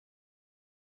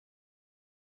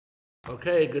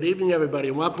Okay, good evening, everybody,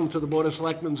 and welcome to the Board of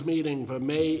Selectmen's meeting for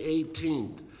May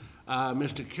 18th.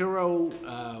 Mr. Curo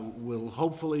will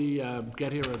hopefully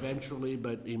get here eventually,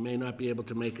 but he may not be able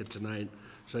to make it tonight,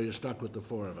 so you're stuck with the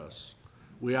four of us.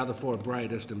 We are the four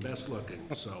brightest and best looking,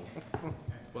 so,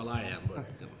 well, I am, but,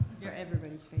 you know. You're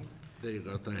everybody's favorite. There you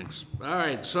go, thanks. All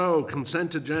right, so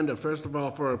consent agenda. First of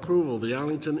all, for approval, the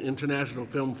Arlington International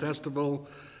Film Festival,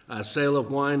 sale of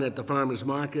wine at the farmer's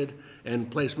market, and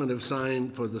placement of sign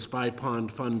for the Spy Pond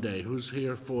Fun Day. Who's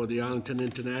here for the Arlington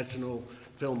International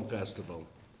Film Festival?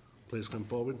 Please come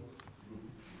forward.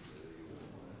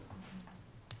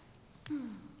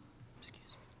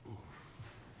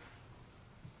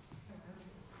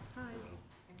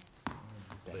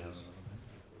 Please.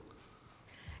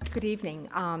 Good evening.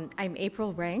 I'm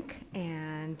April Rank,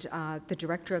 and the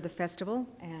director of the festival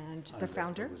and the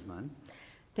founder.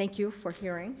 Thank you for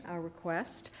hearing our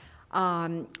request.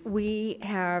 We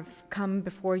have come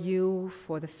before you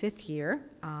for the 5th year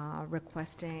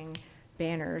requesting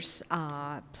banners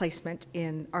placement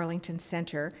in Arlington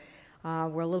Center.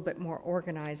 We're a little bit more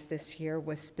organized this year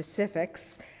with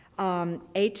specifics.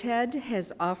 ATED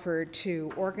has offered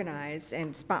to organize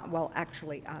and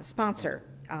sponsor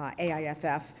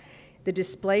AIFF. The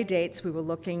display dates, we were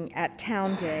looking at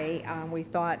Town Day. We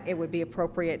thought it would be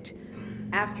appropriate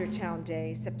after Town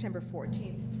Day, September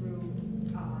 14th through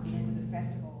the end of the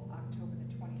festival, October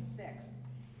the 26th.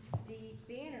 The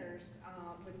banners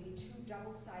would be 2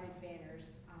 double-sided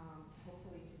banners,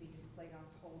 hopefully to be displayed on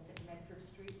poles at Medford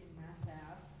Street and Mass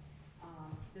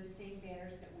Ave. The same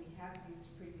banners that we have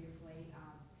used previously,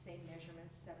 same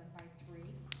measurements, 7 by 3.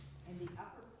 And the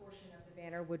upper portion of the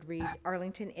banner would read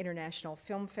Arlington International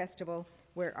Film Festival,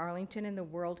 where Arlington and the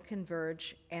world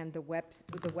converge, and the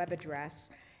web address.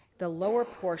 The lower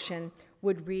portion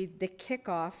would read the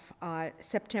kickoff,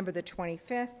 September the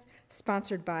 25th,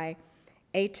 sponsored by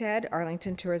ATED,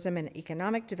 Arlington Tourism and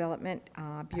Economic Development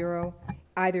Bureau,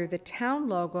 either the town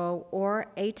logo or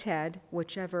ATED,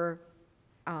 whichever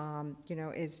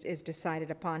is decided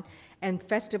upon, and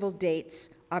festival dates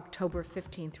October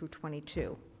 15 through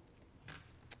 22.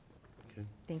 Okay.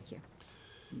 Thank you.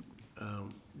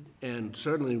 And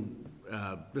certainly,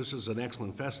 this is an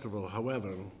excellent festival.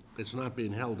 However, it's not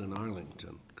being held in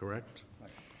Arlington, correct?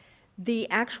 The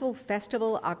actual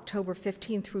festival, October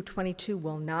 15 through 22,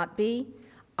 will not be.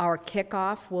 Our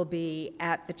kickoff will be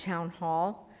at the town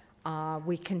hall.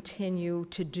 We continue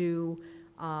to do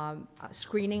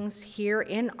screenings here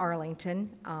in Arlington.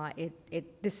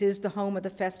 This is the home of the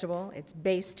festival. It's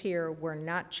based here. We're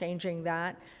not changing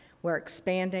that. We're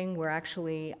expanding. We're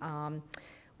actually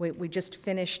we just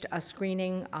finished a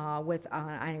screening with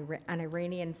an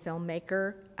Iranian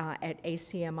filmmaker at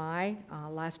ACMi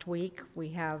last week. We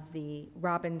have the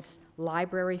Robbins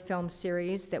Library film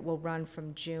series that will run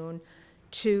from June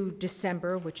to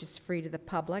December, which is free to the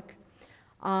public.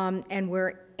 And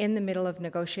we're in the middle of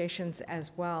negotiations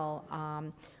as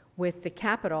well with the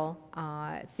Capitol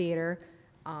Theater,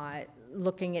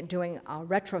 looking at doing a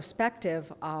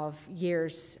retrospective of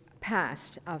years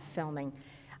past of filming.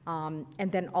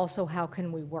 And then also, how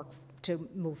can we work to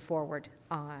move forward?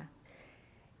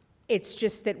 It's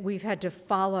just that we've had to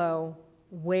follow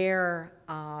where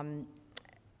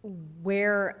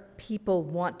people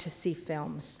want to see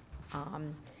films.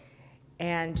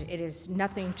 And it is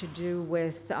nothing to do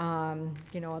with,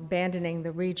 abandoning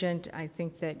the Regent. I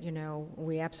think that,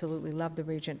 we absolutely love the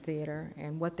Regent Theater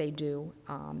and what they do.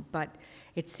 But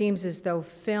it seems as though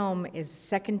film is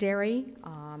secondary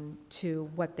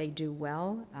to what they do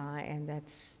well, and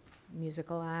that's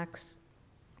musical acts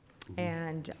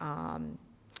and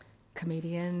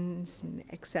comedians,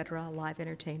 et cetera, live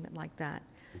entertainment like that.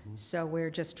 So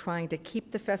we're just trying to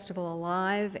keep the festival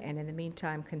alive, and in the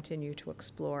meantime, continue to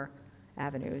explore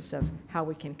avenues of how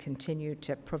we can continue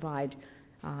to provide,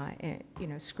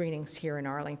 screenings here in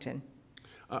Arlington.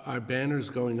 Are banners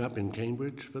going up in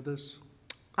Cambridge for this?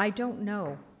 I don't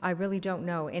know. I really don't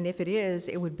know. And if it is,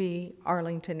 it would be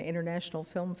Arlington International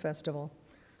Film Festival.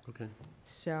 Okay.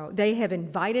 So they have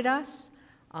invited us.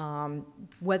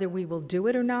 Whether we will do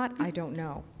it or not, I don't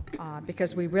know,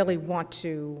 because we really want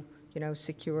to,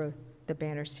 secure the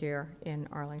banners here in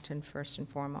Arlington first and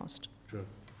foremost. Sure.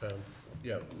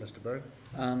 Yeah, Mr. Berg?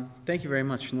 Thank you very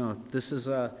much. No, this is,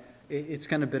 it's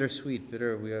kind of bittersweet.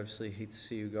 Bitter, we obviously hate to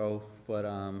see you go, but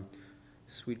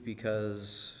sweet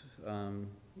because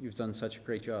you've done such a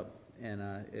great job, and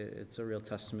it's a real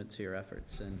testament to your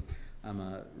efforts, and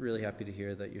I'm really happy to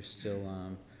hear that you're still,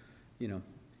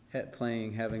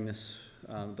 having this,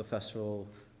 the festival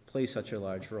play such a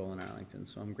large role in Arlington,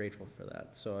 so I'm grateful for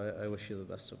that. So I wish you the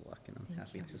best of luck, and I'm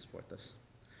happy to support this.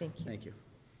 Thank you. Thank you.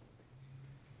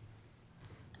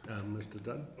 Mr.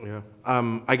 Dunn? Yeah.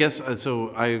 I guess,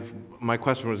 my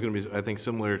question was going to be, I think,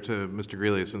 similar to Mr.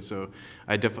 Greeley's, and so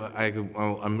I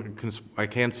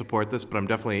can support this, but I'm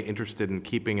definitely interested in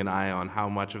keeping an eye on how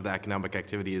much of the economic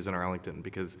activity is in Arlington,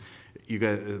 because you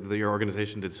guys, your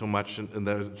organization did so much, and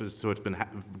so it's been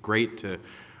great to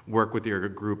work with your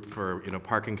group for,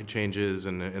 parking changes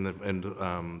and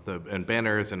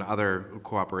banners and other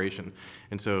cooperation.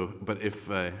 And so, but if,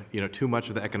 too much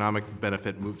of the economic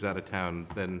benefit moves out of town,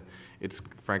 then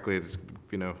frankly,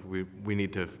 we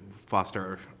need to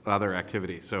foster other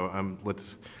activity. So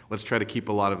let's try to keep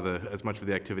as much of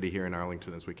the activity here in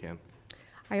Arlington as we can.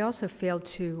 I also failed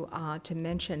to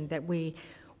mention that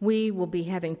we will be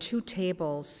having 2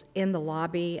 tables in the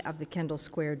lobby of the Kendall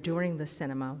Square during the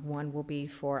cinema. One will be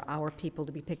for our people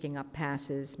to be picking up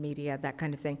passes, media, that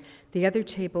kind of thing. The other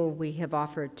table we have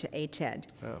offered to ATED,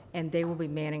 and they will be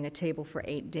manning a table for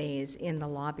 8 days in the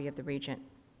lobby of the Regent.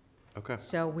 Okay.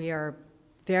 So we are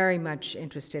very much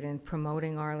interested in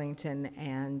promoting Arlington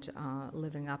and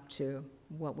living up to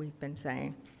what we've been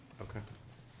saying. Okay.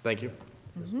 Thank you.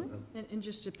 Mm-hmm. And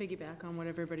just to piggyback on what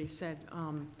everybody said,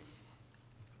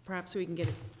 perhaps we can get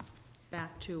it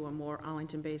back to a more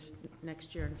Arlington-based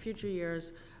next year and future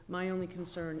years. My only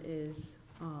concern is,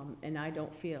 and I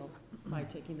don't feel by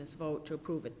taking this vote to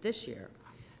approve it this year,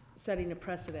 setting a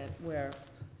precedent where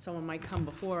someone might come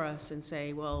before us and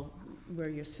say, well, we're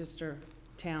your sister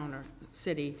town or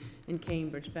city in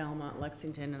Cambridge, Belmont,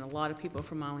 Lexington, and a lot of people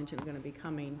from Arlington are going to be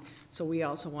coming, so we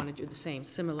also want to do the same,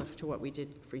 similar to what we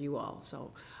did for you all.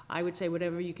 So I would say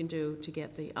whatever you can do to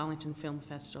get the Arlington Film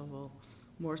Festival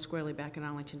more squarely back in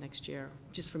Arlington next year.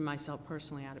 Just for myself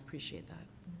personally, I'd appreciate that.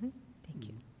 Mm-hmm. Thank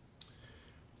you.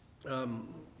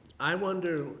 I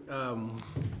wonder,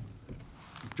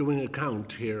 doing a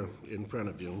count here in front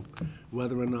of you,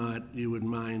 whether or not you would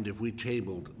mind if we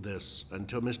tabled this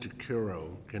until Mr.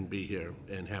 Curo can be here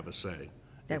and have a say.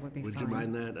 That would be fine. Would you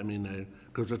mind that? I mean,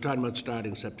 because we're talking about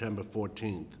starting September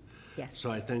 14th. Yes.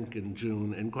 So I think in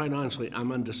June, and quite honestly,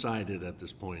 I'm undecided at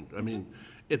this point. I mean,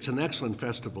 it's an excellent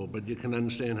festival, but you can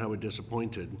understand how we're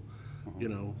disappointed,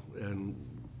 and,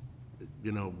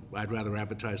 I'd rather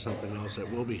advertise something else that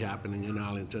will be happening in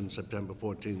Arlington, September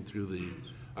 14th through the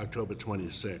October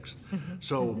 26th. Mm-hmm.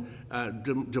 So,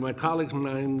 do my colleagues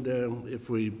mind if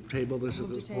we table this at Move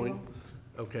to this point? table.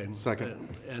 Okay. Second.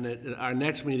 Our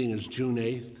next meeting is June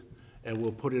 8th, and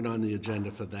we'll put it on the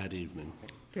agenda for that evening.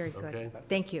 Very Okay. good.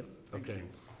 Thank you. Okay.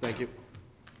 Thank you.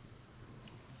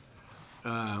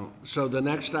 So the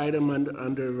next item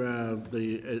under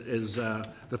is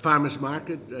the farmer's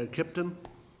market, Kipton?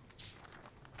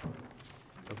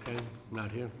 Okay,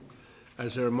 not here.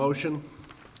 Is there a motion?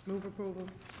 Move approval.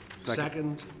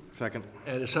 Second? Second.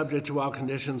 And it's subject to all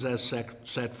conditions as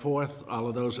set forth. All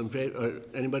of those in favor,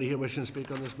 anybody here wishing to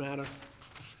speak on this matter?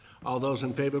 All those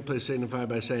in favor, please signify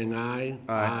by saying aye.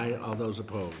 Aye. All those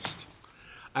opposed.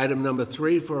 Item number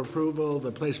 3 for approval,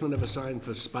 the placement of a sign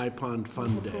for Spy Pond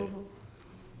Fun Day.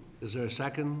 Is there a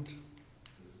second?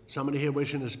 Somebody here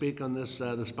wishing to speak on this,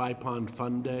 the Spy Pond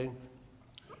Fun Day?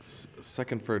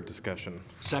 Second for discussion.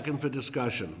 Second for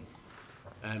discussion.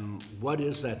 And what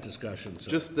is that discussion, sir?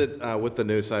 Just that with the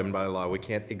new sign bylaw, we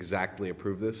can't exactly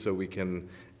approve this, so we can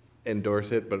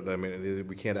endorse it, but I mean,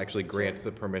 we can't actually grant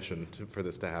the permission for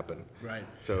this to happen. Right.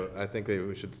 So I think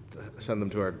we should send them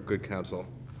to our good counsel.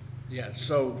 Yeah,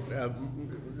 so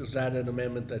is that an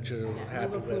amendment that you're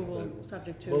happy with? approval,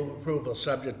 subject to. Move approval,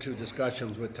 subject to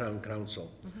discussions with town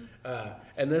council.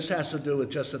 And this has to do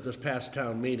with just at this past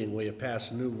town meeting, we have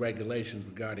passed new regulations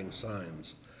regarding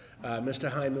signs.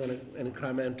 Mr. Hyman, any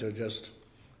comment or just?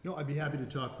 No, I'd be happy to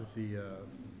talk with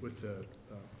the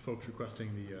folks requesting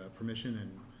the permission and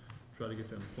try to get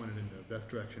them pointed in the best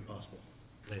direction possible.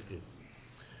 Thank you.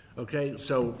 Okay,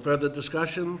 so further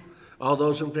discussion? All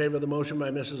those in favor of the motion by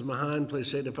Mrs. Mahan,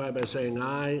 please signify by saying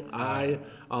aye. Aye.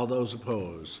 All those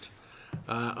opposed.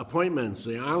 Appointments,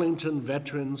 the Arlington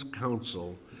Veterans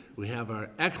Council. We have our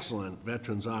excellent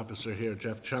Veterans Officer here,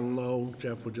 Jeff Chunglo.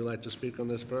 Jeff, would you like to speak on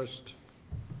this first?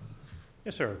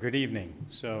 Yes, sir. Good evening.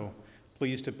 So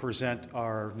pleased to present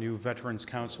our new Veterans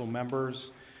Council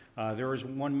members. There is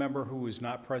one member who is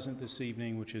not present this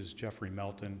evening, which is Jeffrey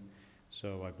Melton.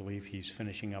 So I believe he's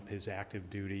finishing up his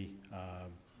active duty,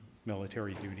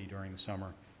 military duty during the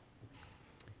summer.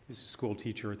 He's a school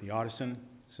teacher at the Audison,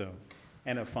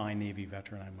 and a fine Navy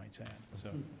veteran, I might say.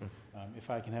 So if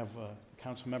I can have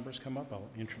council members come up, I'll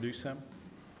introduce them.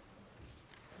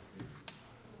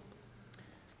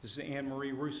 This is Anne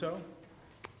Marie Russo.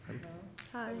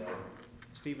 Hi.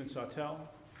 Stephen Sawtell.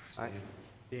 Aye.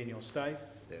 Daniel Stife.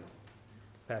 Yeah.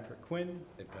 Patrick Quinn.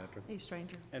 Hey, Patrick. Hey,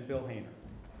 stranger. And Bill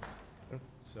Hayner.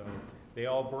 So They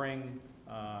all bring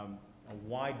a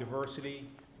wide diversity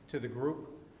to the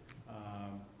group,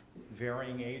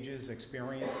 varying ages,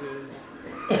 experiences,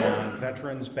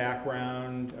 veterans'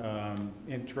 background,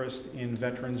 interest in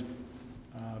veterans'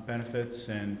 benefits,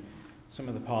 and some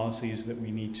of the policies that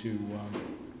we need to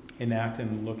enact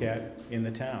and look at in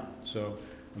the town. So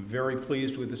I'm very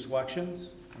pleased with the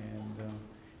selections, and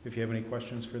if you have any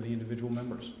questions for the individual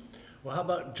members. Well, how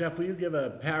about, Jeff, will you give a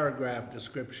paragraph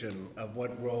description of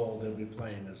what role they'll be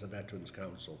playing as a Veterans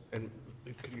Council? And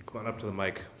could you come on up to the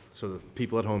mic so the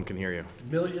people at home can hear you?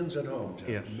 Millions at home, Jeff,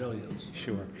 Yes. millions.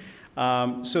 Sure.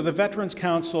 So the Veterans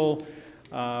Council,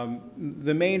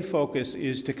 the main focus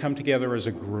is to come together as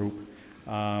a group.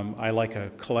 I like a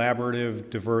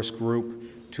collaborative, diverse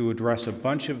group to address a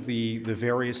bunch of the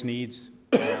various needs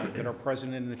that are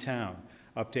present in the town.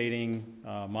 Updating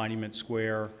Monument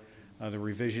Square, the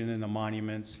revision in the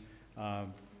monuments,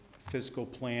 fiscal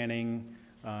planning,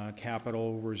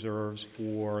 capital reserves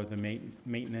for the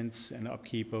maintenance and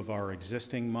upkeep of our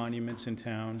existing monuments in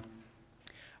town,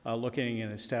 looking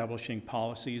at establishing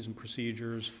policies and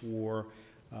procedures for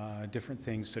different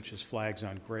things such as flags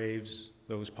on graves,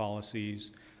 those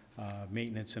policies,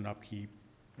 maintenance and upkeep,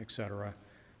 etc.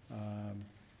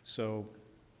 So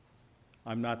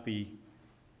I'm not the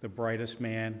brightest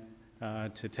man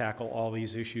to tackle all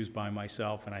these issues by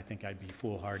myself, and I think I'd be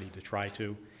foolhardy to try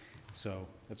to. So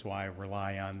that's why I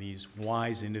rely on these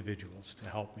wise individuals to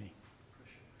help me.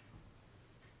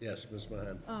 Yes, Ms.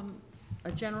 Mahan.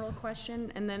 A general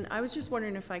question, and then I was just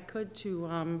wondering if I could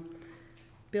to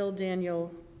Bill,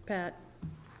 Daniel, Pat,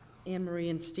 Anne Marie,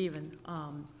 and Stephen.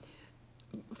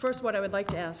 First, what I would like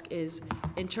to ask is,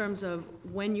 in terms of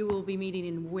when you will be meeting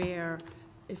and where,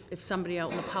 if somebody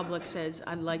out in the public says,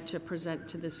 I'd like to present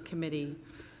to this committee,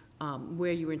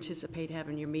 where you anticipate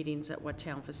having your meetings, at what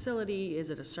town facility? Is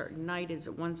it a certain night? Is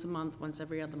it once a month, once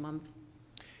every other month?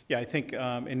 Yeah, I think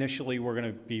initially we're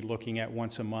going to be looking at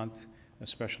once a month,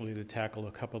 especially to tackle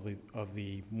a couple of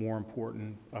the more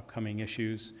important upcoming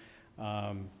issues.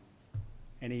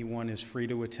 Anyone is free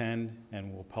to attend,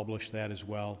 and we'll publish that as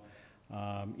well.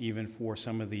 Even for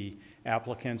some of the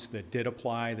applicants that did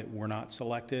apply that were not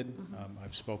selected,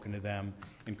 I've spoken to them,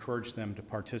 encouraged them to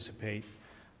participate.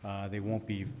 They won't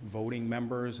be voting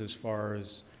members as far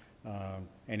as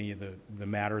any of the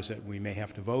matters that we may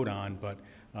have to vote on, but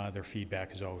their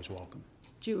feedback is always welcome.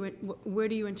 Where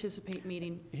do you anticipate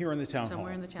meeting? Here in the town hall.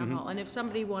 Somewhere in the town hall. And if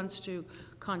somebody wants to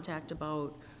contact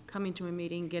about coming to a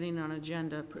meeting, getting on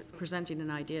agenda, presenting an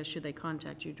idea, should they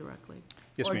contact you directly?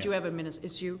 Yes, ma'am. Or do you have a minute?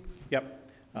 It's you? Yep.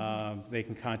 They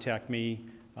can contact me.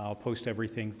 I'll post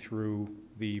everything through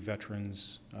the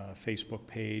Veterans Facebook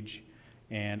page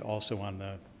and also on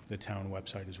the town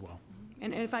website as well.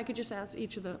 And if I could just ask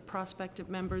each of the prospective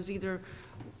members, either,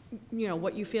 you know,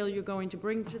 what you feel you're going to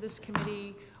bring to this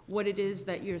committee, what it is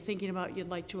that you're thinking about you'd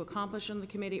like to accomplish on the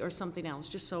committee, or something else,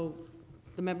 just so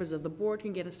the members of the board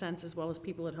can get a sense, as well as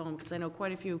people at home, because I know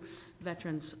quite a few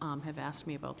veterans have asked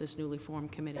me about this newly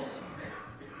formed committee. So,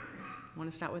 want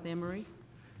to start with Anne Marie?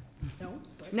 No.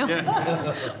 No?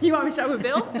 You want me to start with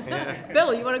Bill? Yeah.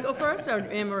 Bill, you want to go first, or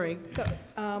Anne Marie?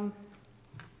 So,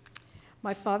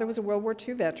 my father was a World War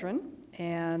II veteran,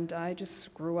 and I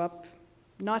just grew up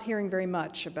not hearing very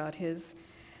much about his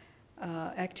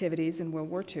activities in World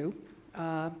War II.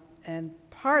 And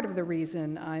part of the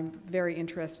reason I'm very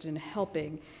interested in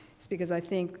helping is because I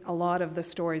think a lot of the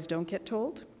stories don't get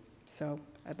told. So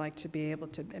I'd like to be able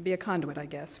to be a conduit, I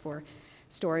guess, for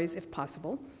stories if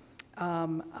possible.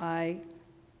 I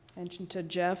mentioned to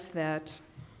Jeff that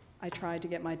I tried to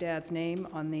get my dad's name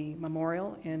on the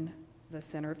memorial in the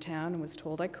center of town and was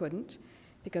told I couldn't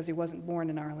because he wasn't born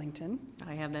in Arlington.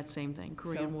 I have that same thing,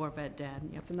 Korean War vet dad.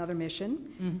 Yep. It's another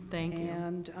mission. Thank you.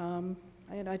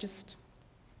 And I just,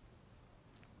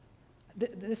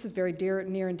 this is very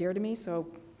near and dear to me, so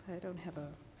I don't have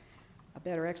a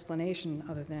better explanation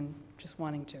other than just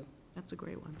wanting to. That's a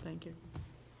great one, thank you.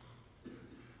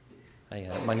 Hi,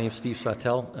 my name's Steve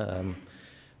Sautel.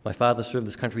 My father served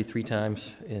this country 3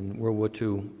 times in World War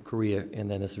II, Korea, and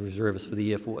then as a reservist for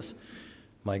the Air Force.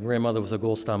 My grandmother was a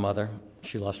Gold Star mother.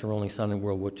 She lost her only son in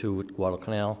World War II at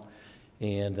Guadalcanal.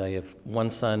 And I have one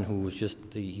son who was just,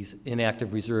 he's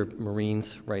inactive reserve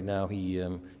Marines right now. He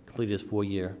completed his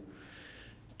 4-year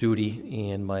duty,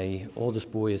 and my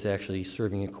oldest boy is actually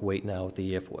serving in Kuwait now with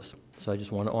the Air Force. So I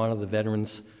just want to honor the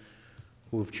veterans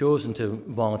who have chosen to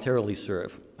voluntarily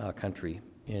serve our country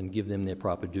and give them their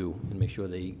proper due and make sure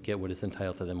they get what is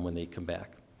entitled to them when they come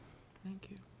back. Thank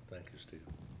you. Thank you, Steve.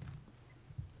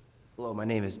 Hello, my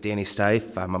name is Danny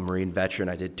Stife. I'm a Marine veteran.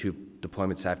 I did 2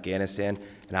 deployments to Afghanistan,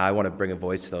 and I want to bring a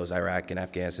voice to those Iraq and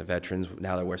Afghanistan veterans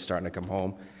now that we're starting to come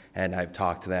home and I've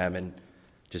talked to them and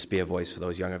just be a voice for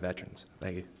those younger veterans.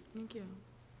 Thank you. Thank you.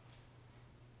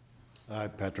 Hi,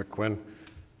 Patrick Quinn.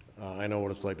 I know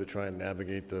what it's like to try and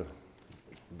navigate the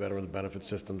veterans benefit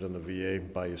systems in the VA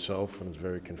by yourself, and it's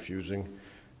very confusing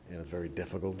and it's very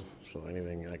difficult. So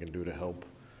anything I can do to help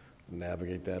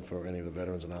navigate that for any of the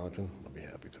veterans in Arlington, I'll be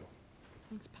happy to.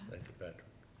 Thanks, Pat. Thank you, Patrick.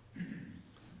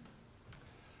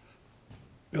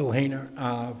 Bill Hayner,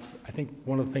 I think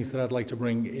one of the things that I'd like to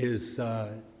bring is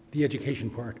the education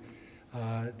part.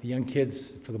 The young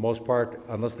kids, for the most part,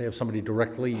 unless they have somebody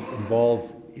directly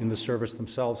involved in the service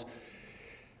themselves,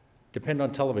 depend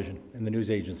on television and the news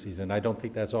agencies, and I don't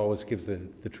think that's always gives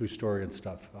the true story and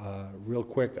stuff. Real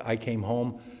quick, I came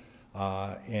home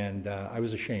and I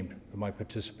was ashamed of my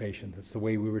participation. That's the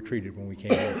way we were treated when we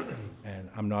came here, and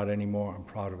I'm not anymore. I'm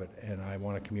proud of it, and I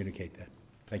want to communicate that.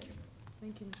 Thank you.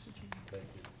 Thank you, Mr. Chairman. Thank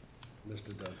you.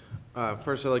 Mr. Dunn.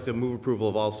 First, I'd like to move approval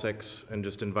of all 6 and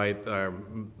just invite the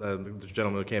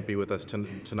gentleman who can't be with us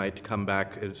tonight to come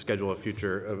back and schedule a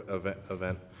future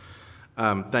event.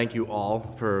 Thank you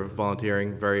all for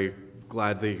volunteering. Very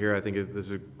glad that you're here. I think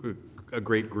this is a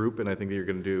great group, and I think that you're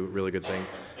going to do really good things.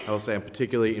 I will say I'm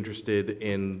particularly interested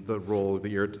in the role that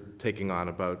you're taking on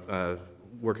about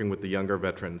working with the younger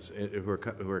veterans who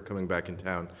are coming back in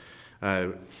town.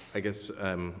 I guess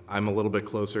I'm a little bit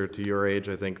closer to your age,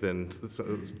 I think, than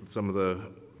some of the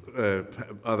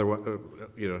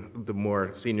the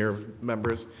more senior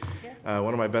members.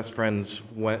 One of my best friends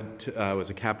was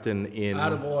a captain in...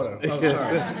 Out of order. Oh,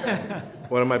 sorry.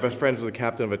 One of my best friends was a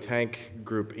captain of a tank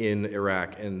group in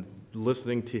Iraq, and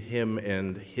listening to him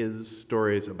and his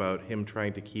stories about him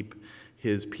trying to keep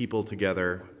his people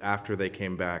together after they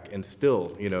came back, and still,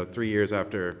 3 years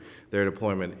after their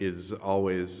deployment is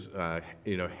always,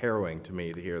 harrowing to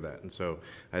me to hear that. And so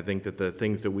I think that the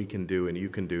things that we can do and you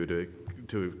can do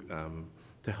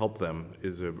to help them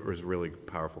is a really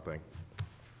powerful thing.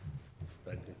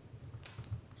 Thank you.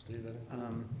 Steve,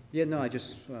 anything? Yeah, no, I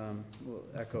just will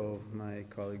echo my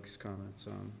colleagues' comments.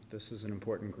 This is an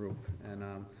important group, and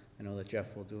I know that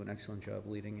Jeff will do an excellent job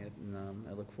leading it, and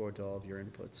I look forward to all of your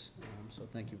inputs. So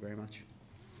thank you very much.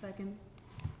 Second.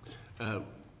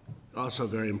 Also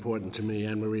very important to me,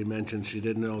 Anne Marie mentioned she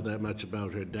didn't know that much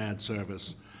about her dad's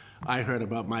service. I heard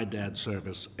about my dad's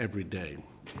service every day.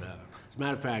 As a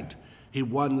matter of fact, he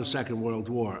won the Second World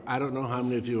War. I don't know how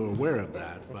many of you are aware of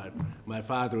that, but my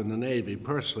father in the Navy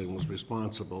personally was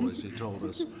responsible, as he told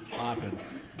us often.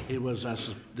 He was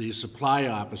the supply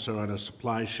officer on a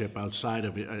supply ship outside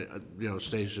of,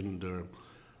 stationed, or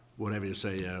whatever you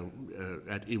say,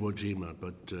 at Iwo Jima.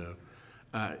 But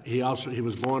he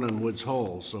was born on Woods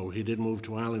Hole, so he didn't move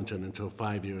to Arlington until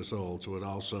 5 years old. So it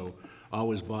also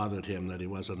always bothered him that he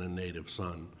wasn't a native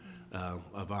son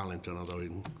of Arlington, although he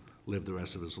lived the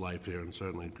rest of his life here and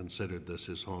certainly considered this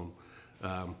his home.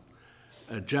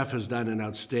 Jeff has done an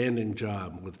outstanding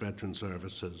job with Veteran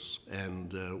Services,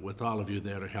 and with all of you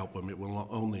there to help him, it will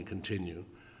only continue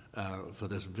for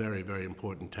this very, very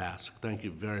important task. Thank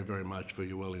you very, very much for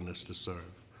your willingness to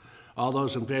serve. All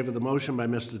those in favor of the motion by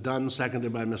Mr. Dunn,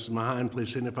 seconded by Mrs. Mahan,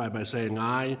 please signify by saying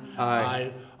aye. Aye.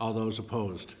 Aye. All those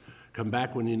opposed. Come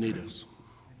back when you need us.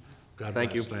 God bless.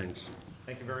 Thank you. Thanks.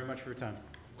 Thank you very much for your time.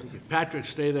 Patrick,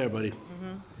 stay there, buddy.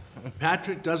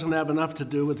 Patrick doesn't have enough to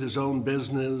do with his own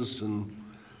business and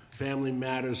family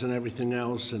matters and everything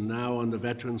else, and now on the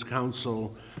Veterans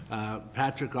Council.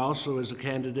 Patrick also is a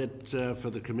candidate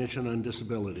for the Commission on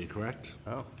Disability, correct?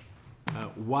 Oh.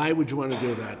 Why would you want to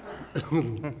do that?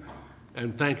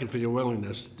 And thank you for your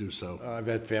willingness to do so. I've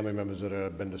had family members that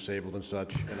have been disabled and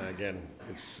such, and again,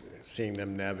 it's seeing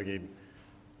them navigate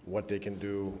what they can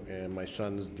do, and my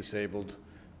son's disabled.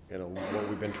 What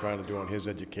we've been trying to do on his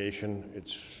education,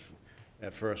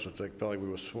 at first it felt like we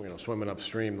were swimming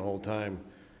upstream the whole time,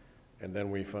 and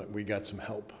then we got some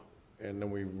help, and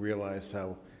then we realized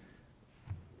how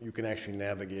you can actually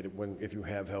navigate it if you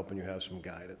have help and you have some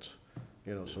guidance.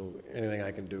 So anything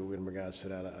I can do in regards to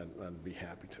that, I'd be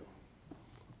happy to.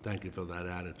 Thank you for that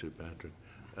attitude, Patrick.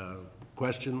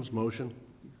 Questions, motion?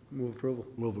 Move approval.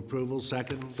 Move approval,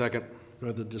 second? Second.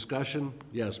 Further discussion?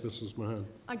 Yes, Mrs. Mahan.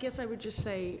 I guess I would just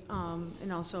say,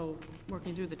 and also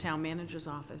working through the town manager's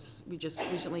office, we just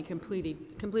recently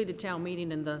completed town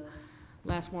meeting, and the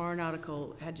last warrant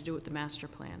article had to do with the master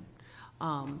plan.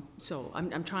 So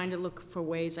I'm trying to look for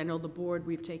ways. I know the board,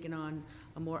 we've taken on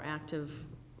a more active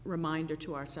reminder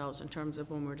to ourselves in terms of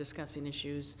when we're discussing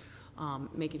issues,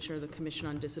 making sure the Commission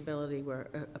on Disability, where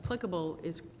applicable,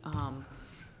 is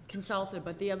consulted.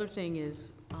 But the other thing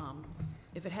is,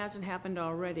 if it hasn't happened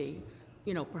already,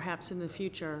 perhaps in the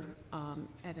future,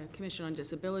 at a Commission on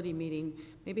Disability meeting,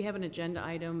 maybe have an agenda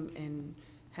item and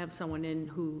have someone in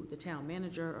who the town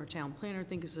manager or town planner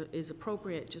think is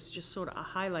appropriate, just sort of a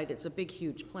highlight. It's a big,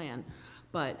 huge plan.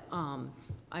 But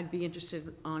I'd be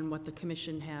interested on what the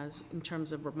commission has in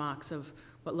terms of remarks of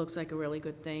what looks like a really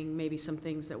good thing, maybe some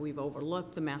things that we've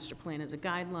overlooked. The master plan is a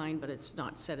guideline, but it's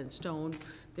not set in stone.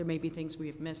 There may be things we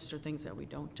have missed or things that we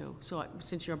don't do. So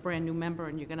since you're a brand-new member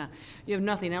and you have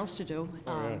nothing else to do,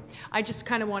 I just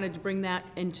kind of wanted to bring that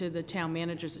into the town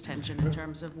manager's attention in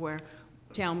terms of where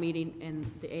town meeting and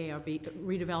the ARB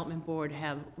redevelopment board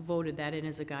have voted that in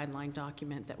as a guideline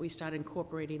document, that we start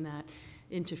incorporating that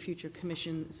into future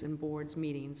commissions and boards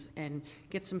meetings and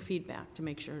get some feedback to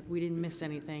make sure we didn't miss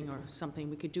anything or something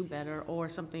we could do better or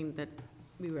something that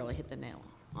we really hit the nail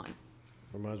on.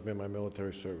 Reminds me of my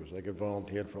military service. I get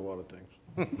volunteered for a lot of things.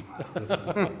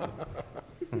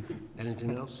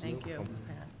 Anything else? Thank you,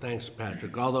 Pat. Thanks,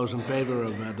 Patrick. All those in favor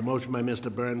of the motion by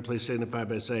Mr. Byrne, please signify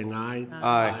by saying aye.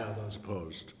 Aye. All those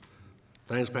opposed.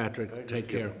 Thanks, Patrick. Take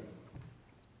care.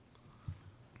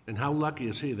 And how lucky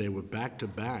is he? They were back to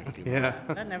back. Yeah.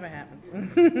 That never happens.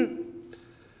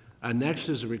 Next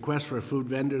is a request for a food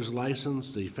vendor's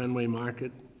license, the Fenway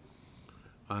Market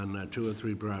on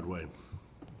 203 Broadway.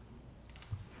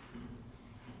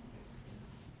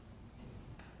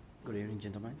 Good evening,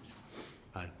 gentlemen.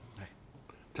 Hi.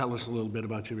 Tell us a little bit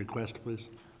about your request, please.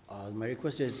 My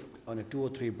request is on a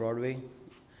 203 Broadway.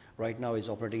 Right now it's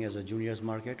operating as a juniors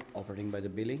market, operating by the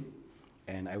Billy,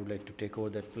 and I would like to take over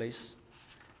that place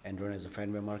and run as a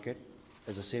Fenway Market.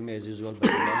 It's the same as usual, but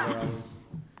longer hours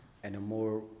and a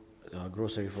more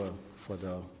grocery for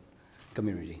the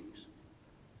community.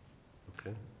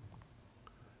 Okay.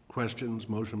 Questions,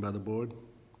 motion by the board?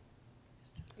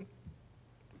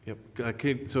 Yep.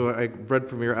 Okay, so I read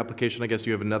from your application, I guess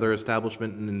you have another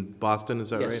establishment in Boston,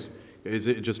 is that Yes. right? Is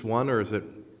it just one, or is it?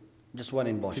 Just one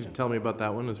in Can Boston. you tell me about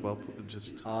that one as well?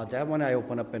 Just. That one I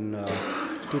opened up in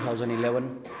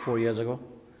 2011, 4 years ago.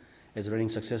 It's running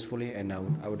successfully, and now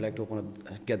I would like to open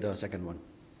up, get the second one.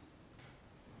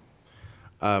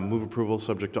 Move approval,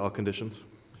 subject to all conditions.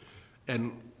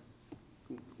 And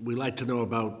we'd like to know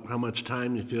about how much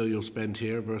time you feel you'll spend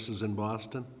here versus in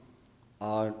Boston?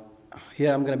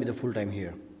 Here I'm going to be the full-time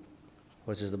here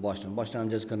versus the Boston. Boston I'm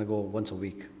just going to go once a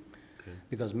week. Okay.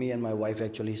 Because me and my wife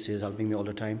actually, she's helping me all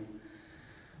the time.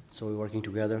 So we're working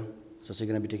together. So she's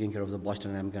going to be taking care of the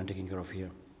Boston and I'm going to taking care of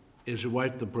here. Is your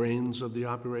wife the brains of the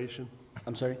operation?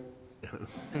 I'm sorry?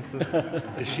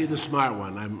 Is she the smart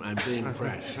one? I'm being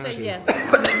fresh. Say yes.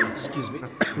 Excuse me.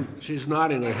 She's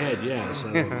nodding her head, yes.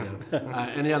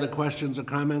 Any other questions or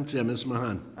comments? Yeah, Ms.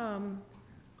 Mahan.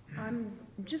 I'm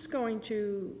just going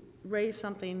to raise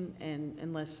something, and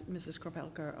unless Mrs.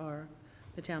 Kropelka or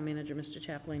the town manager, Mr.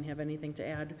 Chaplin, have anything to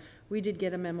add. We did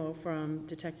get a memo from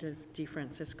Detective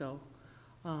DeFrancisco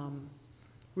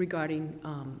regarding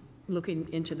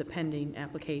looking into the pending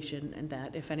application, and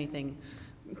that if anything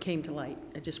came to light.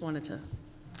 I just wanted to.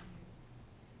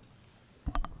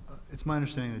 It's my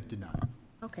understanding that it did not.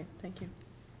 Okay, thank you.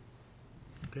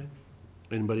 Okay.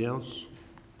 Anybody else?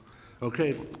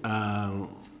 Okay.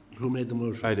 Who made the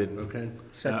motion? I did. Okay.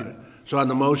 Second. So on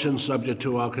the motion, subject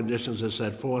to all conditions as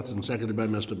set forth and seconded by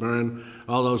Mr. Byrne,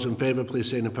 all those in favor, please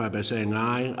signify by saying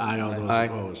aye. Aye, all those Aye.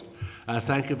 opposed.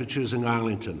 Thank you for choosing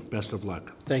Arlington. Best of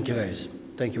luck. Thank you, guys.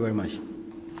 Thank you very much.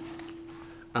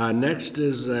 Next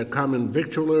is common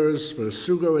victualers for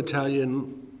Sugo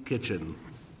Italian Kitchen.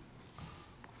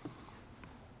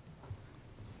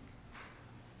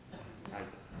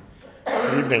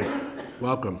 Good evening.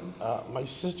 Welcome. My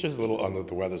sister's a little under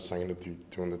the weather, so I'm going to do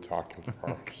doing the talking for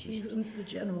her. He's the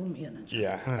general manager.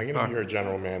 Yeah, I'm going to be her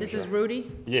general manager. This is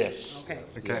Rudy? Yes. Okay.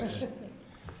 Yes.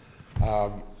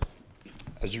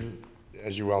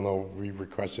 As you well know, we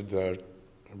requested the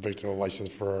victual license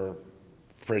for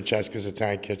Francesca's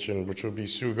Italian Kitchen, which will be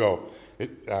Sugo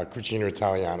Cucina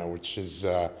Italiana, which is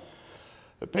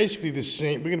basically the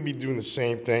same. We're going to be doing the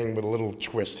same thing with a little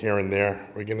twist here and there.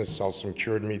 We're going to sell some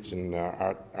cured meats and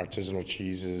artisanal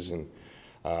cheeses and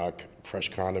fresh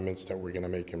condiments that we're going to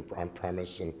make on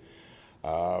premise. And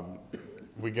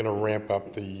we're going to ramp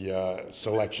up the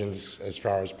selections as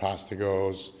far as pasta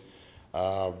goes.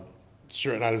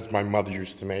 Certain items my mother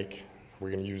used to make, we're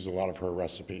going to use a lot of her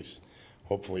recipes.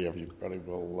 Hopefully everybody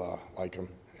will like them,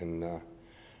 and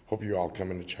hope you all come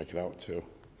in to check it out too.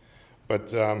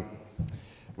 But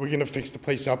we're going to fix the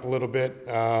place up a little bit,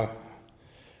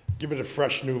 give it a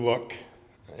fresh new look,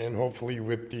 and hopefully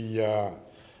with the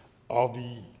all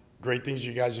the great things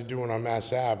you guys are doing on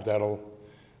Mass Ave,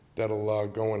 that'll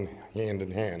go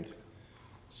in hand.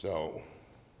 So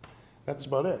that's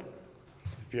about it.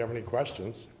 If you have any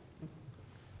questions.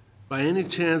 By any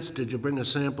chance, did you bring a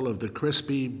sample of the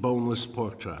crispy boneless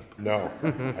pork chop? No,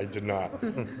 I did not.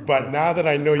 But now that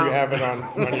I know you have it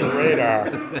on your radar,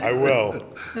 I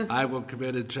will. I will come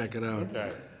in and check it out.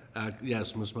 Okay.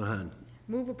 Yes, Ms. Mahan.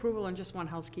 Move approval on just one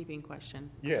housekeeping question.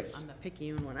 Yes. On the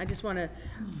Picayune one. I just want to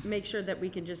make sure that we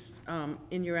can just,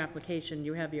 in your application,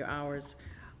 you have your hours,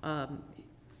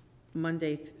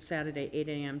 Monday, Saturday, 8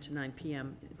 a.m. to 9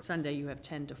 p.m. Sunday, you have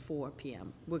 10 to 4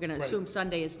 p.m. We're going to Right. assume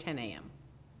Sunday is 10 a.m.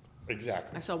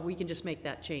 Exactly. So we can just make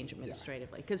that change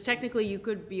administratively. Because technically, you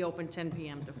could be open 10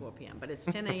 p.m. to 4 p.m., but it's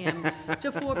 10 a.m.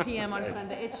 to 4 p.m. on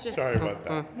Sunday. It's just. Sorry about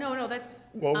that. No, that's,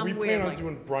 Well, we I'm plan weird on like.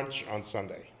 doing brunch on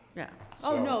Sunday. Yeah.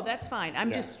 So- Oh, no, that's fine. I'm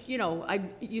Yeah. just, I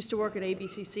used to work at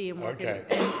ABCC and work Okay.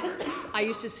 and I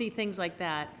used to see things like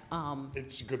that.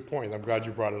 It's a good point. I'm glad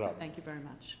you brought it up. Thank you very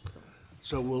much. So-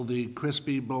 So will the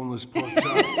crispy boneless pork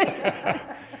chop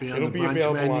be on It'll the be brunch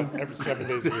available menu? on every 7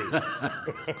 days a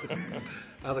week.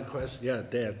 Other question? Yeah,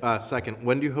 Dan. Second,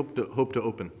 when do you hope to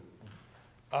open?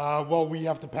 Well, we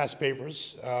have to pass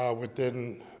papers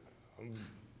within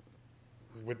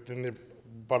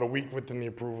about a week within the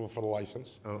approval for the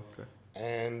license. Oh, okay.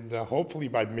 And hopefully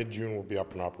by mid-June, we'll be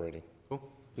up and operating. Cool.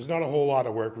 There's not a whole lot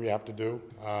of work we have to do.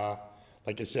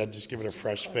 Like I said, just give it a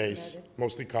fresh face,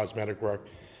 mostly cosmetic work.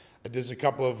 There's a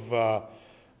couple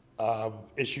of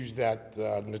issues that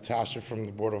Natasha from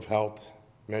the Board of Health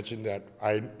mentioned that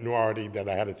I knew already that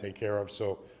I had to take care of,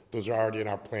 so those are already in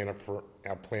our plan for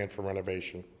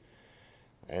renovation.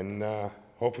 And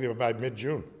hopefully by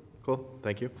mid-June. Cool,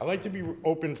 thank you. I'd like to be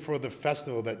open for the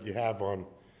festival that you have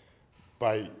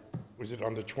was it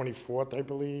on the 24th, I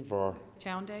believe, or?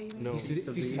 Town Day? you mean? No.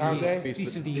 Town Day?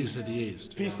 Feast of the East.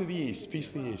 Feast of the East,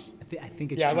 Feast of the East. I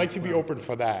think it's. Yeah, I'd like to be open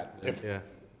for that, if, Yeah.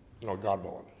 God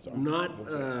willing. So, Not, we'll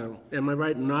see. am I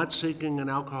right, not seeking an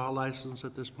alcohol license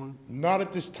at this point? Not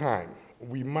at this time.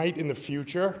 We might in the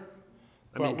future,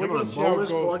 I but mean, we're come gonna on, see how it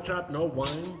boneless goes. pork chop, no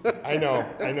wine? I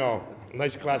know. A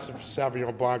nice glass of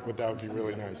Sauvignon Blanc, that would be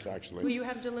really nice, Will actually. you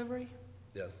have delivery?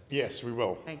 Yeah. Yes, we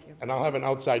will. Thank you. And I'll have an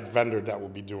outside vendor that will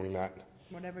be doing that.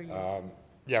 Whatever you,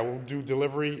 Yeah, we'll do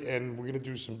delivery, and we're gonna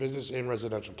do some business and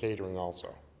residential catering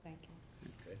also. thank you.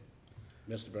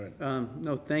 Mr. Byrne?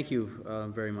 No, thank you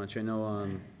very much. I know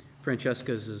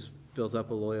Francesca's has built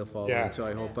up a loyal Yeah. following, so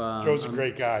I hope. Joe's a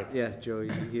great guy. Yeah, Joe,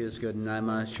 he is good, and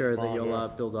I'm sure that you'll Yeah.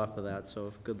 build off of that,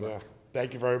 so good Yeah. luck.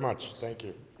 Thank you very much. Thank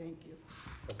you. Thank you.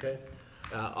 Okay.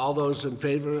 All those in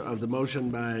favor of the motion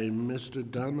by Mr.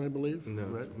 Dunn, I believe? No,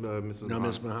 Right? it's, Mrs. No, Mahan.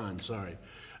 Ms. Mahan, sorry.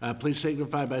 Please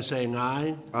signify by saying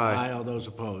aye. Aye. All those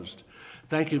opposed.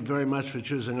 Thank you very much for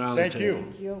choosing Arlington.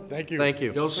 Thank you. Thank you. Thank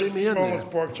you. You'll see me in there. Boneless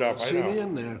pork chop, I See me know.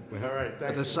 in there. All right, thank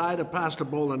With you. a side of pasta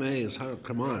bolognese, huh?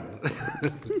 Come on.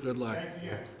 Good luck.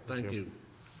 Thank you.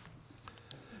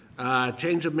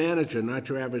 Change of manager, not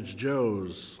your average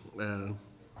Joe's.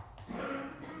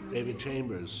 David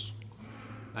Chambers.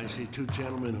 I see two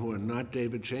gentlemen who are not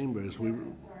David Chambers. Sorry, didn't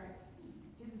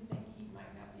think he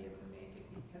might not be able to make it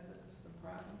because of some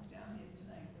problems down here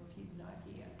tonight, so if he's not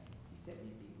here, he said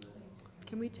he'd be willing to come.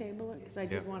 Can we table it? Because I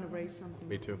did Yeah. want to raise something.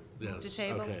 Me too. Yes, to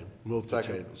table? okay. Move to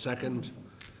Second. table. Second.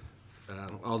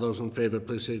 All those in favor,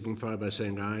 please signify by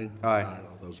saying aye. Aye.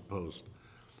 All those opposed.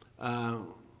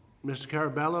 Mr.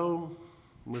 Carabello,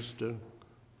 Mr.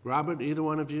 Robert, either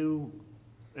one of you,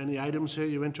 any items here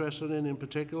you're interested in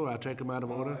particular? I'll take them out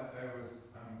of order.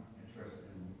 I'm interested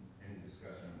in any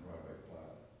discussion on Broadway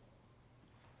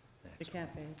Plaza. The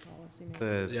cafe policy. maybe.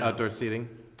 The Yeah. outdoor seating?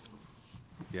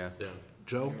 Yeah. Yeah.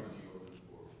 Joe?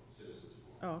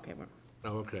 Oh, okay, well,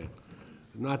 Oh, okay.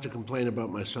 Not to complain about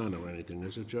my son or anything,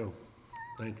 is it, Joe?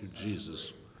 Thank you,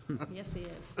 Jesus. yes, he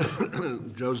is.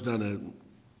 Joe's done an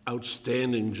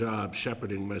outstanding job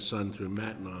shepherding my son through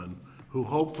Matanon, who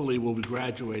hopefully will be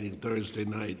graduating Thursday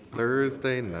night.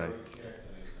 Thursday night.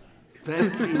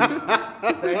 Thank you.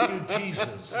 Thank you,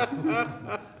 Jesus.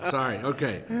 Sorry,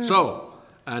 okay. So,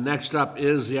 next up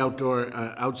is the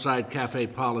outside cafe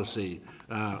policy.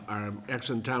 Our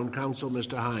excellent town council,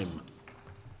 Mr. Heim.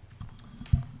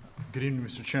 Good evening,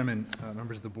 Mr. Chairman,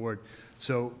 members of the board.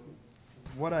 So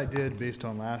what I did based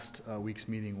on last week's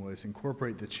meeting was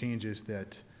incorporate the changes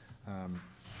that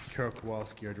Carol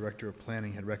Kowalski, our Director of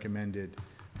Planning, had recommended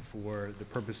for the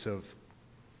purpose of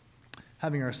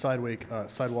having our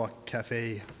sidewalk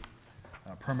cafe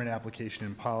permit application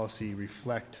and policy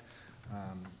reflect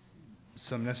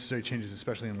some necessary changes,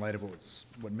 especially in light of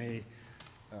what may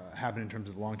happen in terms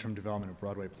of long-term development of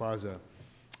Broadway Plaza.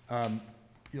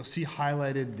 You'll see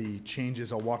highlighted the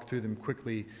changes. I'll walk through them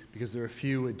quickly because there are a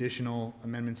few additional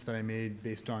amendments that I made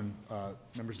based on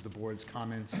members of the board's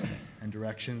comments and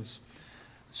directions.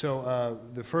 So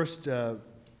the first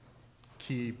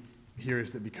key here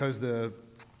is that because the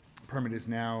permit is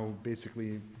now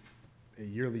basically a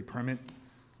yearly permit,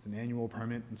 it's an annual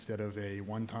permit instead of a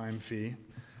one-time fee.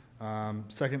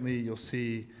 Secondly, you'll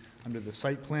see under the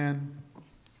site plan,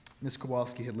 Ms.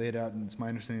 Kowalski had laid out, and it's my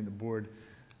understanding the board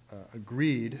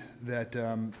agreed that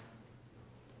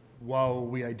while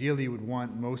we ideally would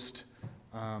want most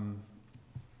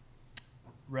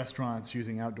restaurants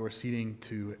using outdoor seating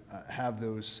to have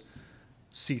those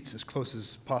seats as close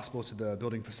as possible to the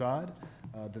building facade,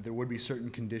 that there would be certain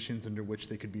conditions under which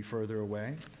they could be further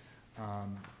away.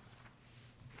 And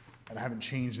I haven't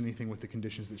changed anything with the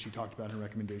conditions that she talked about in her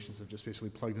recommendations. I've just basically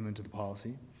plugged them into the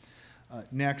policy.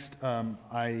 Next,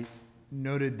 I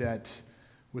noted that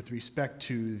with respect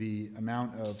to the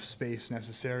amount of space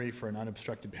necessary for an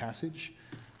unobstructed passage,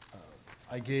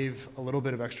 I gave a little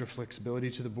bit of extra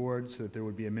flexibility to the board so that there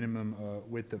would be a minimum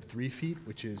width of 3 feet,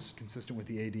 which is consistent with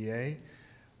the ADA,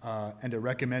 and a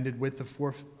recommended width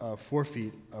of 4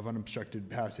 feet of unobstructed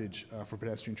passage for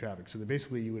pedestrian traffic. So that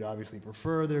basically you would obviously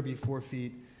prefer there be 4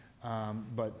 feet,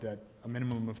 but that a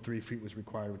minimum of 3 feet was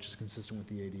required, which is consistent with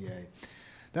the ADA.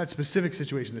 That specific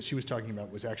situation that she was talking about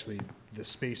was actually the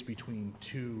space between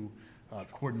two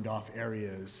cordoned off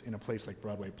areas in a place like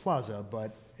Broadway Plaza,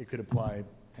 but it could apply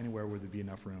anywhere where there'd be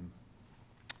enough room.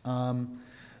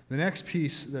 The next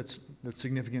piece that's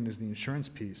significant is the insurance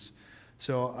piece.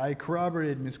 So I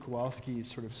corroborated Ms. Kowalski's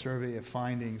sort of survey of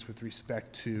findings with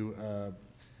respect to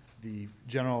the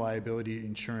general liability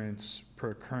insurance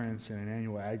per occurrence in an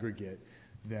annual aggregate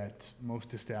that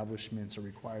most establishments are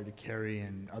required to carry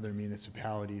in other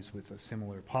municipalities with a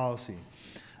similar policy.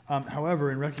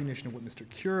 However, in recognition of what Mr.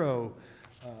 Curo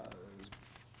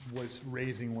was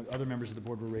raising, what other members of the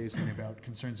board were raising about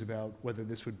concerns about whether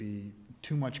this would be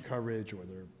too much coverage or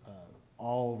whether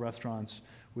all restaurants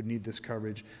would need this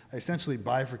coverage, I essentially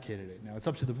bifurcated it. Now, it's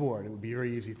up to the board. It would be a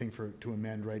very easy thing to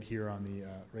amend right here on the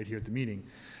right here at the meeting.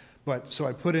 But so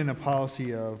I put in a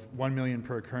policy of 1 million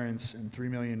per occurrence and 3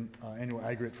 million annual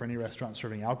aggregate for any restaurant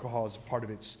serving alcohol as part of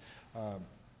its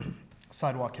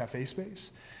sidewalk cafe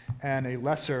space, and a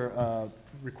lesser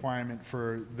requirement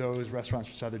for those restaurants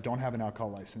which either don't have an alcohol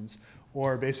license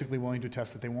or basically willing to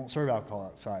attest that they won't serve alcohol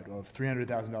outside, of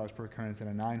 $300,000 per occurrence and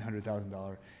a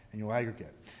 $900,000 annual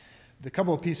aggregate. The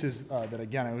couple of pieces that,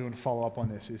 again, I want to follow up on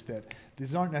this is that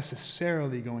these aren't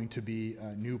necessarily going to be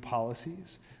new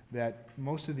policies, that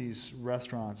most of these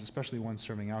restaurants, especially ones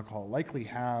serving alcohol, likely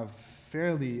have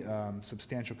fairly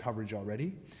substantial coverage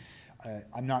already.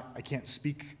 I can't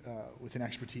speak with an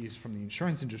expertise from the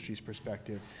insurance industry's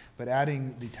perspective, but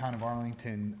adding the town of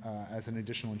Arlington as an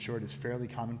additional insured is fairly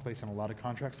commonplace in a lot of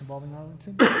contracts involving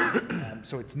Arlington.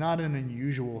 So it's not an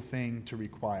unusual thing to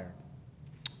require.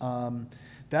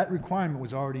 That requirement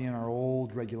was already in our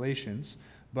old regulations,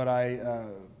 but I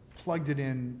plugged it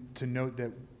in to note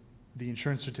that the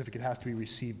insurance certificate has to be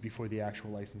received before the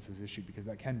actual license is issued, because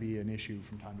that can be an issue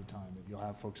from time to time, that you'll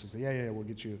have folks who say, yeah, we'll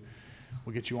get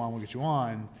you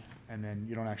on, and then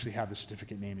you don't actually have the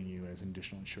certificate naming you as an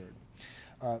additional insured.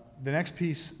 The next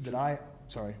piece that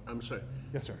sorry. I'm sorry.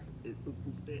 Yes, sir.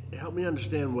 Help me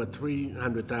understand what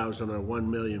 300,000 or 1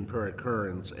 million per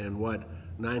occurrence and what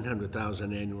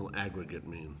 900,000 annual aggregate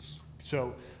means.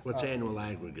 So what's annual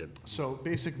aggregate? So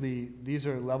basically, these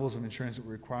are levels of insurance that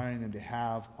we're requiring them to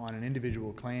have on an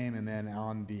individual claim and then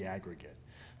on the aggregate,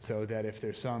 so that if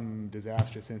there's some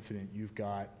disastrous incident, you've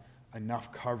got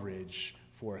enough coverage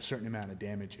for a certain amount of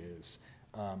damages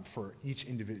for each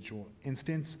individual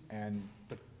instance,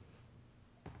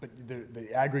 but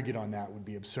the aggregate on that would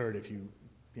be absurd if you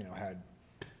had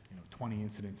 20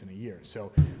 incidents in a year.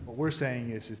 So what we're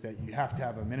saying is that you have to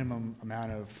have a minimum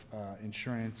amount of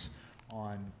insurance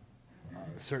on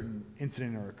a certain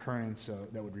incident or occurrence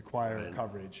that would require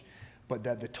coverage, but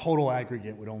that the total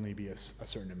aggregate would only be a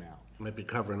certain amount. Might be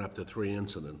covering up to 3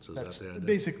 incidents, is That's that the idea?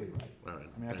 basically right. All right.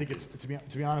 I mean, I think it's, to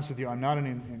be honest with you, I'm not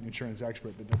an insurance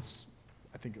expert, but that's,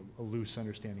 I think, a loose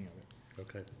understanding of it.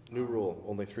 Okay. New rule,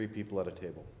 only 3 people at a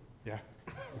table. Yeah.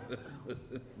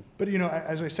 But,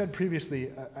 as I said previously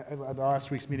at the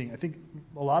last week's meeting, I think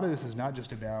a lot of this is not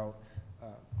just about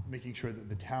making sure that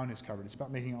the town is covered. It's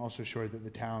about making also sure that the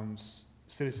town's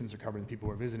citizens are covered and people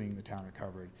who are visiting the town are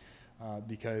covered.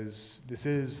 Because this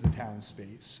is the town's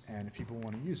space, and if people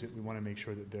want to use it, we want to make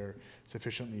sure that they're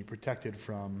sufficiently protected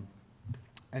from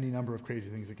any number of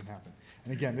crazy things that can happen.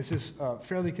 And again, this is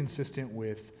fairly consistent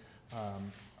with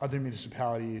other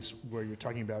municipalities where you're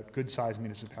talking about good-sized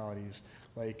municipalities,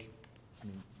 like,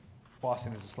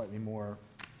 Boston is a slightly more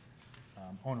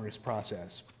onerous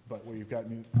process, but where you've got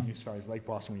municipalities like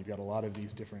Boston, where you've got a lot of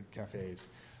these different cafes.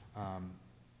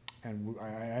 And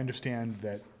I understand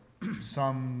that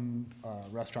some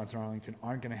restaurants in Arlington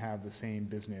aren't going to have the same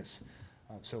business.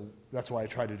 So that's why I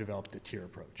tried to develop the tier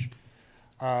approach.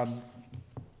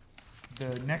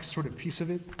 The next sort of piece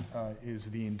of it is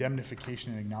the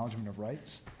indemnification and acknowledgement of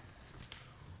rights.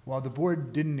 While the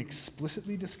board didn't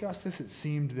explicitly discuss this, it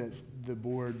seemed that the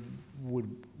board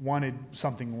wanted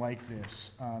something like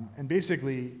this. And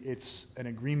basically, it's an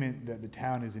agreement that the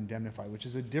town is indemnified, which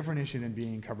is a different issue than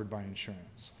being covered by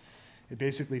insurance. It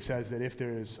basically says that if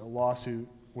there's a lawsuit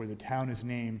where the town is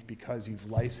named because you've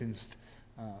licensed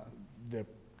the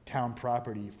town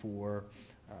property for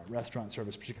restaurant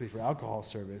service, particularly for alcohol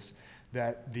service,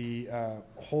 that the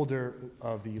holder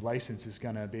of the license is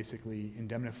going to basically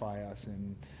indemnify us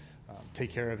and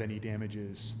take care of any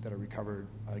damages that are recovered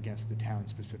against the town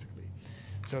specifically.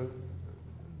 So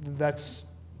that's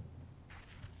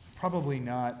probably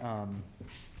not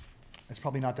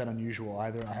that unusual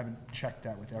either. I haven't checked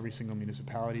that with every single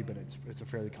municipality, but it's a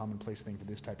fairly commonplace thing for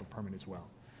this type of permit as well.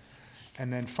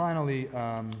 And then finally,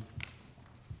 I'm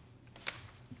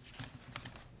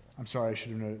sorry, I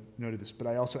should have noted this, but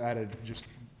I also added just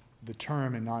the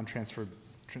term and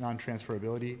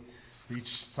non-transferability.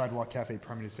 Each sidewalk cafe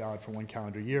permit is valid for 1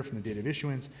 calendar year from the date of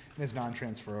issuance and is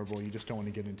non-transferable. You just don't want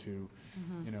to get into,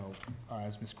 you know,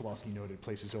 as Ms. Kowalski noted,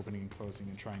 places opening and closing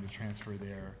and trying to transfer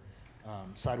their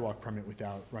sidewalk permit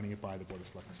without running it by the Board of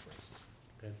Selectmen first.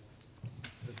 Okay.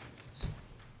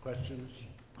 Questions?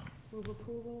 Move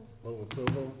approval. Move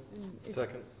approval.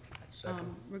 Second.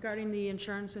 Regarding the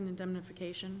insurance and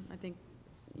indemnification, I think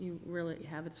you really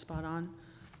have it spot on.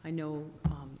 I know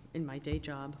in my day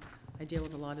job, I deal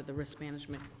with a lot of the risk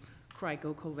management,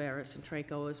 Crico, Coveris, and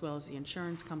Traco, as well as the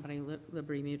insurance company,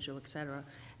 Liberty Mutual, et cetera.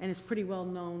 And it's pretty well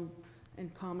known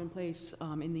and commonplace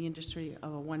in the industry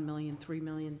of a 1 million, 3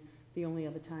 million. The only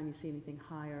other time you see anything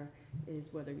higher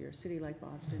is whether you're a city like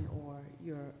Boston or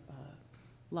you're a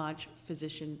large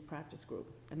physician practice group,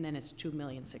 and then it's 2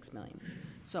 million, 6 million.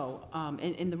 So,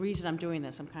 and the reason I'm doing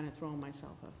this, I'm kind of throwing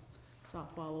myself a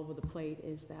softball over the plate,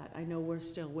 is that I know we're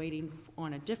still waiting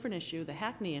on a different issue, the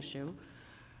Hackney issue,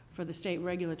 for the state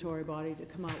regulatory body to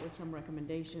come out with some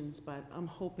recommendations, but I'm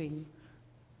hoping,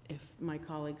 if my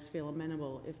colleagues feel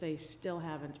amenable, if they still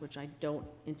haven't, which I don't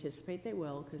anticipate they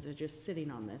will, because they're just sitting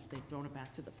on this, they've thrown it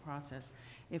back to the process,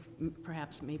 if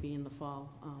perhaps maybe in the fall,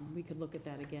 we could look at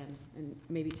that again and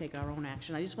maybe take our own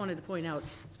action. I just wanted to point out,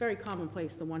 it's very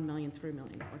commonplace, the 1 million, 3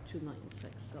 million, or 2 million,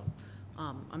 6, so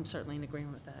I'm certainly in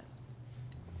agreement with that.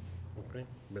 Okay,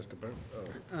 Mr. Byrne?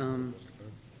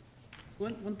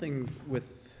 One thing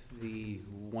with the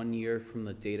 1 year from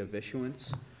the date of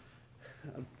issuance,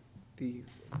 I'm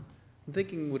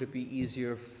thinking, would it be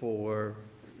easier for,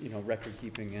 you know, record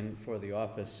keeping and for the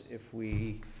office if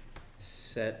we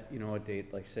set, you know, a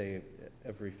date, like say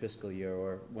every fiscal year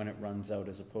or when it runs out,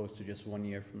 as opposed to just 1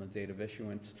 year from the date of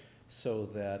issuance, so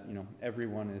that, you know,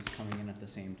 everyone is coming in at the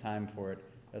same time for it,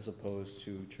 as opposed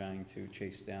to trying to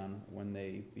chase down when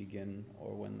they begin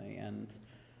or when they end.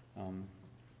 You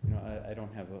know, I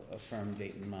don't have a firm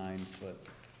date in mind, but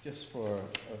just for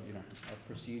you know, a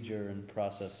procedure and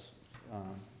process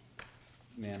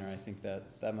manner, I think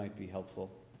that might be helpful,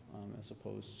 as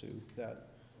opposed to that.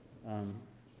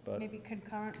 But Maybe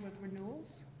concurrent with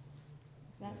renewals?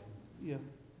 Is that? yeah.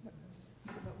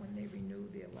 But when they renew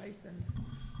their license,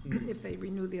 if they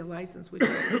renew their license, which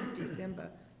is in December,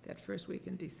 that first week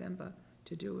in December,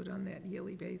 to do it on that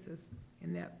yearly basis,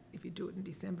 and that, if you do it in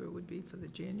December, it would be for the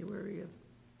January of,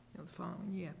 you know, the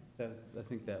following year, I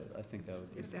think that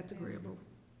would be. if that's agreeable.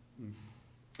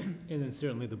 And then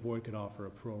certainly the board could offer a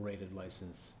prorated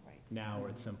license Right. now or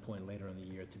at some point later in the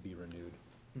year to be renewed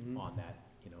on that,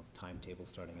 you know, timetable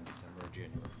starting in December or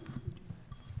January.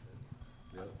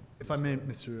 If I may,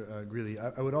 Mr. Greeley,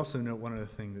 I would also note one other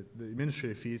thing, that the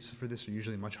administrative fees for this are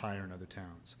usually much higher in other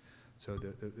towns. So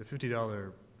the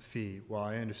 $50 fee, while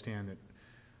I understand that,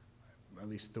 at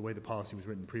least the way the policy was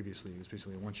written previously, it was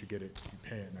basically once you get it, you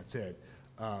pay it and that's it.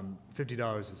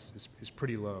 $50 is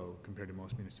pretty low compared to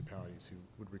most municipalities who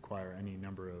would require any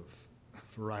number of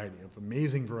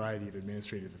amazing variety of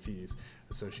administrative fees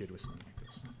associated with something like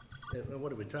this.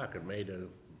 What are we talking, May to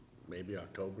maybe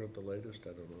October at the latest?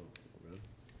 I don't know.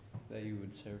 That you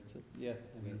would serve to, yeah,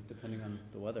 I mean, depending on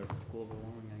the weather, global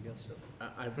warming, I guess.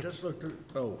 I've just looked at,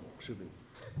 excuse me.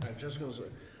 I was just gonna say,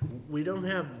 we don't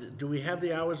have, do we have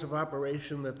the hours of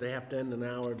operation that they have to end an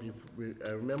hour before?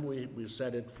 I remember we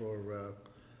set it for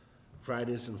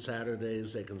Fridays and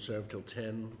Saturdays, they can serve till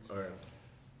 10,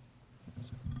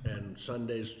 and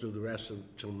Sundays through the rest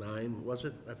till 9, was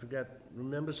it? I forget.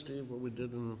 Remember, Steve, what we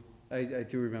did in? I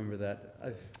do remember that.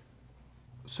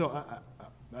 So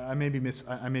I may be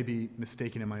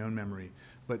mistaken in my own memory,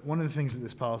 but one of the things that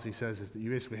this policy says is that you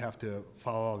basically have to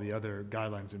follow all the other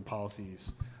guidelines and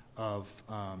policies of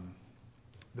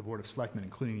the Board of Selectmen,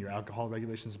 including your alcohol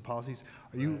regulations and policies.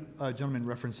 Are you, gentlemen,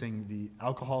 referencing the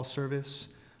alcohol service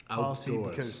policy?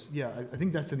 Outdoors. Because, yeah, I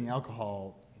think that's in the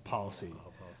alcohol policy.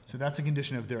 So that's a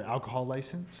condition of their alcohol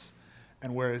license.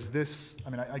 And whereas this, I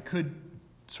mean, I could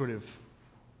sort of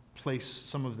place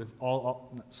some of the,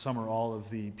 some or all of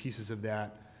the pieces of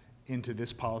that into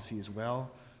this policy as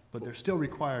well, but they're still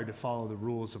required to follow the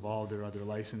rules of all their other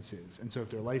licenses. And so if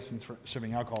their license for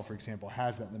serving alcohol, for example,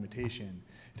 has that limitation,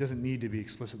 it doesn't need to be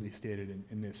explicitly stated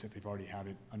in this if they've already have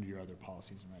it under your other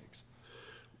policies and regs.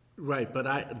 Right,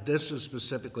 but this is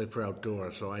specifically for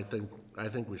outdoor, so I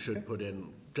think we should put in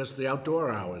just the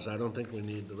outdoor hours. I don't think we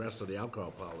need the rest of the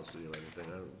alcohol policy or anything.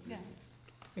 Yeah.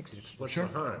 Makes it explicit. What's Sure.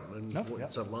 the harm? And No,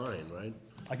 it's a line, right?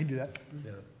 I can do that.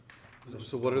 Yeah.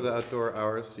 So what are the outdoor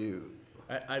hours?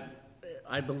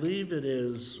 I believe it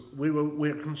is,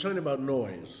 we're concerned about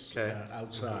noise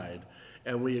outside,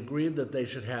 and we agreed that they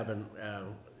should have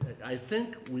I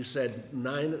think we said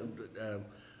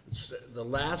the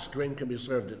last drink can be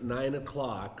served at 9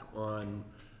 o'clock on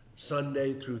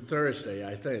Sunday through Thursday,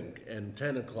 I think, and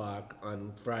 10 o'clock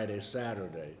on Friday,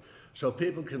 Saturday. So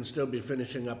people can still be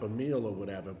finishing up a meal or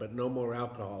whatever, but no more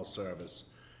alcohol service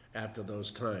after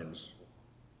those times.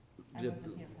 I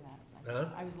wasn't here for that, so Huh?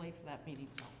 I was late for that meeting,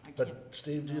 so I can't. But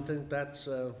Steve, do you think that's,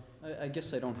 I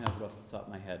guess I don't have it off the top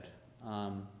of my head.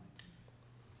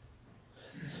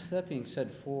 That being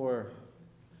said,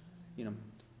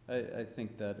 I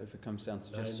think that if it comes down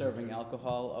to just serving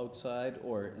alcohol outside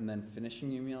and then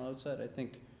finishing your meal outside, I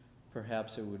think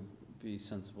perhaps it would be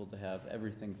sensible to have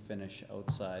everything finish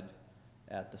outside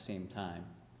at the same time,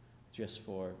 just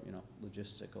for,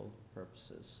 logistical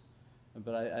purposes.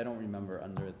 But I don't remember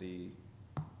under the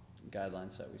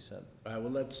guidelines that we said. well,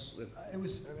 let's,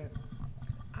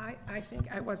 I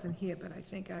think, I wasn't here, but I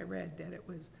think I read that it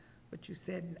was what you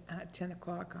said, 10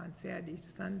 o'clock on Saturday to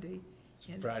Sunday.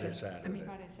 And Friday, Saturday. I mean,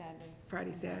 Saturday.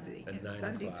 Friday, Saturday, and and 9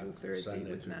 Sunday o'clock. through Thursday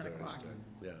Sunday was through 9 o'clock. Thursday.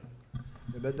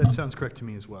 Yeah, That sounds correct to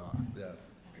me as well. yeah.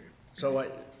 So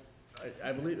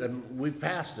I believe, and we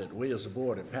passed it, we as a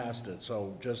board have passed it,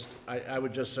 so just, I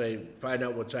would just say, find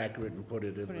out what's accurate and put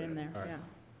it in there. Put it in there, All right. yeah.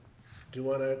 Do you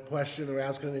want to question or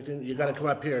ask anything? You gotta come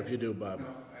up here if you do, Bob. No,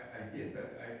 I did,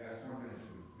 but I was wondering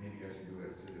if maybe I should do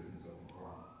it at Citizens Open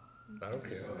Forum. I don't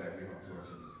care. So that we don't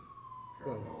torture the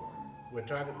Well, we're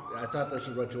talking, I thought this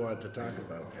is what you wanted to talk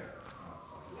about.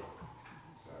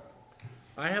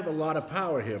 I have a lot of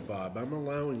power here, Bob. I'm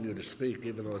allowing you to speak,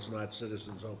 even though it's not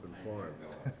Citizens Open Forum.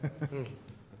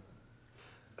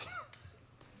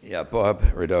 Yeah, Bob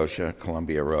Radosha,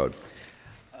 Columbia Road.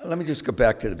 Let me just go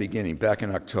back to the beginning. Back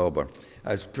in October,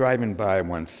 I was driving by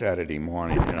one Saturday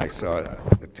morning, and I saw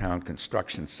the town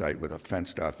construction site with a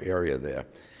fenced-off area there.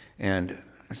 And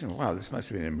I said, wow, this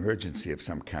must be an emergency of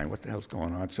some kind. What the hell's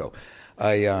going on? So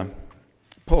I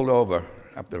pulled over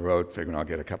up the road, figuring I'll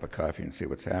get a cup of coffee and see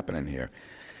what's happening here.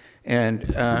 And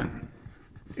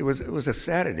it was a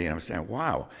Saturday, and I was saying,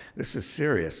 wow, this is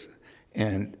serious.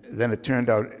 And then it turned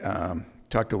out,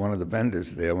 talked to one of the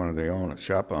vendors there, one of the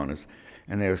shop owners,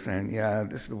 and they were saying, yeah,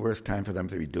 this is the worst time for them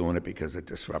to be doing it because it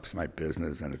disrupts my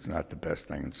business and it's not the best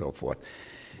thing and so forth.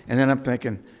 And then I'm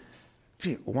thinking,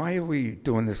 gee, why are we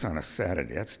doing this on a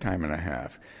Saturday? That's time and a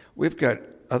half. We've got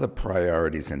other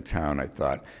priorities in town, I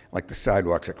thought, like the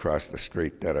sidewalks across the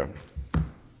street that are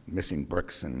missing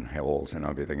bricks and holes and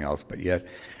everything else, but yet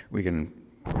we can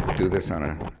do this on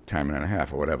a time and a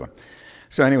half or whatever.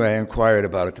 So anyway, I inquired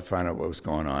about it to find out what was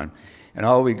going on. And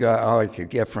all I could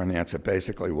get for an answer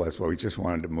basically was, well, we just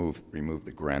wanted to remove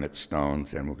the granite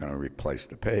stones and we're going to replace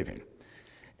the paving.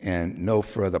 And no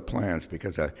further plans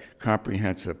because a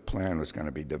comprehensive plan was going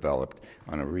to be developed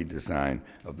on a redesign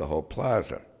of the whole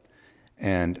plaza.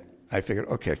 And I figured,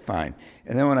 okay, fine.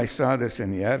 And then when I saw this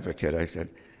in the Advocate, I said,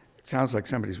 it sounds like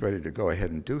somebody's ready to go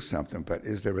ahead and do something, but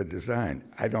is there a design?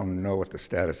 I don't know what the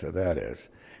status of that is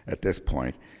at this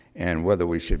point, and whether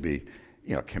we should be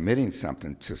committing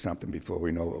something to something before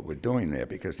we know what we're doing there,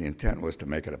 because the intent was to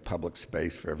make it a public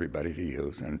space for everybody to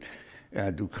use and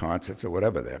do concerts or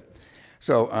whatever there.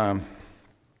 So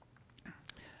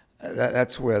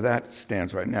that's where that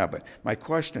stands right now. But my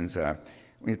questions are,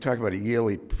 when you talk about a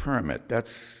yearly permit,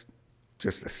 that's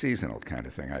just a seasonal kind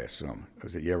of thing, I assume.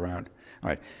 Is it year-round? All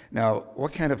right. Now,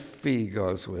 what kind of fee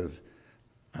goes with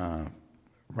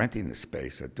renting the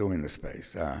space or doing the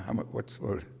space? How much? What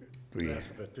do you? That's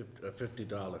a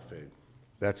 $50 fee.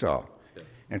 That's all. Yeah.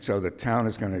 And so the town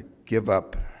is going to give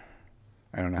up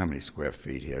I don't know how many square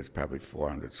feet he has, probably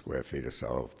 400 square feet or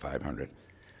so, 500.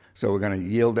 So we're going to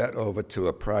yield that over to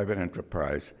a private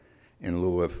enterprise in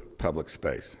lieu of public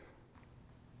space.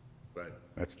 Right.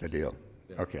 That's the deal.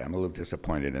 Okay, I'm a little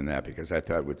disappointed in that because I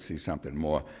thought we'd see something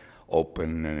more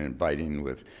open and inviting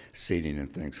with seating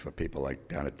and things for people like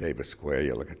down at Davis Square.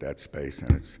 You look at that space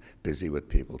and it's busy with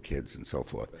people, kids and so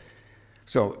forth.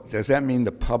 So does that mean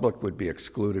the public would be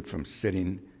excluded from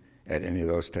sitting at any of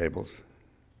those tables?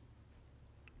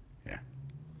 Yeah.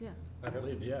 Yeah. I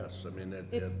believe yes. I mean,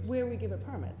 Where we give a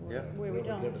permit, where we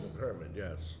don't. Give us a permit,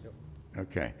 yes.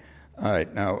 Okay. All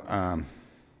right. Now,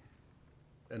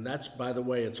 And that's, by the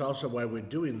way, it's also why we're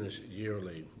doing this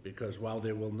yearly, because while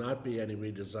there will not be any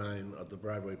redesign of the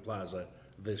Broadway Plaza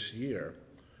this year,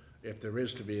 if there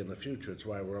is to be in the future, it's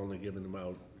why we're only giving them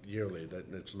out yearly, that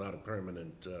it's not a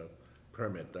permanent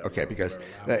permit. That okay, we're because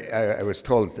allowing. I was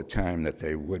told at the time that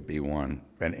they would be one,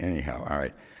 but anyhow, all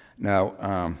right.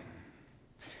 Now,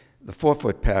 the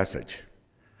 4-foot passage,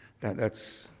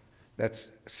 that's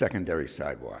secondary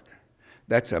sidewalk.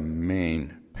 That's a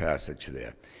main passage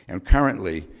there. And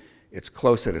currently, it's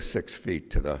closer to 6 feet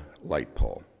to the light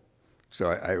pole.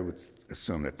 So I would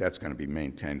assume that that's going to be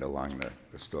maintained along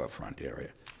the storefront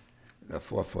area. The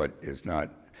 4-foot is not,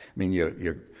 I mean,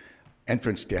 your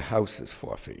entrance to your house is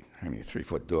 4 feet. I mean, a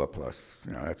 3-foot door plus,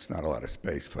 you know, that's not a lot of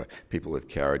space for people with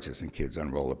carriages and kids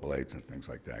on rollerblades and things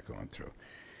like that going through.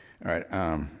 All right,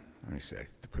 let me see, I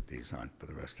have to put these on for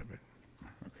the rest of it.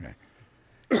 Okay.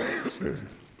 Excuse me.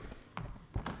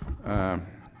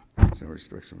 So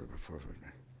restriction of a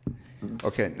 4-foot.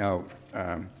 Okay, now,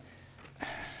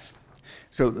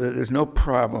 so there's no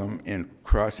problem in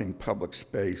crossing public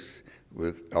space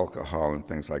with alcohol and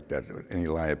things like that, any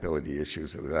liability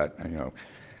issues with that, you know,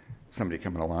 somebody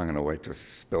coming along and a waitress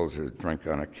spills a drink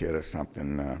on a kid or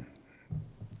something.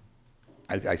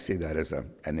 I see that as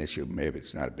an issue. Maybe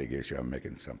it's not a big issue. I'm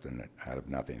making something out of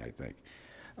nothing, I think.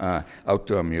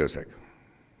 Outdoor music.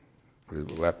 Will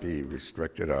that be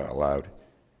restricted or allowed?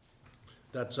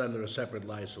 That's under a separate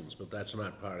license, but that's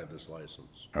not part of this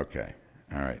license. Okay,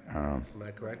 all right. Am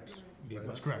I correct?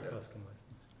 That's correct.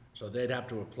 So they'd have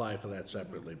to apply for that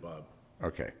separately, Bob.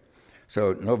 Okay.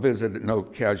 So no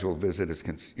casual visitors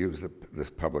can use this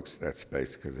public that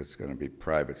space because it's going to be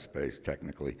private space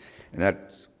technically, and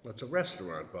that's. Well, it's a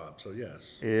restaurant, Bob. So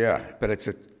yes. Yeah, but it's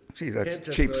a. Gee, that's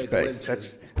cheap space.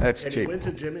 That's cheap. Can you go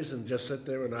into Jimmy's and just sit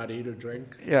there and not eat or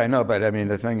drink? Yeah, I know, but I mean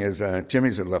the thing is,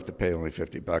 Jimmy's would love to pay only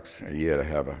 $50 a year to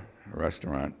have a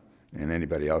restaurant, and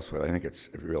anybody else would. I think it's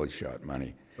really short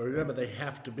money. But remember, they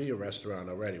have to be a restaurant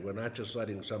already. We're not just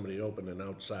letting somebody open an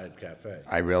outside cafe.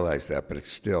 I realize that, but it's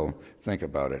still, think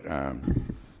about it,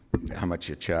 how much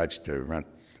you charge to rent.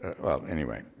 Well,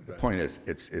 anyway, the point is,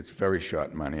 it's very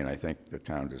short money, and I think the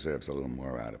town deserves a little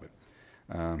more out of it.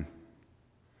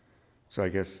 So I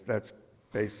guess that's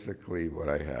basically what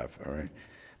I have, all right?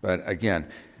 But again,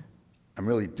 I'm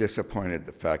really disappointed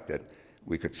the fact that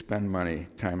we could spend money,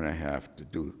 time and a half, to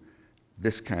do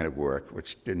this kind of work,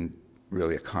 which didn't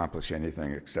really accomplish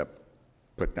anything except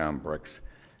put down bricks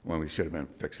when we should have been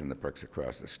fixing the bricks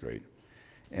across the street.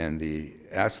 And the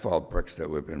asphalt bricks that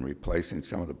we've been replacing,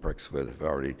 some of the bricks with have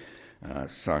already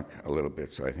sunk a little bit,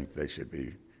 so I think they should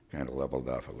be kind of leveled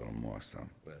off a little more, so,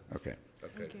 okay.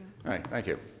 Okay. All right, thank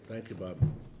you. Thank you, Bob.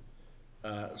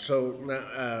 So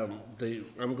now,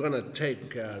 I'm going to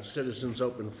take citizens'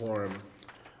 open forum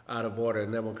out of order,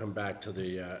 and then we'll come back to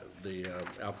the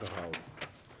alcohol.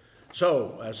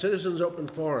 So, citizens' open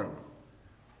forum.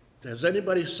 Has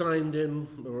anybody signed in,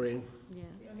 Maureen? Yes.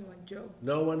 The only one, Joe.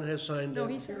 No one has signed in? No,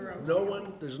 he's here. No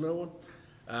one? There's no one?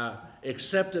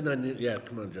 Except in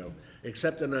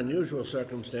unusual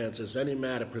circumstances, any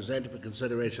matter presented for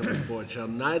consideration of the board shall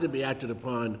neither be acted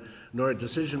upon nor a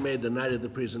decision made the night of the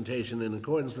presentation in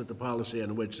accordance with the policy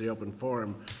on which the open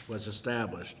forum was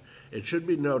established. It should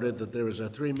be noted that there is a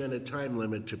 3-minute time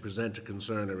limit to present a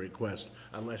concern or request,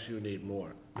 unless you need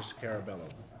more. Mr. Carabello.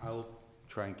 I'll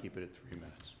try and keep it at 3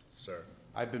 minutes. Sir.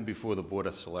 I've been before the Board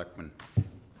of Selectmen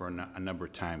for a number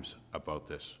of times about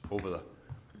this over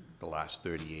the last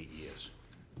 38 years.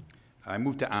 I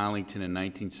moved to Arlington in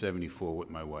 1974 with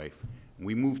my wife.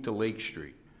 We moved to Lake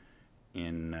Street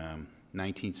in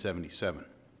 1977.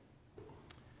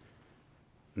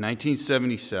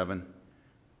 1977,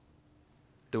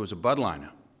 there was a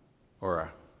budliner, or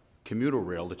a commuter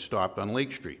rail that stopped on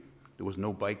Lake Street. There was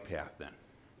no bike path then.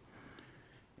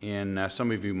 And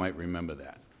some of you might remember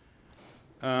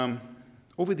that.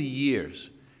 Over the years,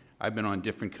 I've been on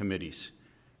different committees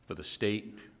for the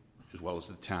state as well as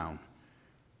the town,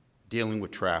 dealing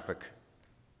with traffic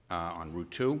on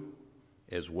Route 2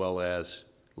 as well as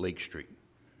Lake Street.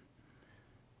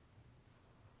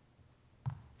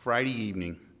 Friday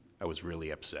evening, I was really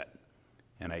upset,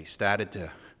 and I started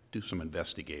to do some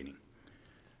investigating.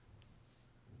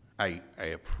 I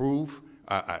applaud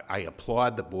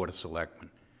the Board of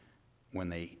Selectmen when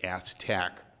they asked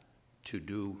TAC to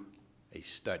do a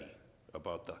study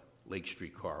about the Lake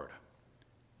Street corridor.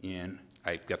 And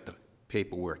I've got the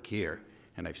paperwork here,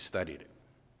 and I've studied it.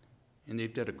 And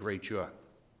they've done a great job.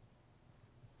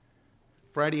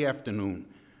 Friday afternoon,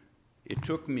 it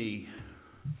took me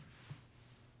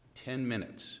 10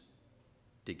 minutes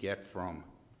to get from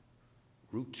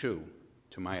Route 2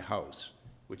 to my house,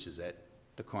 which is at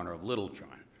the corner of Little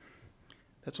John.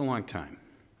 That's a long time.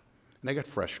 And I got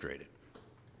frustrated.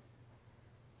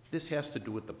 This has to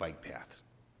do with the bike path.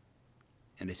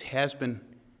 And it has been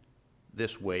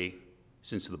this way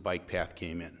since the bike path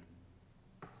came in.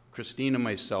 Christine and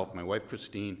myself, my wife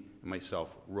Christine and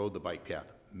myself, rode the bike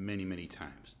path many, many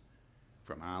times.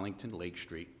 From Arlington, Lake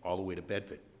Street, all the way to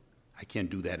Bedford. I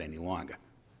can't do that any longer.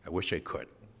 I wish I could.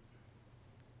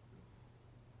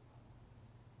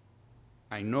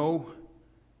 I know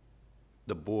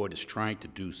the board is trying to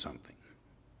do something.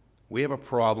 We have a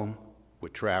problem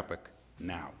with traffic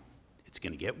now. It's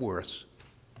going to get worse.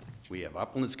 We have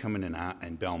Uplands coming in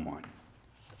and Belmont.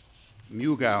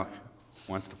 Mugar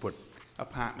wants to put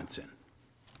apartments in.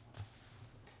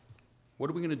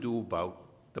 What are we going to do about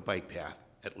the bike path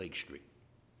at Lake Street?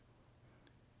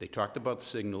 They talked about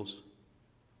signals.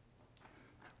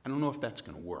 I don't know if that's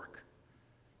going to work.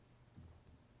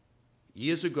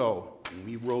 Years ago, when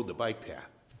we rode the bike path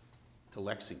to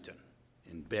Lexington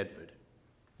in Bedford,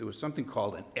 there was something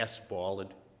called an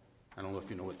S-bollard. I don't know if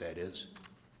you know what that is,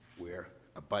 where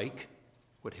a bike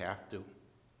would have to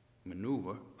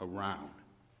maneuver around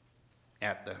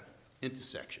at the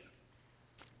intersection.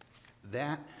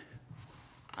 That,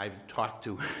 I've talked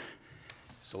to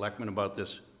selectmen about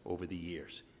this over the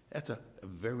years. That's a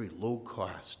very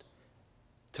low-cost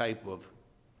type of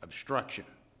obstruction.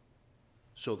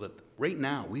 So that right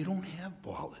now, we don't have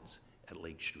bollards at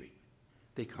Lake Street.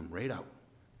 They come right out.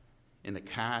 And the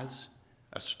cars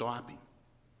are stopping.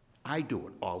 I do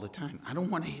it all the time. I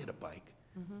don't want to hit a bike.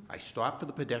 I stop for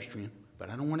the pedestrian, but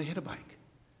I don't want to hit a bike.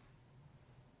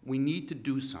 We need to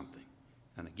do something.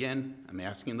 And again, I'm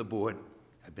asking the board,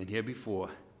 I've been here before,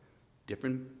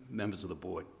 different members of the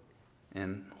board,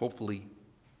 and hopefully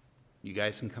you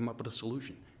guys can come up with a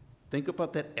solution. Think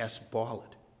about that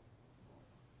S-bollard.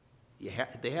 They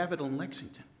have it in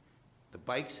Lexington. The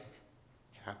bikes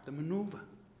have to maneuver.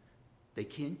 They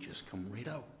can't just come right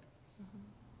out.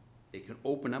 They can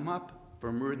open them up for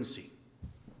emergency,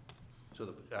 so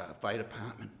the fire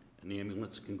department and the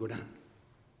ambulance can go down.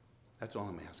 That's all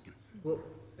I'm asking. Well,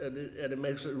 and it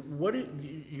makes it, what,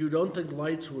 you don't think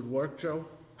lights would work, Joe?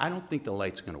 I don't think the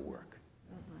light's gonna work.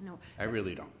 No. I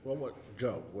really don't. Well, what,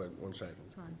 Joe, wait, one second.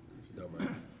 Sorry. If you don't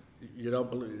mind. You don't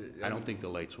believe? I don't think the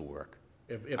lights will work.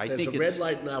 If I there's a think red it's-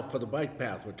 light now for the bike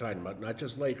path we're talking about, not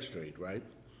just Lake Street, right?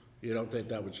 You don't think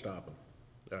that would stop them?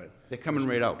 All right. They're coming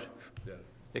right out. Yeah.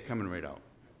 They're coming right out.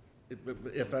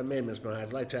 If I may, Ms. Mahan,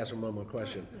 I'd like to ask him one more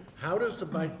question. How does the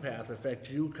bike path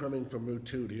affect you coming from Route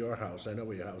 2 to your house? I know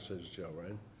where your house is, Joe,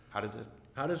 right? How does it?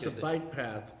 How does the bike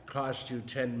path cost you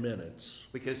 10 minutes?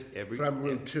 Because from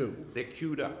Route 2? They're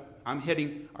queued up. I'm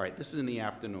heading, all right, this is in the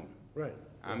afternoon. Right.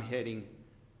 I'm heading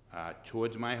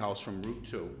towards my house from Route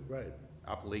 2. Right.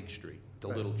 Up Lake Street to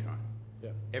Right. Little John. Yeah.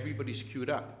 Everybody's queued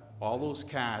up. All those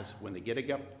cars, when they get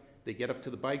up to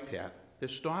the bike path, they're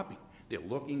stopping. They're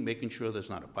looking, making sure there's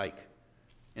not a bike.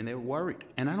 And they're worried.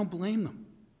 And I don't blame them.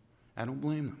 I don't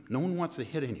blame them. No one wants to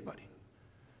hit anybody.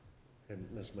 And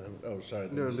Ms. Mahan, oh, sorry.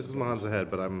 No, Mrs. Mahan's ahead,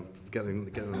 but I'm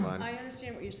getting in line. I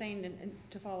understand what you're saying, and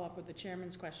to follow up with the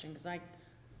chairman's question, because I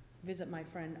visit my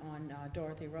friend on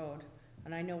Dorothy Road,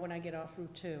 and I know when I get off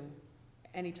Route 2,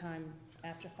 anytime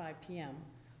after 5 p.m.,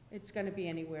 it's going to be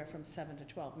anywhere from 7 to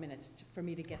 12 minutes for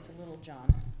me to get to Little John,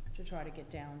 to try to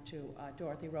get down to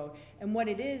Dorothy Road. And what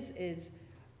it is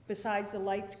besides the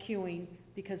lights queuing,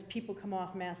 because people come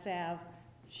off Mass Ave,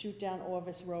 shoot down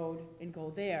Orvis Road, and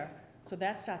go there, so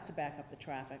that starts to back up the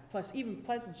traffic. Plus, even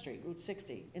Pleasant Street, Route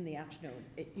 60, in the afternoon,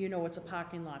 you know it's a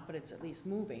parking lot, but it's at least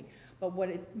moving. But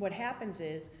what happens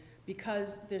is,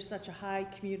 because there's such a high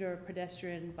commuter,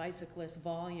 pedestrian, bicyclist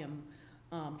volume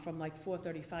from like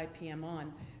 4:35 p.m.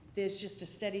 on, there's just a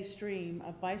steady stream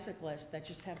of bicyclists that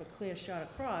just have a clear shot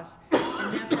across,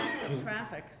 and that backs up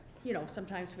traffic, you know,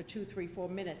 sometimes for 2, 3, 4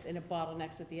 minutes, and it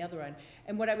bottlenecks at the other end.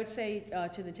 And what I would say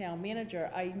to the town manager,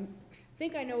 I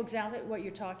think I know exactly what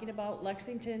you're talking about.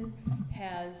 Lexington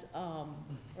has,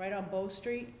 right on Bow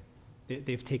Street.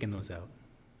 They've taken those out.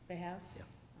 They have? Yeah.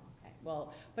 Okay,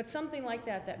 well, but something like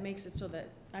that, that makes it so that,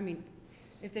 I mean,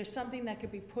 if there's something that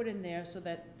could be put in there so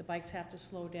that the bikes have to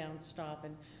slow down, stop,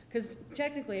 and, because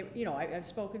technically, you know, I've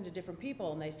spoken to different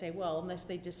people, and they say, well, unless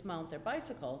they dismount their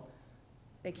bicycle,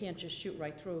 they can't just shoot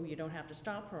right through, you don't have to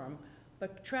stop for them.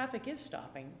 But traffic is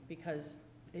stopping, because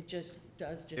it just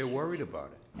does just. They're worried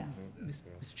about it. Yeah.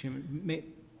 Mr. Chairman,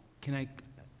 can I,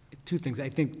 two things. I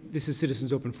think this is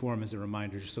Citizens Open Forum as a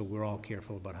reminder, just so we're all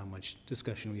careful about how much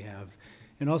discussion we have.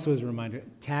 And also as a reminder,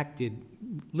 TAC did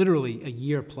literally a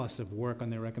year plus of work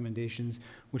on their recommendations.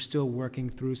 We're still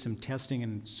working through some testing,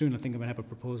 and soon I think I'm gonna have a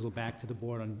proposal back to the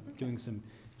board on doing some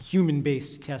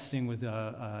human-based testing with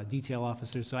detail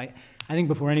officers. So I think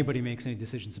before anybody makes any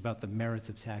decisions about the merits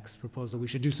of TAC's proposal, we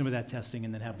should do some of that testing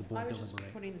and then have the board I was deliberate.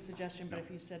 just putting the suggestion, but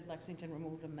if you said Lexington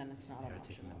removed them, then it's not an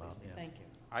option, obviously. Thank you.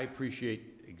 I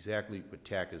appreciate exactly what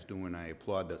TAC is doing. I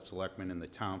applaud the selectmen in the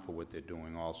town for what they're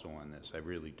doing also on this. I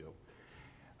really do.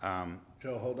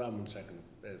 Joe, hold on one second.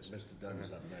 Mr. Dunn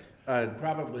is up next.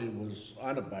 Probably was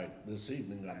on a bike this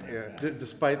evening on that path.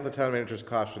 Despite the town manager's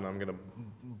caution, I'm going to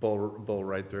bull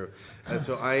right through.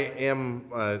 So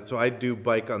I do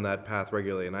bike on that path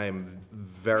regularly, and I am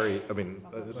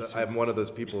I'm one of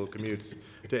those people who commutes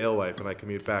to Alewife, and I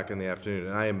commute back in the afternoon,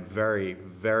 and I am very,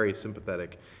 very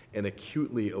sympathetic and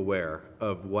acutely aware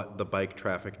of what the bike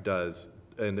traffic does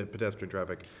and the pedestrian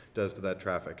traffic does to that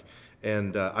traffic.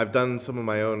 And I've done some of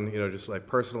my own, just like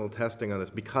personal testing on this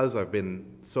because I've been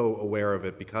so aware of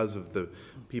it because of the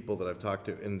people that I've talked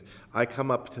to. And I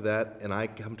come up to that and I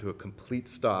come to a complete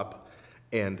stop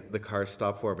and the cars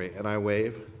stop for me and I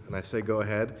wave and I say, go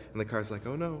ahead. And the car's like,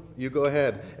 oh no, you go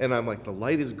ahead. And I'm like, the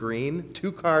light is green,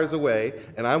 2 cars away,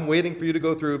 and I'm waiting for you to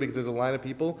go through because there's a line of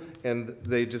people and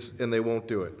they won't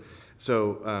do it.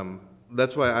 So,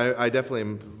 that's why I definitely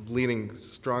am leaning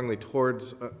strongly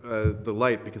towards the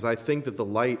light, because I think that the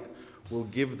light will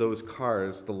give those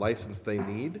cars the license they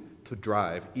need to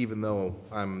drive, even though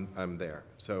I'm there.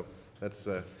 So that's,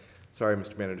 sorry,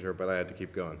 Mr. Manager, but I had to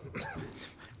keep going.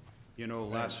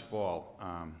 Last fall,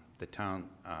 the town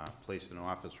placed an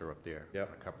officer up there for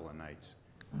a couple of nights.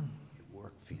 It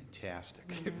worked fantastic.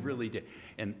 It really did.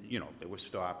 And, they were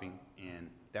stopping, and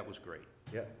that was great.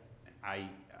 Yeah.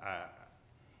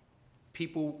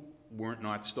 People weren't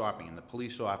not stopping, and the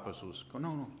police officer was going,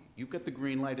 no, you've got the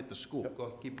green light at the school,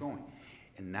 go, keep going.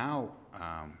 And now,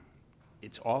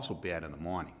 it's also bad in the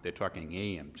morning. They're talking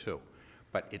AM too,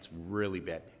 but it's really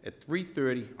bad. At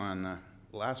 3:30 on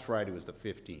last Friday was the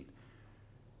 15th. It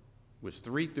was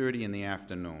 3:30 in the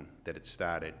afternoon that it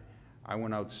started. I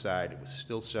went outside, it was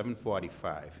still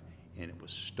 7:45, and it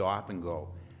was stop and go.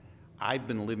 I've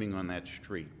been living on that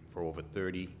street for over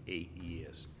 38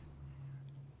 years.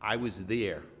 I was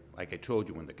there, like I told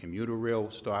you, when the commuter rail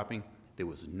was stopping, there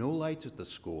was no lights at the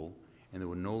school, and there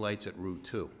were no lights at Route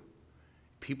 2.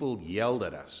 People yelled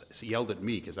at us, yelled at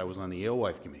me, because I was on the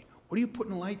Alewife committee. What are you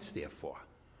putting lights there for?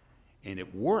 And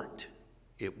it worked.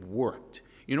 It worked.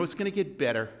 It's going to get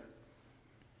better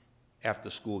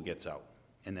after school gets out,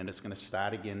 and then it's going to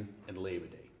start again at Labor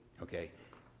Day, okay?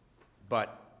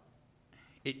 But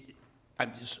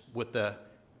I'm just, with the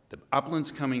uplands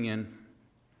coming in,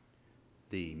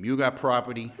 the Mugar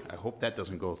property, I hope that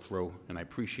doesn't go through, and I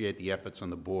appreciate the efforts on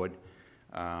the board.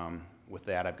 With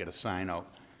that, I've got a sign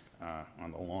out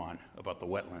on the lawn about the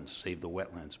wetlands, save the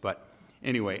wetlands. But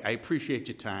anyway, I appreciate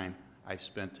your time. I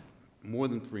spent more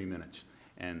than 3 minutes,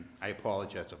 and I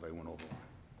apologize if I went over.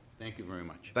 Thank you very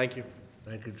much. Thank you.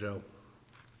 Thank you, Joe.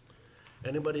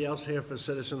 Anybody else here for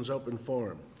Citizens Open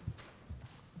Forum?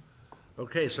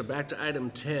 Okay, so back to item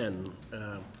 10.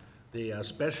 The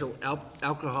special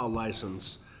alcohol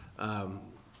license. I'm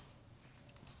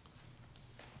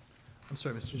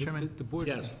sorry, Mr. Chairman. The board.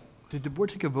 Yes. Did the board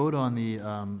take a vote on the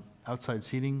outside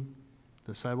seating,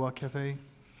 the sidewalk cafe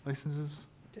licenses?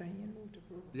 Diane moved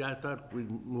approval. Yeah, I thought we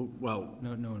moved, well,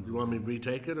 No. you want me to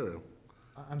retake it, or?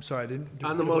 I'm sorry, I didn't.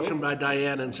 On the motion by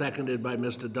Diane and seconded by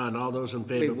Mr. Dunn. All those in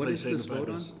favor, Wait, what please is this signify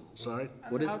vote by... Sorry?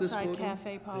 What is this vote Outside on?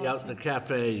 cafe policy. The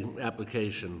cafe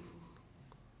application.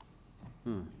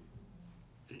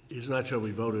 He's not sure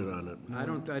we voted on it. I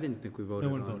didn't think we voted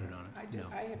No on one it. voted on it.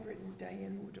 I have written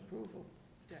Diane moved approval,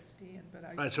 Dan, but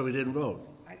All right, so we didn't vote.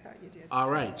 I thought you did. All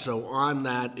right, so on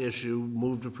that issue,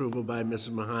 moved approval by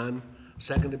Mrs. Mahan,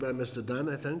 seconded by Mr. Dunn,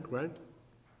 I think, right?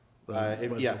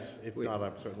 Yes, if not,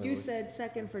 I'm certainly. You said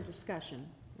second for discussion,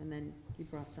 and then you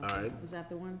brought something. All right. Was that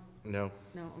the one? No.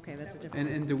 No, okay, that's a different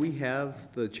one. And do we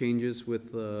have the changes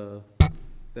with,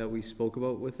 that we spoke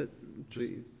about with it?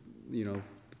 The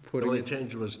Putting only it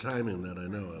change was timing that I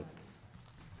know of.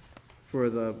 for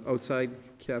the outside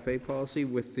cafe policy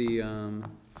with the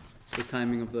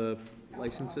timing of the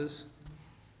licenses?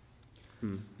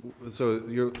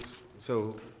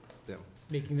 So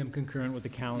Making them concurrent with the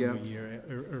calendar year,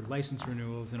 or license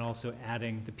renewals, and also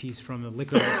adding the piece from the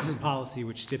liquor license policy,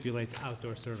 which stipulates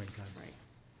outdoor serving times.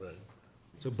 Right. Right.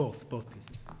 So both pieces.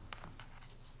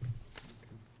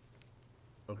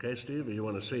 Okay, Steve, or you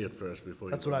want to see it first before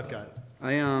you? That's what I've got.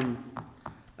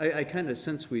 I kind of,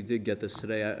 since we did get this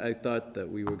today, I thought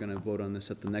that we were going to vote on this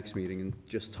at the next meeting and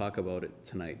just talk about it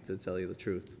tonight, to tell you the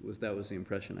truth. That was the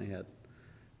impression I had.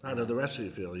 How do the rest of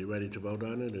you feel? Are you ready to vote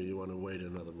on it, or you want to wait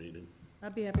another meeting?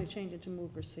 I'd be happy to change it to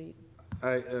move receipt.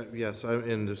 Yes,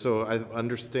 and so I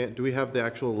understand, do we have the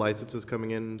actual licenses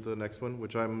coming in the next one,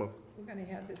 which I'm, We're gonna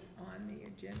have this on the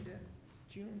agenda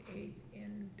June 8th,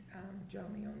 and John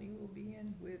Leone will be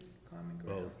in with Common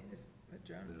Ground. And if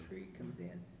John Tree comes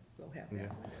in, we'll have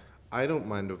that with it. I don't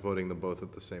mind voting them both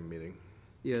at the same meeting.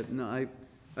 Yeah, no,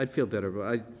 I'd feel better,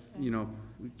 but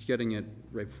getting it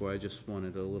right before, I just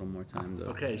wanted a little more time to.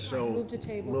 Okay, so. Move to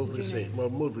table Move to June receipt, 8th. well,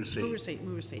 move receipt.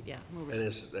 Move receipt, yeah, move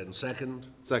receipt. And second?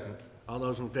 Second. All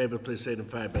those in favor, please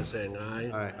signify by saying aye.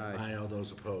 Aye. Aye, all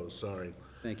those opposed, sorry.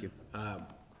 Thank you.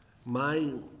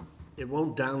 It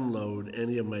won't download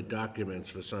any of my documents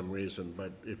for some reason,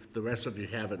 but if the rest of you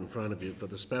have it in front of you, for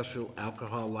the special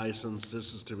alcohol license,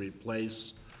 this is to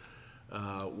replace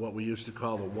what we used to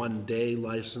call the one-day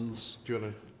license. Do you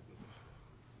want to?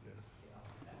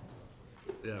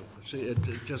 Yeah, see, it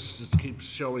just keeps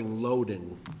showing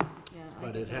loading, Yeah,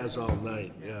 but it has all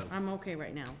night, yeah. I'm okay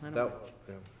right now. I don't That, know.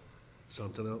 yeah.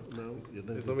 Something else? No? You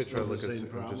think Let me it's try still to the look at, same I'm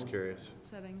just problem? curious.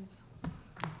 Settings.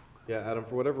 Yeah, Adam,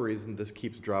 for whatever reason, this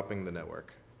keeps dropping the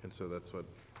network, and so that's what.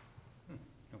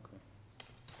 Okay.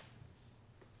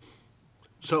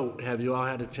 So, have you all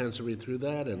had a chance to read through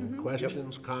that, and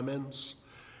questions, comments?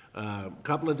 A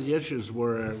couple of the issues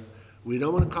were, we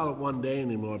don't want to call it one day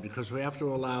anymore, because we have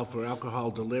to allow for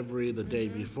alcohol delivery the day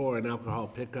before and alcohol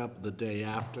pickup the day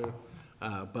after.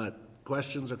 But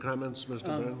questions or comments, Mr.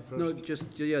 Byrne, first? No,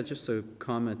 just a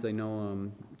comment. I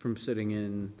know from sitting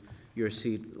in your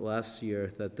seat last year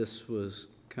that this was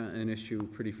an issue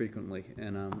pretty frequently,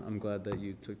 and I'm glad that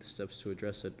you took the steps to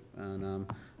address it. And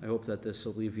I hope that this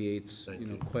alleviates,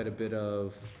 quite a bit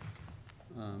of,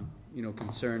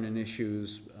 concern and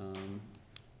issues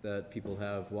that people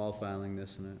have while filing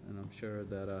this, and I'm sure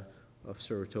that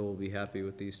Officer Rateau will be happy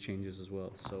with these changes as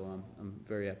well. So I'm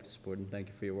very happy to support, and thank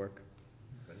you for your work.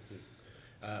 Thank you.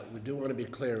 We do want to be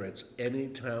clear, it's any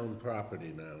town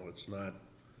property now. It's not,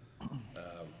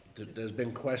 there's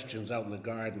been questions out in the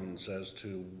gardens as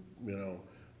to,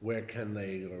 where can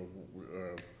they, or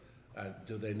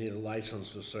do they need a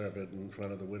license to serve it in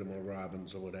front of the Whittemore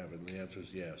Robins or whatever, and the answer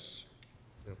is yes.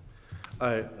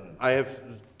 I have,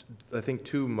 I think,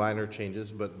 two minor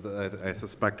changes, but I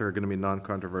suspect are going to be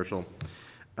non-controversial.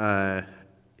 Of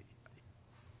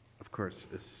course,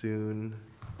 as soon,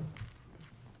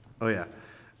 oh yeah.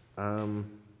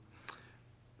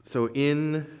 So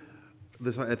in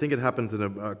this, I think it happens in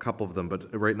a couple of them,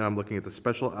 but right now I'm looking at the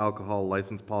special alcohol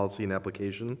license policy and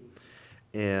application.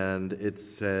 And it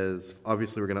says,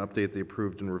 obviously, we're going to update the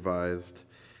approved and revised.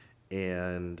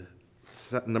 And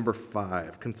number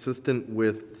 5, consistent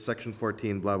with section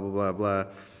 14, blah, blah, blah,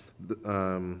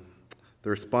 blah. The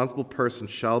responsible person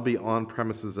shall be on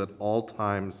premises at all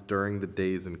times during the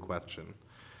days in question.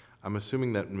 I'm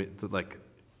assuming that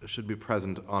should be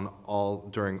present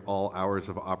during all hours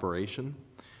of operation.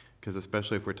 Because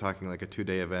especially if we're talking like a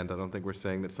 2-day event, I don't think we're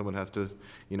saying that someone has to,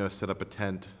 set up a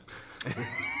tent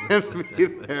and be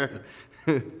there.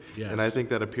 Yes. And I think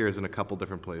that appears in a couple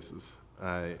different places.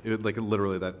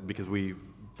 Literally that, because we.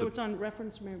 So it's on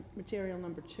reference material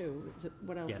number 2.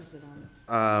 What else is it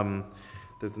on?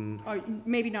 Or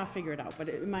maybe not figure it out, but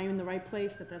am I in the right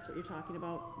place that's what you're talking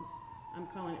about? I'm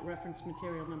calling it reference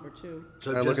material number 2.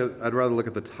 So I'd rather look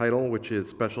at the title, which is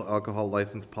Special Alcohol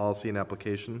License Policy and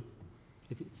Application.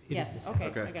 Yes, okay, I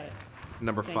got it.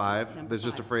 Number Thank you. 5, Number there's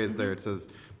just a 5. phrase there, it says,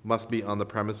 must be on the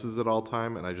premises at all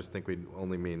time, and I just think we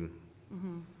only mean.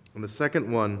 And the second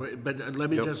one. Wait, but let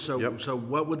me so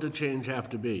what would the change have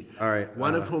to be? All right.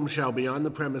 One of whom shall be on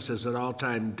the premises at all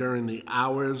time during the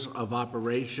hours of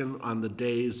operation on the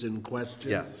days in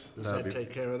question? Yes. Does that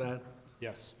take care of that?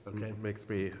 Yes. Okay. Makes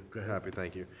me happy,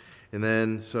 thank you. And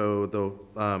then,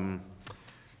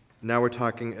 now we're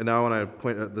talking, and now when I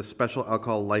point at the special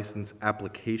alcohol license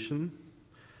application,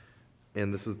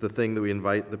 and this is the thing that we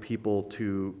invite the people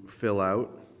to fill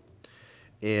out.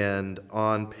 And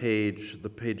on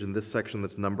the page in this section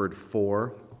that's numbered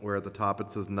 4, where at the top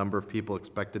it says number of people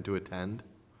expected to attend.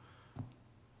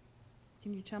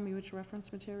 Can you tell me which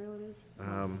reference material it is?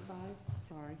 5?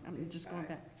 Sorry, I'm just going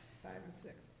back. 5 and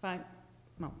 6. 5,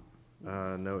 no.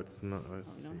 No, it's not. Oh,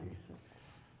 no, number 6.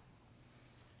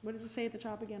 What does it say at the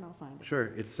top again? I'll find it. Sure,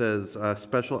 it says,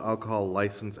 special alcohol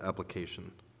license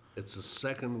application. It's a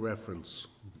second reference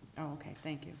Oh, okay,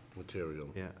 thank you. material.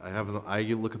 Yeah, I have them,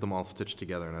 you look at them all stitched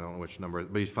together, and I don't know which number,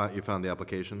 but you found the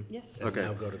application? Yes. And Okay.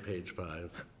 now go to page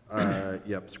 5.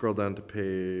 Yep, scroll down to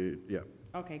page, yep.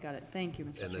 Okay, got it. Thank you,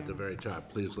 Mr. And at the Chairman. very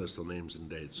top, please list the names and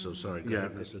dates. So sorry, go Yeah.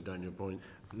 ahead, Mr. Dunn, your point?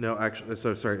 No, actually,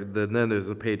 so sorry, then there's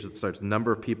a page that starts,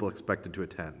 number of people expected to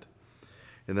attend.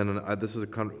 And then this is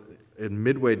in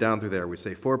midway down through there, we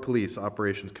say, for police,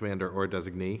 operations commander or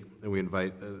designee, and we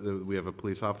invite, we have a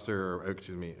police officer, or,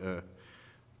 excuse me,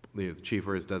 the chief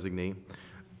or his designee.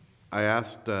 I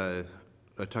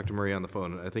talked to Marie on the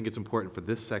phone, and I think it's important for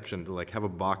this section to like have a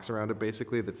box around it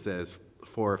basically that says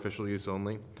for official use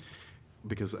only.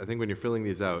 Because I think when you're filling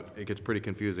these out, it gets pretty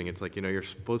confusing. It's like, you're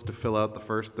supposed to fill out the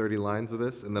first 30 lines of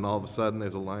this, and then all of a sudden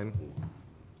there's a line.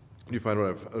 Do you find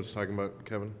what I was talking about,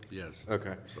 Kevin? Yes.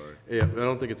 Okay. Sorry. Yeah, I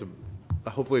don't think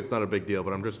hopefully it's not a big deal,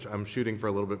 but I'm shooting for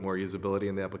a little bit more usability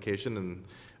in the application and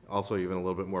also even a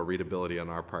little bit more readability on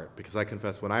our part. Because I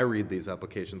confess, when I read these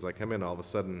applications, I come in, all of a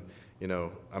sudden,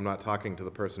 I'm not talking to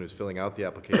the person who's filling out the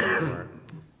application anymore.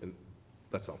 And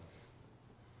that's all.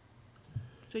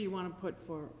 So you want to put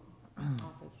for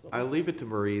office? What I was leave it to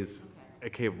Marie's.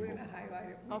 Okay. We're gonna highlight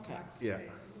it. We Okay. talked Yeah.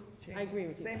 today, so we'll change I agree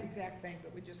with you. Same exact thing,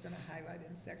 but we're just gonna highlight it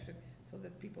in section so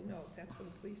that people know that's for the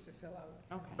police to fill out.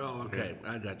 Okay. Oh, okay,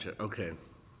 I got you, okay.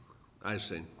 I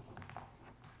see.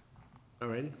 All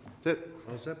righty, That's it.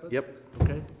 all set, bud? Yep.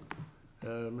 Okay.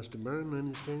 Mr. Byrne,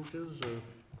 any changes, or?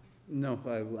 No,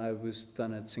 I was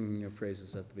done at singing your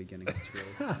praises at the beginning. It's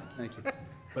really, thank you.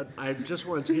 But I just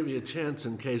wanted to give you a chance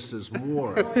in case there's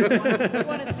more. You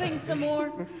want to sing some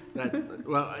more?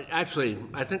 Well, actually,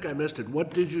 I think I missed it.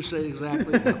 What did you say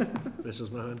exactly,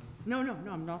 Mrs. Mahan? No,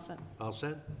 I'm all set. All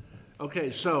set?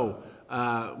 Okay, so,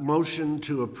 motion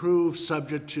to approve,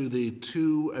 subject to the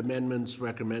 2 amendments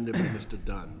recommended by Mr.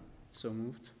 Dunn. So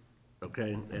moved?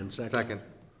 Okay, and second? Second.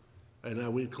 And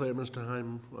are we clear, Mr.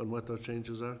 Heim, on what those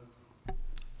changes are?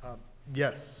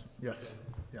 Yes, yeah.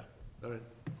 All right.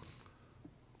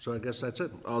 So I guess that's it.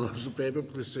 All those in favor,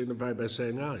 please signify by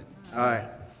saying aye. Aye.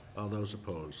 All those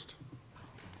opposed?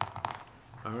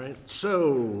 All right,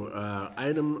 so,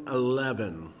 item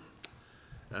 11,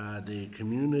 the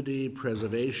Community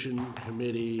Preservation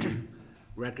Committee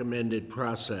recommended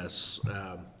process.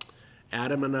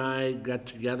 Adam and I got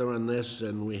together on this,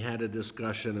 and we had a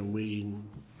discussion, and we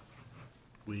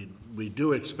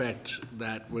do expect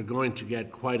that we're going to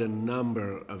get quite a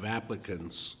number of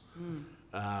applicants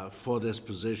for this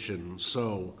position.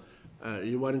 So,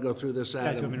 you want to go through this, do you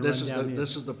want Adam? me to This run is down the-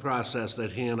 this is the process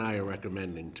that he and I are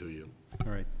recommending to you.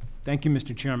 All right. Thank you,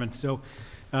 Mr. Chairman. So,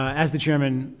 as the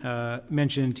chairman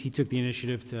mentioned, he took the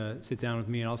initiative to sit down with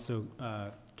me and also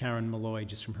Karen Malloy,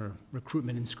 just from her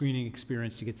recruitment and screening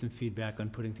experience, to get some feedback on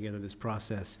putting together this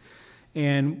process.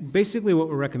 And basically what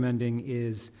we're recommending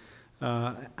is,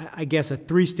 I guess, a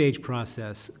 3-stage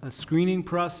process. A screening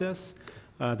process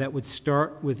that would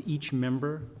start with each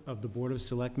member of the Board of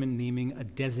Selectmen naming a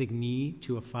designee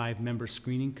to a 5-member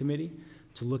screening committee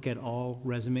to look at all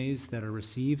resumes that are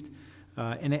received.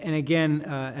 And again,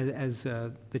 as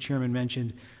the chairman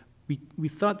mentioned, we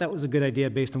thought that was a good idea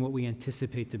based on what we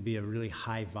anticipate to be a really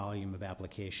high volume of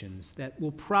applications that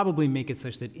will probably make it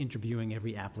such that interviewing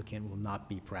every applicant will not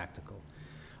be practical.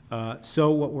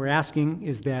 So what we're asking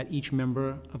is that each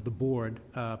member of the board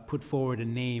put forward a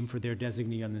name for their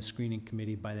designee on the screening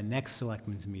committee by the next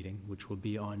Selectmen's meeting, which will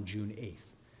be on June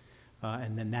 8th.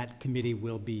 And then that committee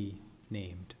will be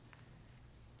named.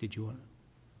 Did you want to?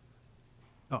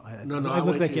 Oh, No, I I'll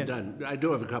looked wait like till you're it. done. I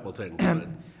do have a couple things,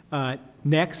 but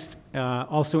Next,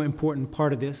 also important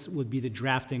part of this would be the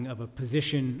drafting of a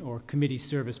position or committee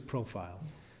service profile.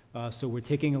 So we're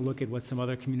taking a look at what some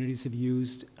other communities have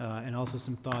used, and also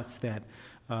some thoughts that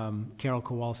Carol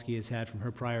Kowalski has had from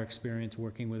her prior experience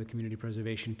working with a community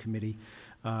preservation committee.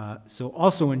 So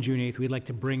also on June 8th, we'd like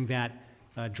to bring that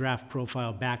draft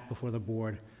profile back before the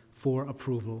board for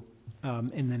approval.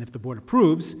 And then if the board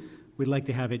approves, we'd like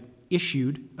to have it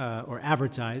issued or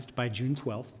advertised by June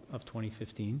 12th of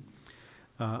 2015.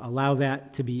 Allow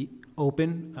that to be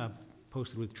open,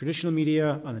 posted with traditional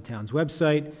media on the town's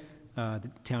website,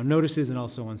 the town notices, and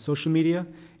also on social media,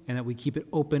 and that we keep it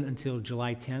open until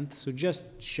July 10th, so just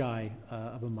shy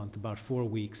of a month, about 4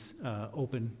 weeks,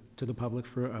 open to the public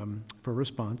for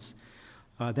response.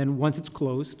 Then once it's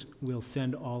closed, we'll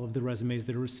send all of the resumes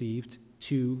that are received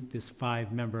to this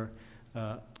 5-member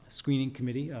screening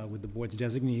committee with the board's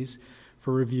designees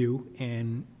for review,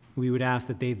 and we would ask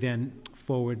that they then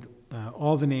forward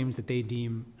all the names that they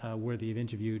deem worthy of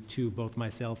interview to both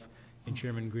myself and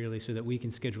Chairman Greeley so that we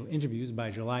can schedule interviews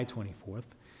by July 24th.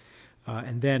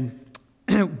 And then,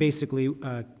 basically,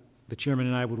 the chairman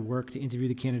and I would work to interview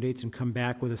the candidates and come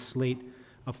back with a slate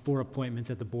of 4 appointments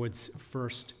at the board's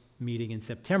first meeting in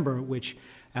September, which,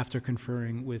 after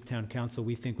conferring with town council,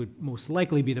 we think would most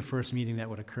likely be the first meeting that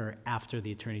would occur after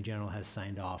the Attorney General has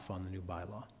signed off on the new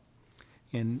bylaw.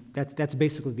 And that's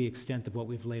basically the extent of what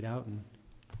we've laid out, and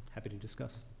happy to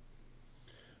discuss.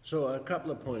 So a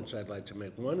couple of points I'd like to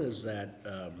make. One is that,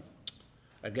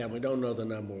 again, we don't know the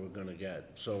number we're gonna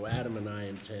get. So Adam and I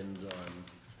intend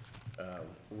on,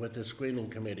 with the screening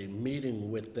committee,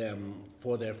 meeting with them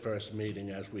for their first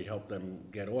meeting as we help them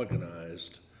get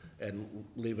organized and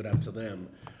leave it up to them.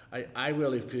 I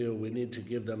really feel we need to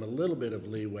give them a little bit of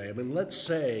leeway. I mean, let's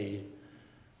say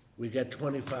we get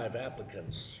 25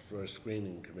 applicants for a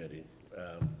screening committee.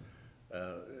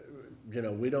 You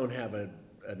know, we don't have a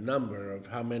number of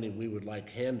how many we would like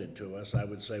handed to us. I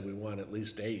would say we want at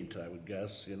least 8, I would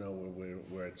guess, you know,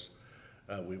 where it's,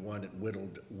 we want it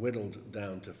whittled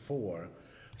down to 4.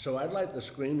 So I'd like the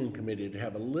screening committee to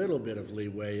have a little bit of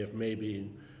leeway if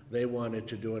maybe they wanted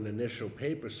to do an initial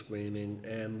paper screening,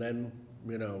 and then,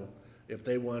 you know, if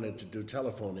they wanted to do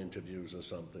telephone interviews or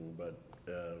something, but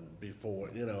before,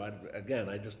 you know, again,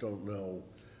 I just don't know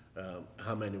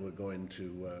how many we're going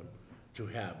to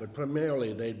have. But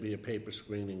primarily, they'd be a paper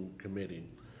screening committee.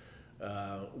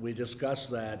 We discussed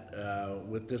that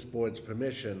with this board's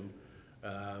permission.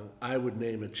 I would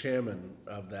name a chairman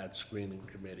of that screening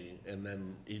committee, and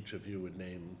then each of you would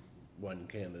name one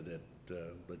candidate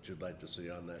that you'd like to see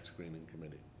on that screening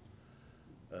committee.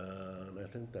 And I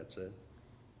think that's it.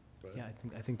 Right? Yeah,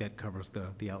 I think that covers the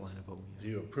outline of what we. Do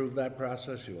you approve that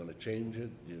process? You want to change it?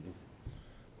 Yeah,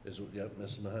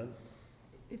 Mrs. Mahan?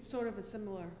 It's sort of a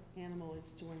similar animal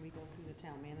as to when we go through the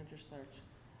town manager search.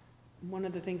 One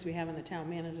of the things we have in the town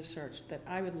manager search that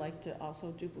I would like to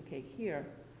also duplicate here,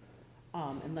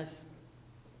 unless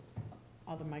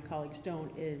other my colleagues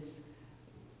don't, is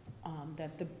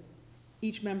that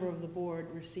each member of the board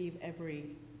receive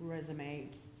every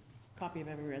copy of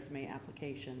every resume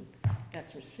application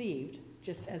that's received,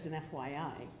 just as an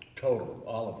FYI. Total,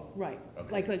 all of them? Right.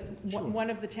 Okay. Like one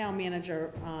of the town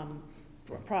manager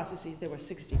processes, there were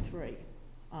 63.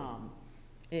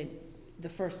 The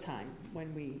first time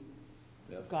when we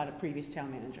got a previous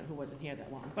town manager who wasn't here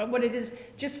that long. But what it is,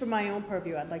 just for my own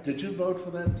purview, I'd like to. Did you vote for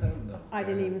that time? No. I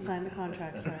didn't even sign the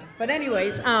contract, sorry. But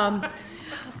anyways,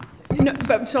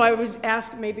 so I was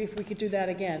asked maybe if we could do that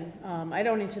again. I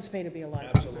don't anticipate it'll be a lot.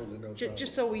 Absolutely no problem.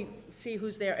 Just so we see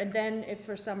who's there, and then if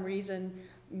for some reason,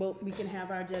 we can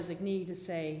have our designee to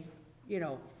say, you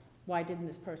know, why didn't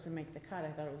this person make the cut?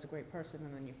 I thought it was a great person,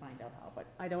 and then you find out how, but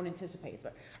I don't anticipate.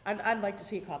 But I'd like to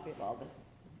see a copy of all the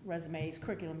resumes,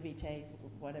 curriculum vitae,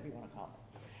 whatever you want to call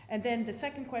it. And then the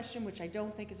second question, which I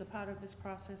don't think is a part of this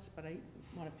process, but I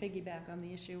want to piggyback on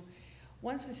the issue.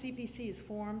 Once the CPC is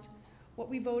formed, what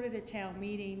we voted at town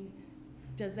meeting,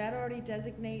 does that already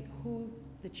designate who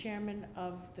the chairman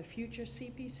of the future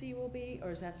CPC will be? Or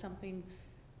is that something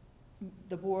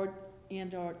the board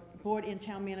and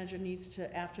town manager needs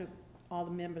to, after all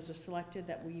the members are selected,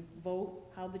 that we vote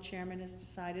how the chairman is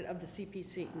decided of the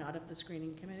CPC, not of the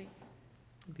screening committee?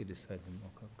 They decided.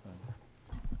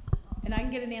 And I can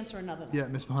get an answer another night. Yeah,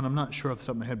 Ms. Mahan, I'm not sure off the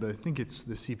top of my head, but I think it's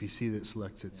the CPC that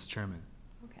selects its chairman.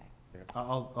 Okay.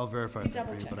 I'll verify that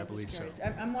for you, but I believe so.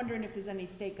 I'm wondering if there's any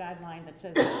state guideline that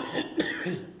says,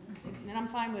 and I'm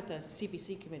fine with the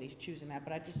CPC committee choosing that,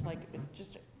 but I'd just like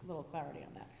just a little clarity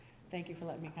on that. Thank you for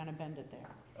letting me kind of bend it there.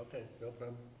 Okay, no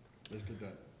problem. Mr.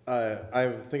 Dunn.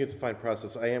 I think it's a fine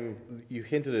process. You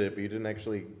hinted at it, but you didn't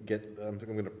actually get, I'm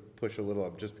going to push a little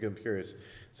up just because I'm curious.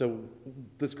 So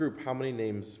this group, how many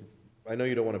names, I know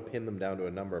you don't want to pin them down to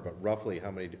a number, but roughly how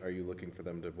many are you looking for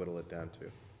them to whittle it down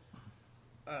to?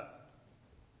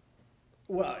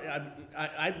 Well,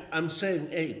 I'm saying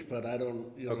 8, but I don't,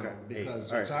 you know, Okay,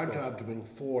 because 8. it's our job to bring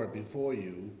 4 before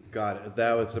you. Got it.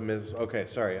 That was a okay,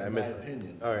 sorry, I missed. In my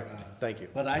opinion. All right, thank you.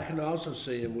 But I can also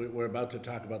see, and we're about to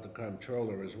talk about the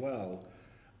comptroller as well,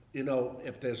 you know,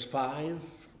 if there's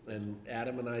 5, and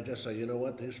Adam and I just say, you know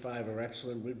what, these 5 are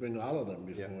excellent, we bring all of them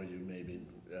before you maybe.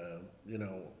 You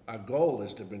know, our goal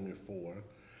is to bring you 4.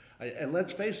 And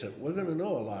let's face it, we're gonna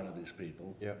know a lot of these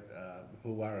people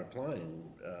who are applying.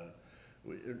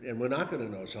 And we're not going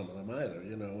to know some of them either,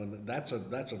 you know, and that's a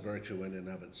virtue in and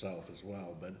of itself as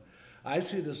well. But I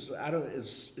see this.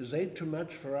 Is 8 too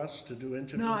much for us to do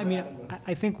interviews? No, I mean,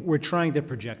 I think we're trying to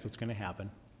project what's going to happen.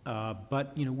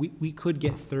 But you know, we could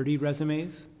get 30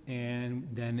 resumes, and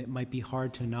then it might be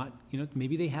hard to not, you know,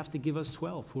 maybe they have to give us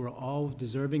 12 who are all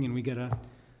deserving, and we got to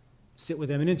sit with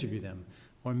them and interview them.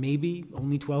 Or maybe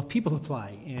only 12 people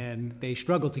apply, and they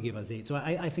struggle to give us 8. So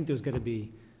I think there's got to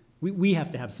be we have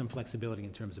to have some flexibility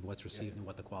in terms of what's received and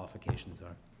what the qualifications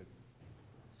are.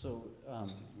 So,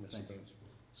 thanks.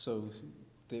 So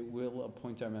they will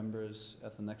appoint our members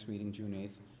at the next meeting, June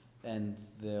 8th, and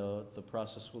the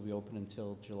process will be open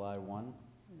until July 1?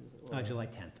 July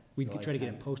 10th. We July could try to get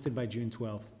it 10th. posted by June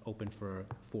 12th, open for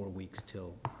 4 weeks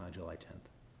till July 10th.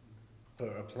 For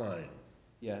applying.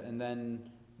 Yeah, and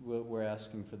then we're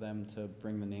asking for them to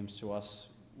bring the names to us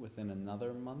within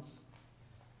another month?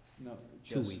 No,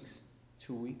 2 just weeks.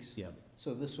 2 weeks? Yeah.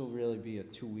 So this will really be a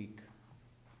 2-week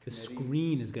The committee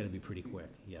screen is gonna be pretty quick,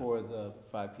 yeah. for the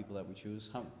 5 people that we choose.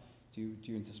 How, do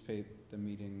you anticipate the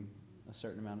meeting a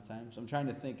certain amount of times? I'm trying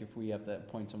to think if we have to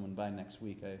appoint someone by next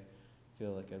week. I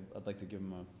feel like I'd like to give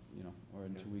them or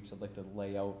in 2 weeks, I'd like to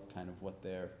lay out kind of what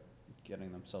they're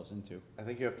getting themselves into. I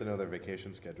think you have to know their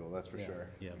vacation schedule, that's for Yeah. sure.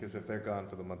 Yeah. Because if they're gone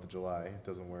for the month of July, it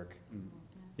doesn't work.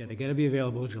 Yeah, they gotta be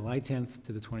available July 10th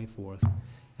to the 24th.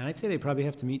 And I'd say they probably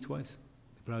have to meet twice.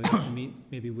 They probably have to meet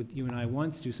maybe with you and I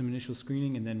once, do some initial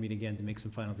screening, and then meet again to make some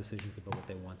final decisions about what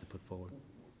they want to put forward.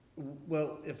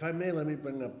 Well, if I may, let me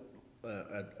bring up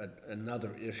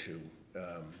another issue.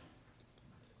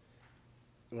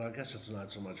 Well, I guess it's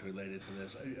not so much related to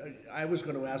this. I was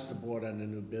going to ask the board on the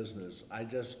new business. I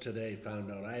just today found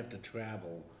out I have to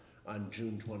travel on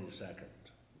June 22nd.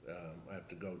 I have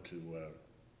to go to,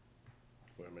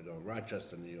 where am I going?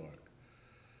 Rochester, New York.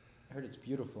 I heard it's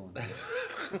beautiful.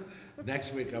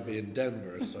 Next week I'll be in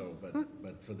Denver, so,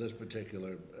 but for this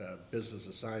particular business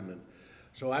assignment.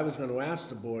 So I was going to ask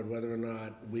the board whether or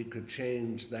not we could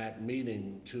change that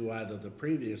meeting to either the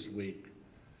previous week,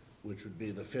 which would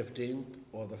be the 15th,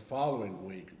 or the following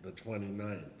week, the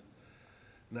 29th.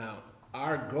 Now,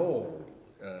 our goal,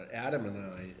 Adam and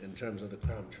I, in terms of the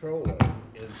comptroller,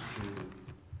 is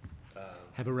to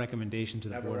Have a recommendation to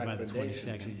the have a board by the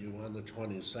recommendation to 22nd. you on the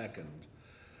 22nd.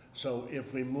 So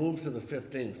if we move to the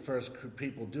 15th, first, could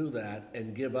people do that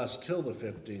and give us till the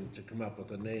 15th to come up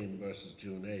with a name versus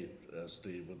June 8th,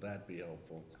 Steve? Would that be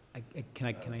helpful? Can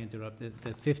I interrupt? The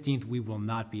 15th, we will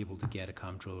not be able to get a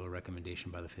comptroller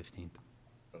recommendation by the 15th.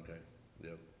 Okay,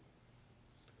 yep.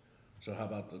 So how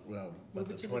about the, well, Move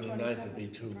but it the to the 29th would be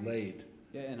 22nd. too late.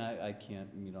 Yeah, and I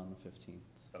can't meet on the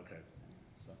 15th. Okay.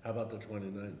 How about the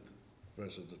 29th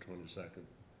versus the 22nd?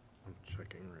 I'm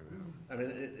checking right now. I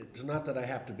mean, it's not that I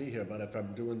have to be here, but if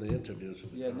I'm doing the interviews for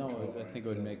the Yeah, no, comptroller, I think it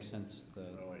would feel- make sense that,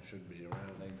 Oh, I should be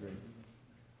around. I agree.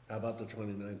 How about the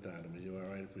 29th, Adam? Are you all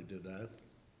right if we did that?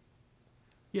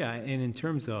 Yeah, and in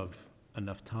terms of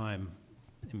enough time,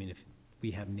 I mean, if we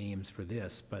have names for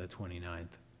this by the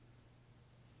 29th.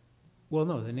 Well,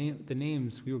 no, the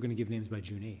names, we were gonna give names by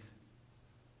June 8th.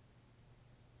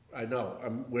 I know,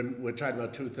 we're talking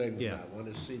about two things Yeah. now. One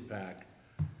is CPAC,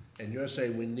 and you're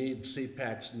saying we need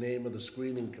CPAC's name of the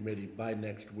screening committee by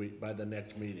next week, by the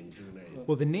next meeting, June 8th.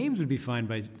 Well, the names would be fine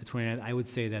by the 29th. I would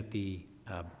say that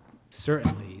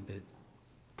certainly the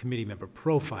committee member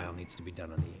profile needs to be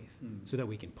done on the 8th, so that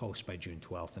we can post by June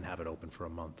 12th and have it open for a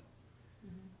month.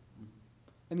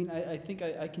 I mean, I think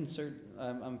I can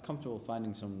I'm comfortable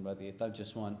finding someone by the 8th. I'm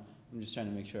just trying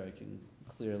to make sure I can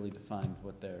clearly define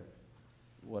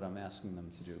what I'm asking them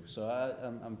to do. So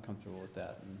I'm comfortable with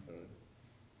that. And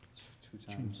 2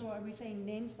 times. So are we saying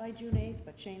names by June 8th,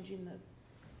 but changing the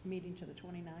meeting to the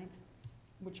 29th,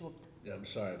 which will, Yeah, I'm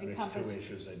sorry, there's two Encompass-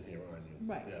 issues in here on you.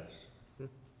 Right. Yes.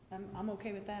 I'm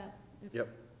okay with that. If- Yep.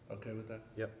 Okay with that?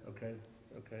 Yep. Okay,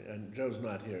 and Joe's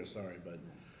not here, sorry, but,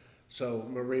 so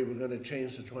Marie, we're gonna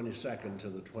change the 22nd to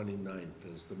the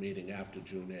 29th as the meeting after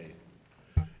June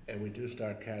 8th. And we do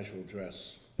start casual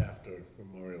dress after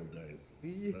Memorial Day,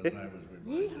 as I was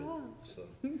reminded, so.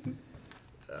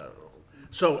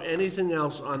 So anything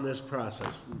else on this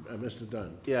process, Mr.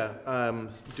 Dunn? Yeah,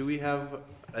 do we have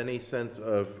any sense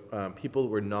of people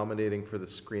we're nominating for the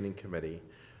screening committee?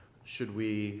 Should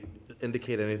we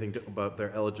indicate anything about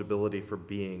their eligibility for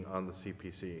being on the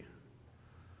CPC?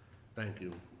 Thank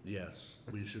you, yes,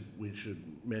 we should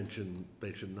mention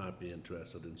they should not be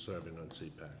interested in serving on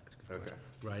CPAC. Okay.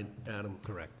 Right, Adam?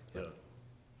 Correct.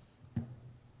 Yeah,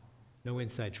 No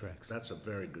inside tracks. that's a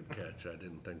very good catch, I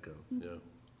didn't think of, yeah.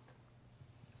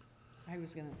 I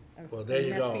was Well, there you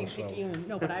saying go, that's being so- picayune.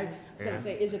 No, but I was Yeah. gonna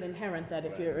say, is it inherent that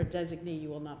if you're a designee, you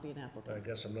will not be an I applicant?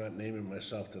 guess I'm not naming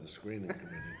myself to the screening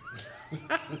committee.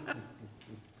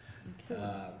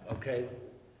 Okay,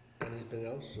 anything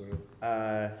else, or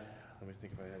Let me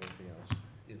think if I had anything else.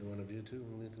 either one of you two,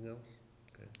 anything else?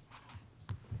 Okay.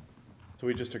 So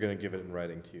we just are gonna give it in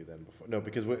writing to you then before, no,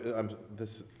 because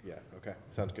yeah, okay,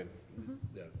 sounds good.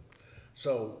 Yeah,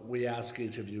 so we ask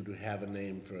each of you to have a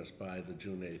name for us by the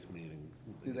June 8th meeting.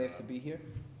 Do they have to be here?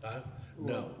 Huh?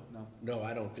 No, No. no,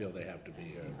 I don't feel they have to be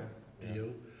here. Do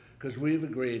you? because we've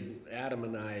agreed, Adam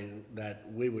and I,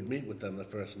 that we would meet with them the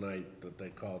first night that they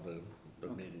called the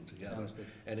meeting together. Sounds good.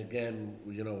 And again,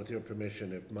 you know, with your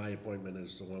permission, if my appointment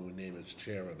is the one we name as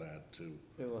chair of that, too.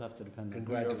 It will have to depend on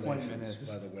who your appointment Congratulations,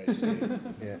 is. by the way, Steve.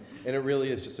 Yeah, and it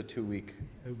really is just a 2-week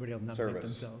Everybody will nominate service.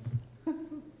 themselves.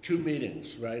 2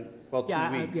 meetings, right? Well, 2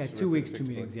 Yeah, weeks. yeah, 2 weeks, 2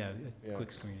 effectively. meetings, yeah, Yeah. a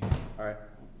quick screening. All right.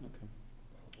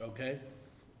 Okay?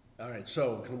 All right,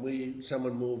 so can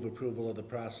someone move approval of the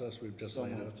process we've just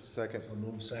laid out? Second. So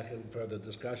move second, further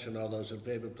discussion, all those in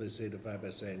favor, please signify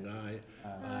by saying aye.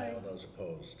 Aye. All those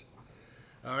opposed.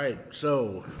 All right,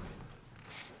 so,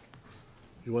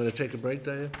 you want to take a break,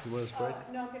 Diane? You want us to break?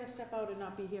 No, I'm gonna step out and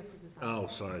not be here for this. Oh,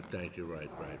 sorry, thank you, right,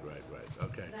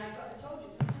 okay. And I told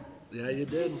you. Yeah, you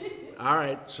did. All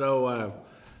right, so,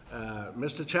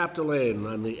 Mr. Chapdelaine,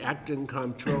 on the acting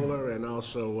comptroller and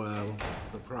also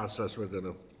the process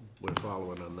we're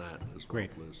following on that as well,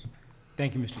 Great. please.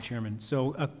 Thank you, Mr. Chairman.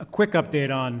 So a quick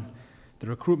update on the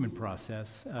recruitment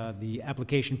process. The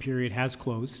application period has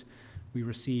closed. We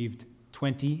received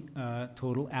 20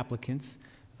 total applicants.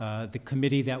 The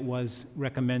committee that was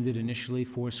recommended initially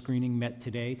for screening met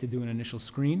today to do an initial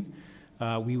screen.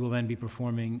 We will then be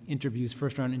performing interviews,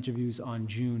 first-round interviews on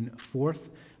June 4th,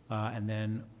 and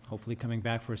then hopefully coming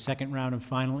back for a second round of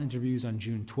final interviews on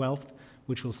June 12th,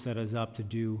 which will set us up to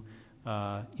do,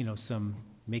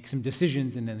 make some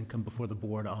decisions and then come before the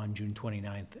board on June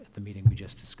 29th at the meeting we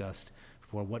just discussed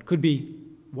for what could be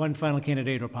one final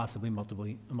candidate or possibly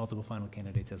multiple final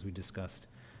candidates, as we discussed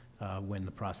when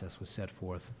the process was set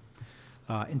forth.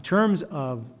 In terms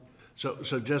of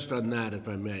So just on that, if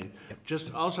I may,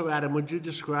 just also, Adam, would you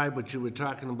describe what you were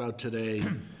talking about today?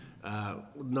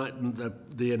 Not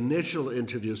the initial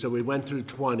interview, so we went through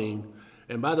 20,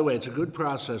 and by the way, it's a good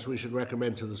process we should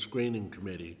recommend to the screening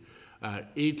committee.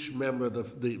 Each member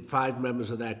of the 5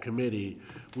 members of that committee,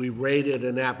 we rated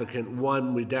an applicant.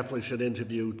 1, we definitely should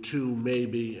interview. 2,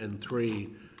 maybe, and 3,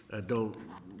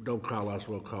 don't call us,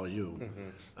 we'll call you.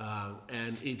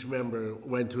 And each member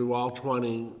went through all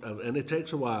 20, and it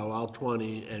takes a while, all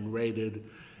 20, and rated.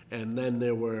 And then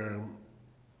there were,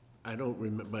 I don't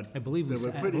remember, but I believe they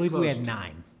were I pretty believe we close had to-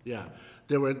 9. Yeah,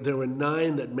 there were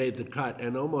 9 that made the cut,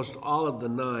 and almost all of the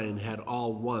 9 had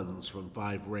all 1s from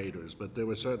 5 raters, but there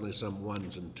were certainly some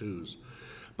 1s and 2s.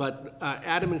 But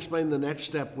Adam explained the next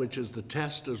step, which is the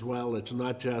test as well. It's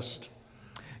not just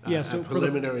Yeah, a so for the-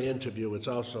 preliminary interview, it's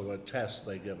also a test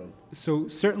they give them. So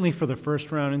certainly for the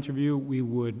first round interview, we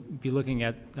would be looking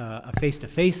at a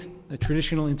face-to-face, a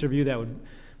traditional interview that would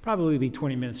probably be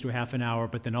 20 minutes to a half an hour,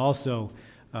 but then also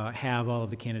have all of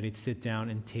the candidates sit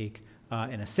down and take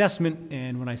an assessment.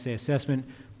 And when I say assessment,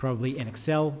 probably an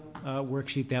Excel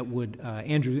worksheet that would,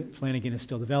 Andrew Flanagan is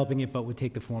still developing it, but would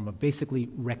take the form of basically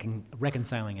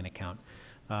reconciling an account.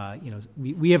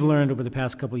 We have learned over the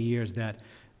past couple of years that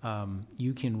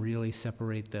you can really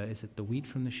separate is it the wheat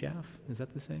from the chaff? Is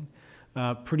that the saying?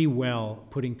 Pretty well,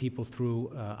 putting people through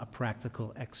a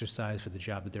practical exercise for the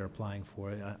job that they're applying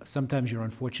for. Sometimes you're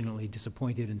unfortunately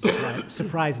disappointed and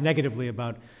surprised negatively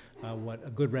about what a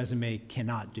good resume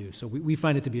cannot do. So we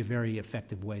find it to be a very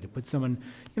effective way to put someone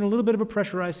in a little bit of a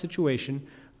pressurized situation,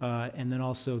 and then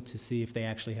also to see if they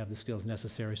actually have the skills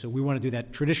necessary. So we want to do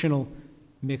that traditional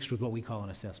mixed with what we call an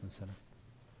assessment center.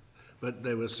 But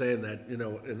they were saying that,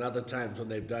 in other times when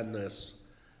they've done this,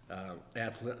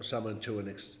 ask someone to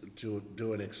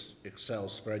do an Excel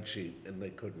spreadsheet, and they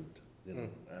couldn't,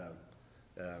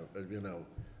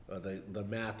 or the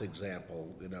math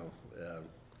example,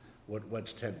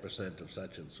 what's 10% of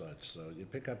such and such, so you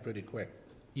pick up pretty quick.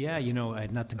 Yeah,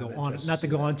 not to go I'm on, interested not to to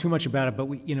see go that. on too much about it,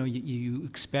 but you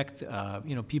expect,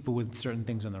 people with certain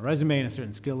things on their resume and a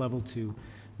certain skill level to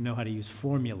know how to use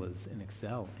formulas in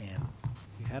Excel. And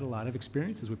we've had a lot of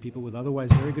experiences where people with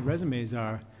otherwise very good resumes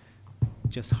are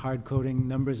just hard coding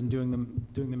numbers and doing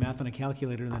the math on a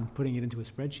calculator and then putting it into a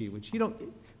spreadsheet, which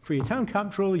for your town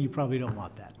comptroller, you probably don't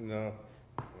want that. No.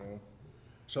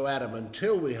 So Adam,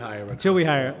 until we hire a Until we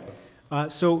hire.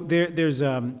 So there's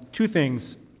 2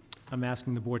 things I'm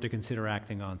asking the board to consider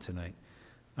acting on tonight.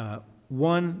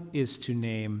 One is to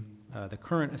name the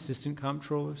current assistant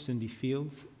comptroller, Cindy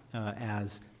Fields,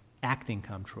 as acting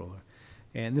comptroller.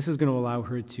 And this is going to allow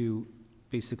her to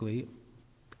basically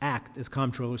act as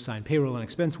comptroller, sign payroll and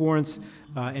expense warrants,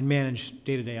 and manage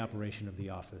day-to-day operation of the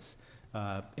office.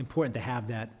 Important to have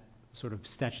that sort of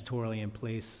statutorily in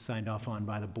place, signed off on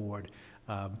by the board,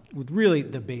 with really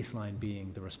the baseline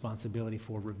being the responsibility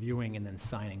for reviewing and then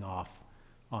signing off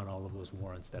on all of those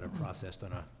warrants that are processed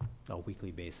on a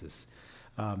weekly basis.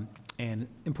 And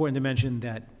important to mention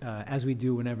that as we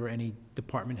do whenever any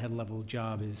department head level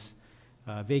job is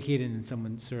vacated and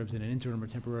someone serves in an interim or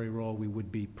temporary role, we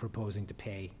would be proposing to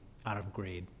pay out of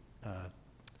grade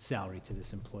salary to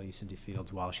this employee, Cindy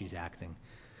Fields, while she's acting.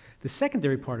 The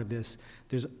secondary part of this,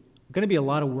 there's going to be a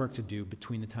lot of work to do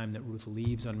between the time that Ruth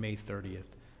leaves on May 30th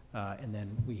and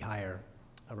then we hire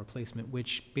a replacement,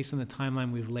 which, based on the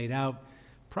timeline we've laid out,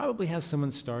 probably has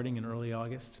someone starting in early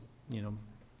August,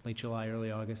 late July,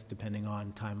 early August, depending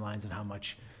on timelines and how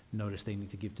much notice they need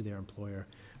to give to their employer.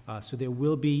 So there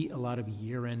will be a lot of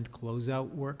year-end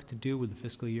closeout work to do with the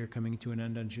fiscal year coming to an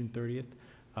end on June 30th,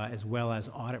 as well as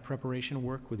audit preparation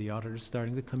work with the auditors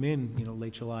starting to come in,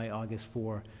 late July, August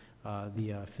for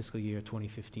the fiscal year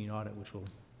 2015 audit, which will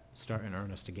start in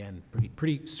earnest again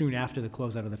pretty soon after the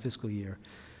closeout of the fiscal year.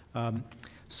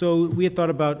 So we had thought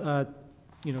about,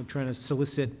 trying to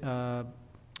solicit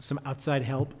some outside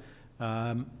help,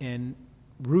 and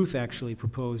Ruth actually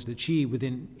proposed that she,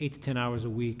 within 8 to 10 hours a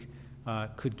week,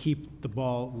 could keep the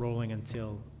ball rolling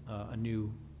until a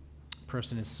new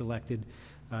person is selected.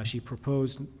 She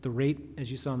proposed the rate, as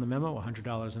you saw in the memo,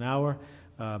 $100 an hour.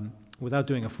 Without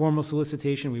doing a formal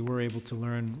solicitation, we were able to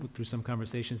learn through some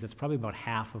conversations that's probably about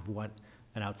half of what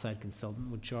an outside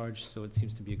consultant would charge, so it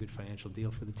seems to be a good financial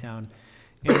deal for the town.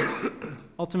 And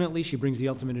ultimately, she brings the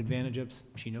ultimate advantage of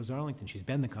she knows Arlington. She's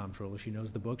been the comptroller. She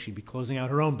knows the book. She'd be closing out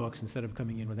her own books instead of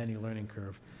coming in with any learning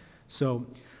curve. So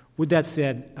with that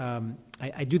said,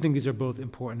 I do think these are both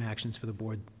important actions for the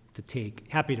board to take.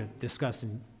 Happy to discuss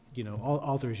and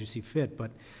alter as you see fit,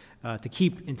 but to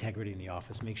keep integrity in the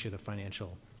office, make sure the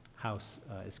financial house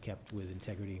is kept with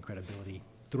integrity and credibility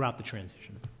throughout the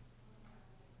transition.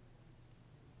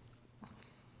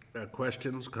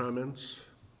 Questions, comments?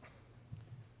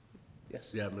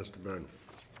 Yes. Yeah, Mr. Byrne.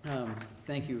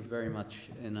 Thank you very much,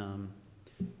 and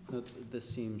this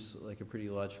seems like a pretty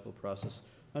logical process.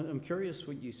 I'm curious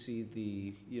what you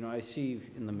see I see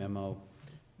in the memo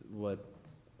what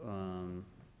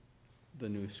the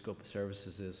new scope of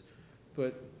services is,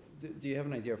 but do you have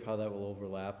an idea of how that will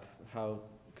overlap? How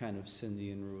kind of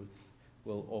Cindy and Ruth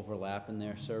will overlap in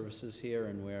their services here,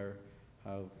 and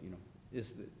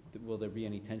will there be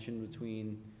any tension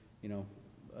between,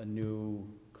 a new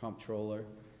comptroller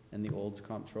and the old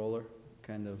comptroller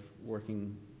kind of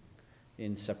working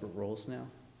in separate roles now?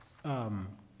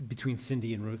 Between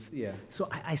Cindy and Ruth? Yeah. So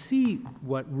I see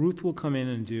what Ruth will come in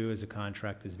and do as a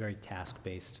contract is very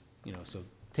task-based, so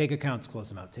take accounts, close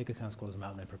them out, take accounts, close them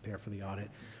out, and then prepare for the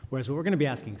audit. Whereas what we're going to be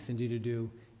asking Cindy to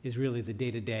do is really the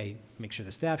day-to-day, make sure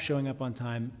the staff's showing up on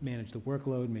time, manage the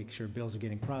workload, make sure bills are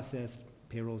getting processed,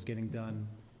 payroll's getting done,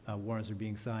 warrants are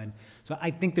being signed. So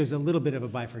I think there's a little bit of a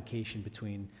bifurcation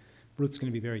between Ruth's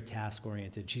going to be very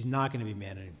task-oriented. She's not going to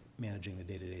be managing the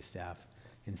day-to-day staff,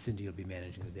 and Cindy will be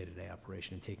managing the day-to-day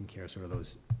operation and taking care of sort of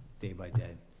those day by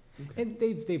day. Okay. And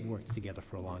they've worked together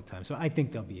for a long time, so I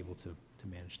think they'll be able to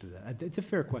manage through that. It's a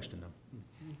fair question,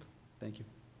 though. Thank you.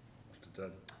 Mr.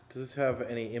 Doug. Does this have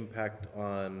any impact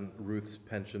on Ruth's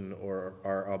pension or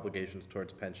our obligations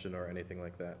towards pension or anything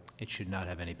like that? It should not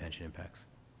have any pension impacts.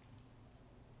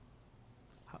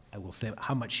 I will say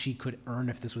how much she could earn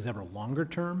if this was ever longer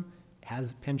term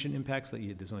has pension impacts.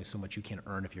 There's only so much you can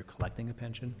earn if you're collecting a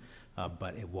pension,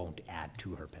 but it won't add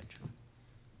to her pension.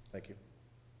 Thank you.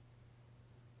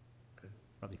 Okay.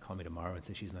 Probably call me tomorrow and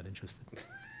say she's not interested.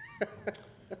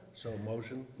 So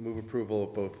motion? Move approval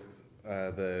of both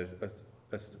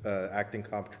the acting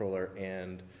comptroller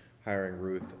and hiring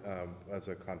Ruth as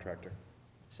a contractor.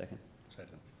 Second.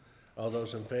 Second. All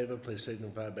those in favor, please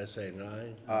signify by saying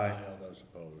aye. Aye. All those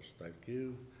opposed. Thank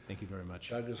you. Thank you very much.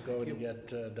 Doug is going to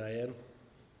get Diane,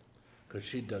 because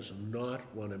she does not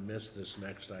want to miss this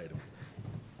next item.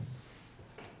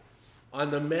 On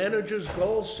the manager's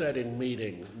goal-setting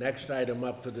meeting, next item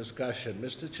up for discussion,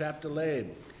 Mr. Chapdelaine.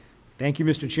 Thank you,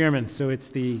 Mr. Chairman. So it's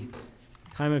the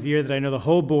time of year that I know the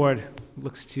whole board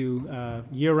looks to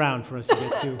year-round for us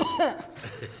to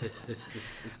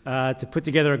get to put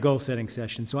together a goal-setting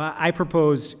session. So I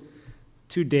proposed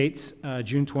two dates,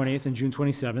 June 20th and June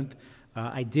 27th.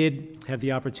 I did have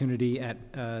the opportunity at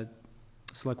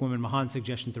Selectwoman Mahan's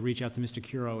suggestion to reach out to Mr.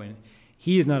 Curo, and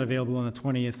he is not available on the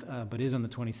 20th, but is on the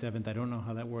 27th. I don't know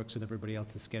how that works with everybody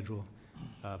else's schedule,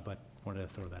 but wanted to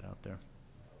throw that out there.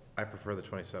 I prefer the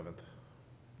 27th.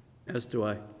 As do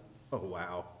I. Oh,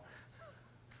 wow.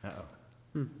 Uh-oh.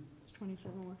 Does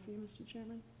 27 work for you, Mr.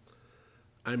 Chairman?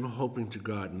 I'm hoping to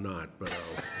God not, but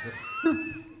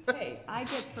Hey, I get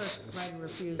first right of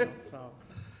refusal, so.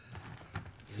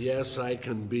 yes, I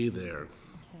can be there.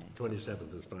 Okay.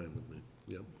 27th is fine with me.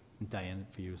 Yep. Diane,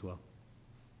 for you as well.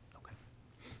 Okay.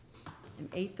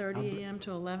 And 8:30 a.m.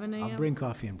 to 11 a.m.? I'll bring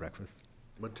coffee and breakfast.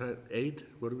 What time? 8?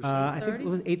 What do we say? I think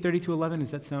 8:30 to 11.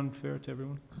 Does that sound fair to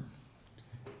everyone?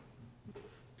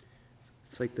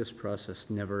 It's like this process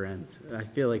never ends. I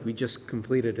feel like we just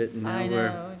completed it and now I we're.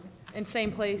 know. And same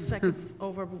place, second,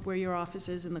 over where your office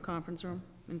is in the conference room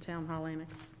in Town Hall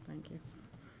Annex. Thank you.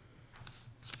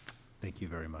 Thank you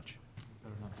very much.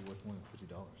 Better not be worth more than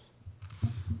 $50.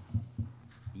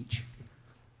 Each?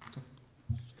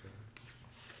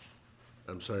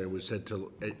 I'm sorry, we said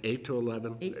till 8 to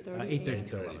 11? 8:30 8:30 a.m.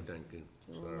 to 11. Thank you.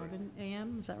 till Sorry. 11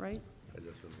 a.m., is that right? I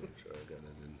just want to make sure I got it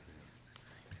in.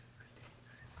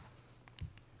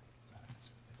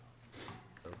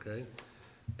 Okay,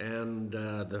 and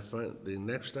the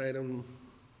next item.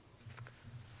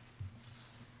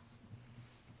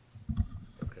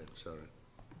 Okay, sorry.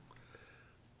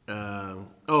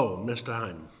 Mr.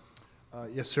 Heim.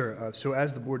 Yes, sir. So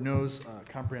as the board knows,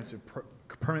 comprehensive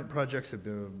permit projects have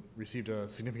received a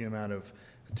significant amount of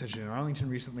attention in Arlington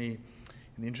recently.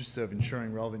 In the interest of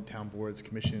ensuring relevant town boards,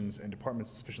 commissions, and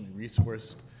departments are sufficiently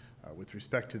resourced with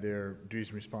respect to their duties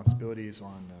and responsibilities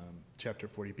on Chapter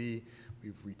 40B,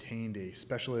 we've retained a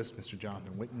specialist, Mr.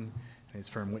 Jonathan Witten, and his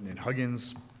firm Witten and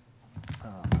Huggins.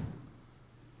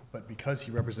 But because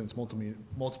he represents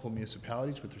multiple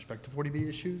municipalities with respect to 40B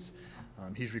issues,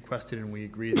 he's requested, and we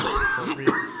agreed that it's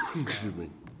appropriate, Excuse me.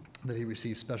 that he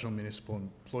receive special municipal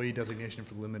employee designation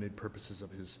for limited purposes of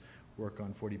his work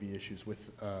on 40B issues with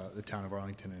the town of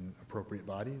Arlington and appropriate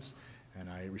bodies, and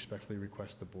I respectfully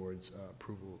request the board's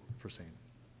approval for same.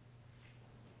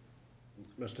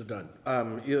 Mr. Dunn.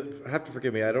 You have to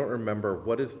forgive me, I don't remember,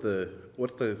 what's the,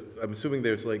 I'm assuming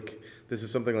there's like, this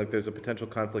is something like there's a potential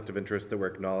conflict of interest that we're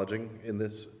acknowledging in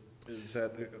this? Is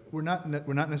that? We're not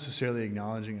necessarily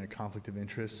acknowledging a conflict of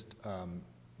interest,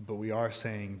 but we are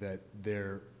saying that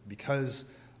because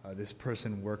this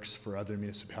person works for other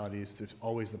municipalities, there's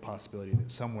always the possibility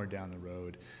that somewhere down the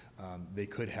road they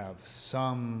could have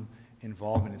some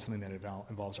involvement in something that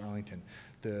involves Arlington.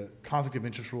 The conflict of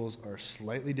interest rules are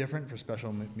slightly different for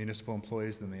special municipal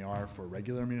employees than they are for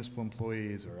regular municipal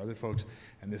employees or other folks,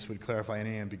 and this would clarify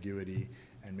any ambiguity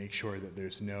and make sure that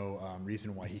there's no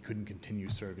reason why he couldn't continue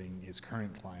serving his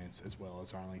current clients as well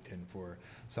as Arlington for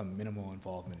some minimal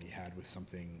involvement he had with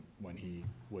something when he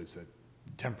was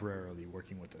temporarily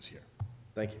working with us here.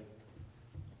 Thank you.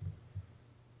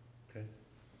 Okay.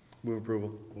 Move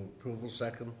approval. Move approval,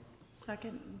 second.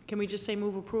 Second. Can we just say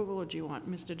move approval, or do you want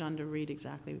Mr. Dunn to read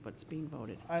exactly what's being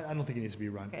voted? I don't think it needs to be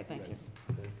run. Okay, thank you.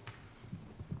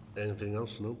 Anything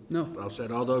else? Nope. No. All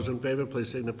said. All those in favor, please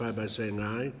signify by saying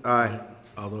aye. Aye.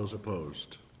 All those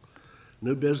opposed.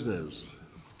 New business.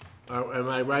 Am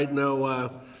I right? No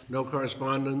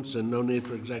correspondence and no need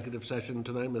for executive session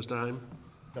tonight, Mr. Heim?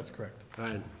 That's correct. All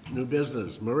right. New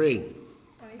business. Marie.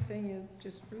 Funny thing is,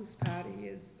 just Ruth's party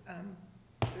is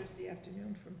Thursday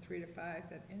afternoon from 3 to 5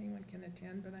 that anyone can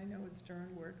attend, but I know it's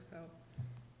during work, so,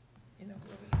 you know.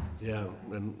 Yeah,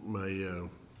 and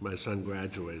my son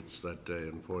graduates that day,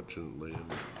 unfortunately,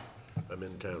 and I'm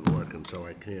in town working, so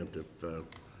I can't. If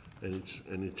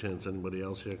any chance anybody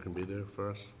else here can be there for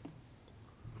us?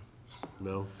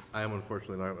 No? I am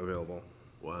unfortunately not available.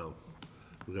 Wow.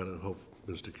 We gotta hope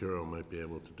Mr. Curo might be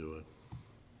able to do it.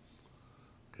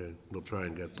 Okay, we'll try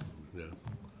and get, yeah.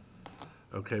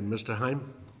 Okay, Mr.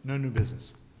 Heim? No new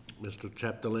business. Mr.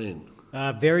 Chapdelaine?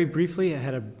 Very briefly, I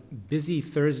had a busy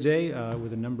Thursday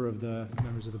with a number of the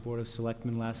members of the Board of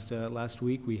Selectmen last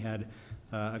week. We had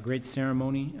a great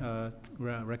ceremony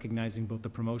recognizing both the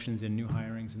promotions and new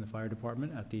hirings in the fire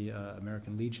department at the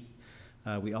American Legion.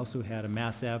 We also had a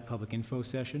Mass Ave public info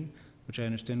session, which I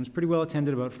understand was pretty well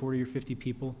attended, about 40 or 50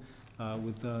 people,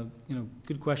 with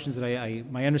good questions that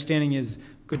my understanding is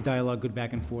good dialogue, good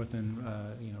back and forth, and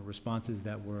responses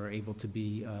that were able to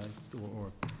be,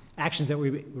 or actions that we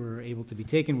were able to be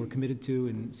taken, were committed to,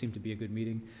 and seemed to be a good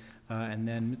meeting. And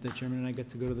then the chairman and I got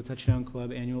to go to the Touchdown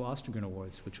Club annual Ostergren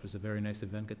Awards, which was a very nice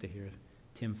event. Got to hear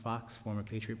Tim Fox, former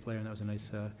Patriot player, and that was a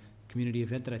nice community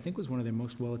event that I think was one of their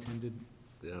most well-attended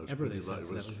Yeah, it was ever. pretty large.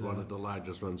 It was one of the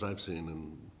largest ones I've seen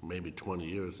in maybe 20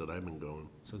 years that I've been going.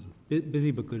 So it was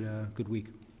busy but good week.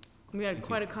 We had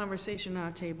quite a conversation at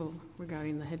our table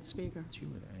regarding the head speaker. You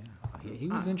were there, yeah. He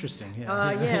was interesting,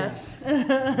 yeah. Yes.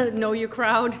 Know your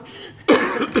crowd.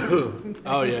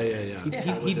 Oh,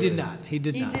 yeah. He did not. He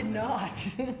did He not. did not.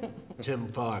 Tim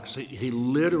Fox, he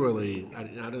literally,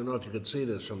 I don't know if you could see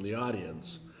this from the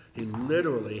audience, he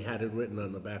literally had it written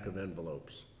on the back of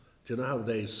envelopes. Do you know how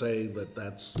they say that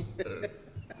that's...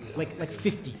 Like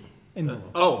 50 envelopes.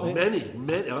 Oh, many,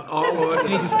 all over. And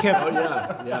he just kept... Oh,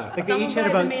 yeah. Like they each had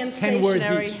about 10 words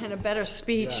each. And a better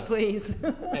speech, Yeah. please.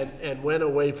 And went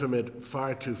away from it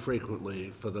far too frequently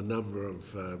for the number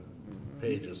of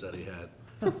pages that he had.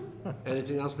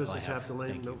 Anything else, Mr.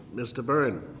 Chapdelaine? No. Mr.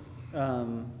 Byrne?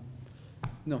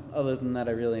 No, other than that,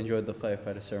 I really enjoyed the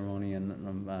firefighter ceremony,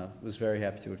 and was very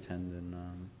happy to attend,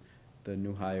 and the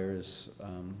new hires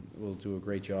will do a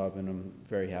great job, and I'm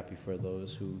very happy for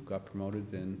those who got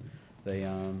promoted, and they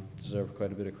deserve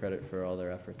quite a bit of credit for all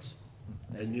their efforts.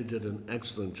 And you did an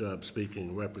excellent job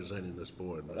speaking, representing this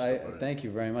board, Mr. Bryant. Thank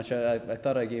you very much. I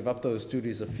thought I gave up those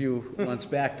duties a few months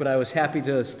back, but I was happy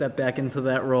to step back into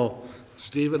that role.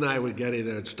 Steve and I were getting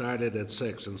there. It started at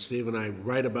 6, and Steve and I,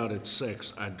 right about at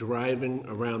 6, are driving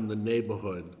around the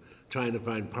neighborhood trying to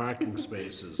find parking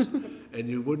spaces. And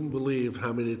you wouldn't believe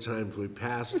how many times we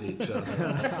passed each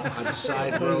other on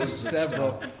side roads and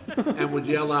Several. stuff, and would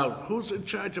yell out, "Who's in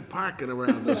charge of parking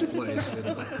around this place?"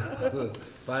 And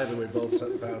finally, we both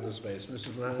found a space.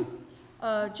 Mrs.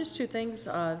 Brown? Just two things.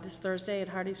 This Thursday at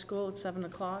Hardy School at 7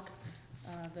 o'clock,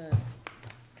 the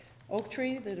Oak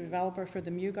Tree, the developer for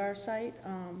the Mugar site,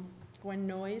 Gwen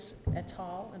Noyes et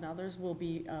al. And others will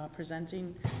be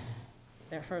presenting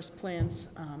their first plans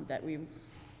that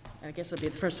I guess it'll be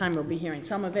the first time we'll be hearing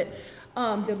some of it.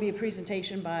 There'll be a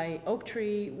presentation by Oak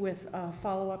Tree with a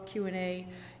follow-up Q&A.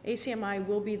 ACMi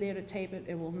will be there to tape it.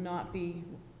 It will not be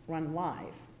run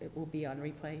live. It will be on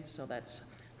replay, so that's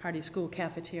Hardy School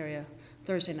Cafeteria,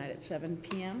 Thursday night at 7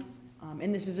 p.m.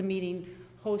 And this is a meeting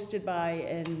hosted by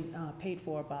and paid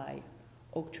for by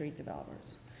Oak Tree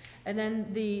developers. And then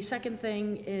the second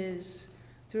thing is,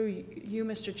 through you,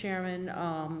 Mr. Chairman,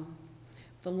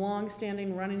 the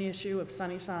long-standing running issue of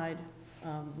Sunnyside.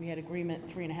 We had agreement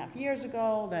 3.5 years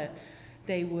ago that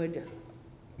they would,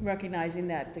 recognizing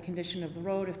that the condition of the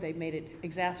road, if they made it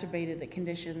exacerbated the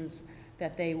conditions,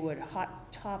 that they would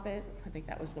hot top it. I think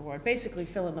that was the word. Basically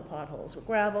fill in the potholes with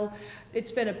gravel.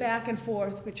 It's been a back and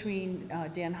forth between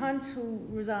Dan Hunt, who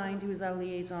resigned, who was our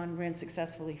liaison, ran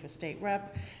successfully for state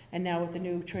rep, and now with the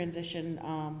new transition,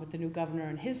 with the new governor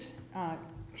and his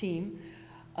team,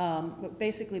 but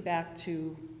basically back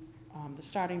to the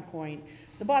starting point.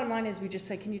 The bottom line is we just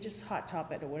say, can you just hot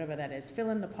top it or whatever that is,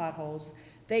 fill in the potholes.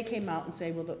 They came out and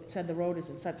said the road is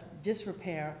in such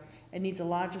disrepair, it needs a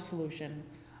larger solution.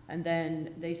 And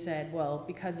then they said, well,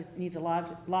 because it needs a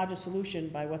larger solution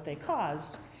by what they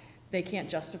caused, they can't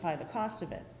justify the cost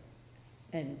of it.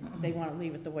 And they want to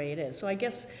leave it the way it is. So I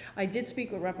guess I did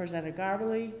speak with Representative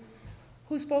Garberly,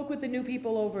 who spoke with the new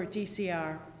people over at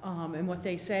DCR, and what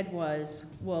they said was,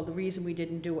 well, the reason we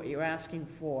didn't do what you're asking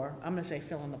for, I'm gonna say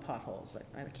fill in the potholes,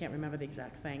 I can't remember the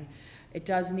exact thing. It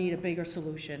does need a bigger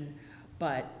solution,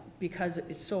 but because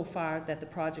it's so far that the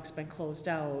project's been closed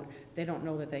out, they don't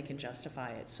know that they can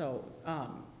justify it. So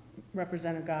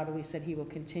Representative Garberly said he will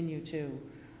continue to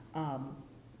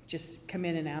just come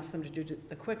in and ask them to do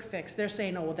the quick fix. They're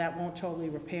saying, oh, well, that won't totally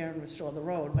repair and restore the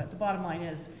road, but the bottom line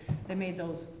is they made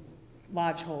those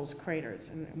large holes, craters,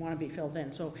 and want to be filled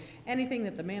in. So anything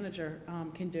that the manager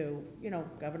can do,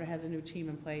 governor has a new team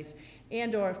in place,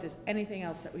 and or if there's anything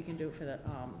else that we can do for the,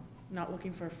 not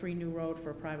looking for a free new road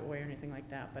for a private way or anything like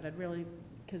that, but I'd really,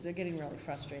 because they're getting really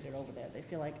frustrated over there. They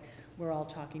feel like we're all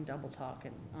talking double talk.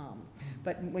 And,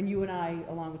 but when you and I,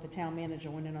 along with the town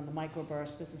manager, went in on the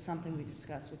microburst, this is something we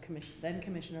discussed with then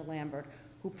Commissioner Lambert,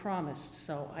 who promised.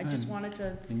 So I just wanted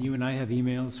to. And you and I have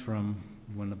emails from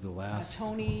one of the last.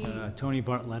 Tony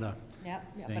Bartletta. Yeah,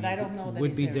 but I don't know that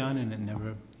would be done, and it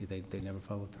never, they never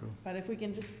followed through. But if we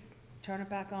can just turn it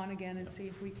back on again and see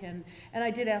if we can, and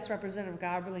I did ask Representative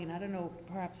Garberly, and I don't know,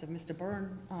 perhaps if Mr.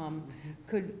 Byrne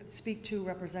could speak to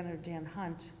Representative Dan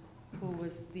Hunt, who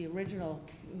was the original,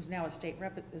 who's now a state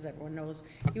rep, as everyone knows.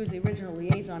 He was the original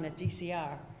liaison at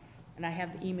DCR, and I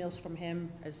have the emails from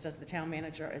him, as does the town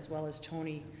manager, as well as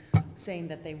Tony, saying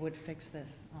that they would fix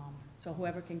this. So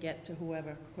whoever can get to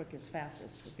whoever quickest,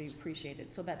 fastest would be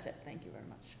appreciated. So that's it. Thank you very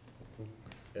much.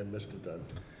 And Mr.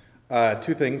 Dunn.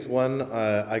 Two things. One,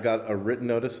 I got a written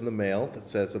notice in the mail that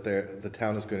says that the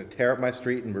town is going to tear up my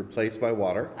street and replace my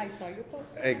water. I saw your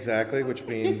post. Exactly, which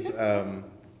means,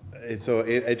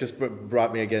 it just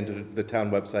brought me again to the town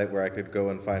website where I could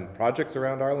go and find projects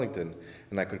around Arlington,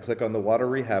 and I could click on the water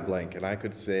rehab link, and I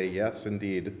could say, yes,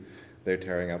 indeed, they're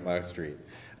tearing up my street.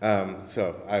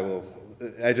 So I will.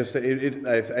 I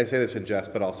say this in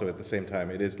jest, but also at the same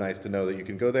time, it is nice to know that you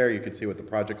can go there, you can see what the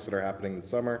projects that are happening this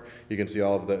summer, you can see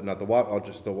all of the,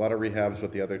 just the water rehabs,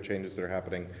 but the other changes that are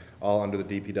happening, all under the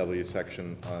DPW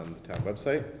section on the town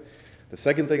website. The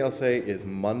second thing I'll say is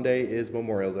Monday is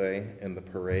Memorial Day, and the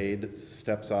parade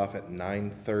steps off at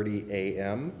 9:30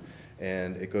 a.m.,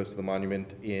 and it goes to the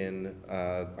monument in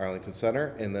Arlington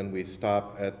Center, and then we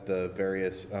stop at the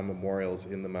various memorials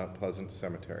in the Mount Pleasant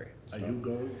Cemetery. So, are you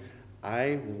going?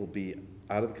 I will be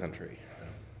out of the country,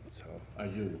 so. Are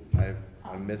you?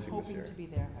 I'm missing this year. I'm hoping to be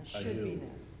there. I should be there.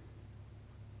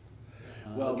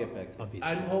 Well, get back to you.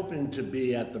 I'm hoping to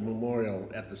be at the memorial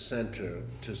at the center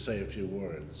to say a few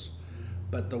words.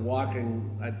 But the walking,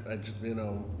 I just, you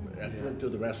know, I went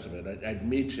through the rest of it. I'd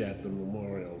meet you at the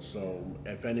memorial, so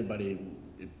if anybody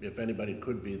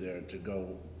could be there to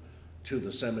go to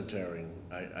the cemetery,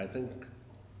 I think,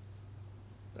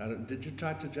 did you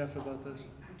talk to Jeff about this?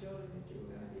 I told him that you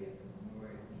were gonna be at the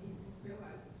memorial, and he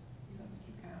realized, you know, that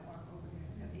you can't walk over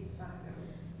there, and he's fine, that was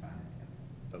fine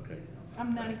with him. Okay.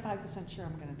 I'm 95% sure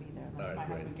I'm gonna be there unless All my right,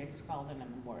 great. husband gets called in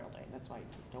on Memorial Day. That's why I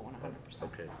don't want 100%.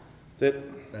 Okay.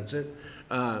 That's it?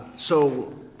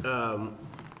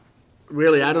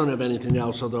 Really, I don't have anything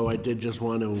else, although I did just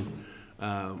want to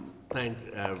thank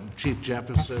Chief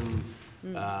Jefferson.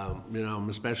 You know, I'm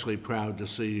especially proud to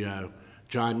see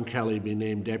John Kelly be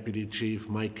named Deputy Chief,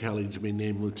 Mike Kelly to be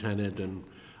named Lieutenant, and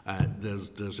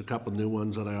there's a couple new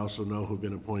ones that I also know who've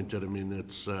been appointed. I mean,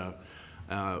 it's,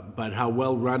 but how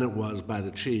well run it was by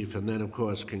the chief, and then, of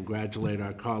course, congratulate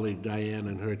our colleague Diane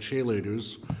and her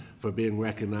cheerleaders for being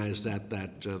recognized at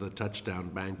the touchdown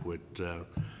banquet.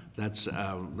 That's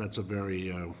a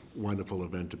very wonderful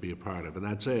event to be a part of, and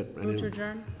that's it. Move to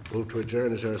adjourn? Move to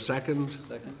adjourn. Is there a second?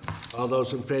 Second. All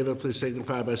those in favor, please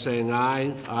signify by saying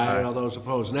aye. Aye. All those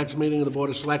opposed. Next meeting of the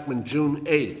Board of Selectmen, June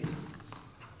 8th.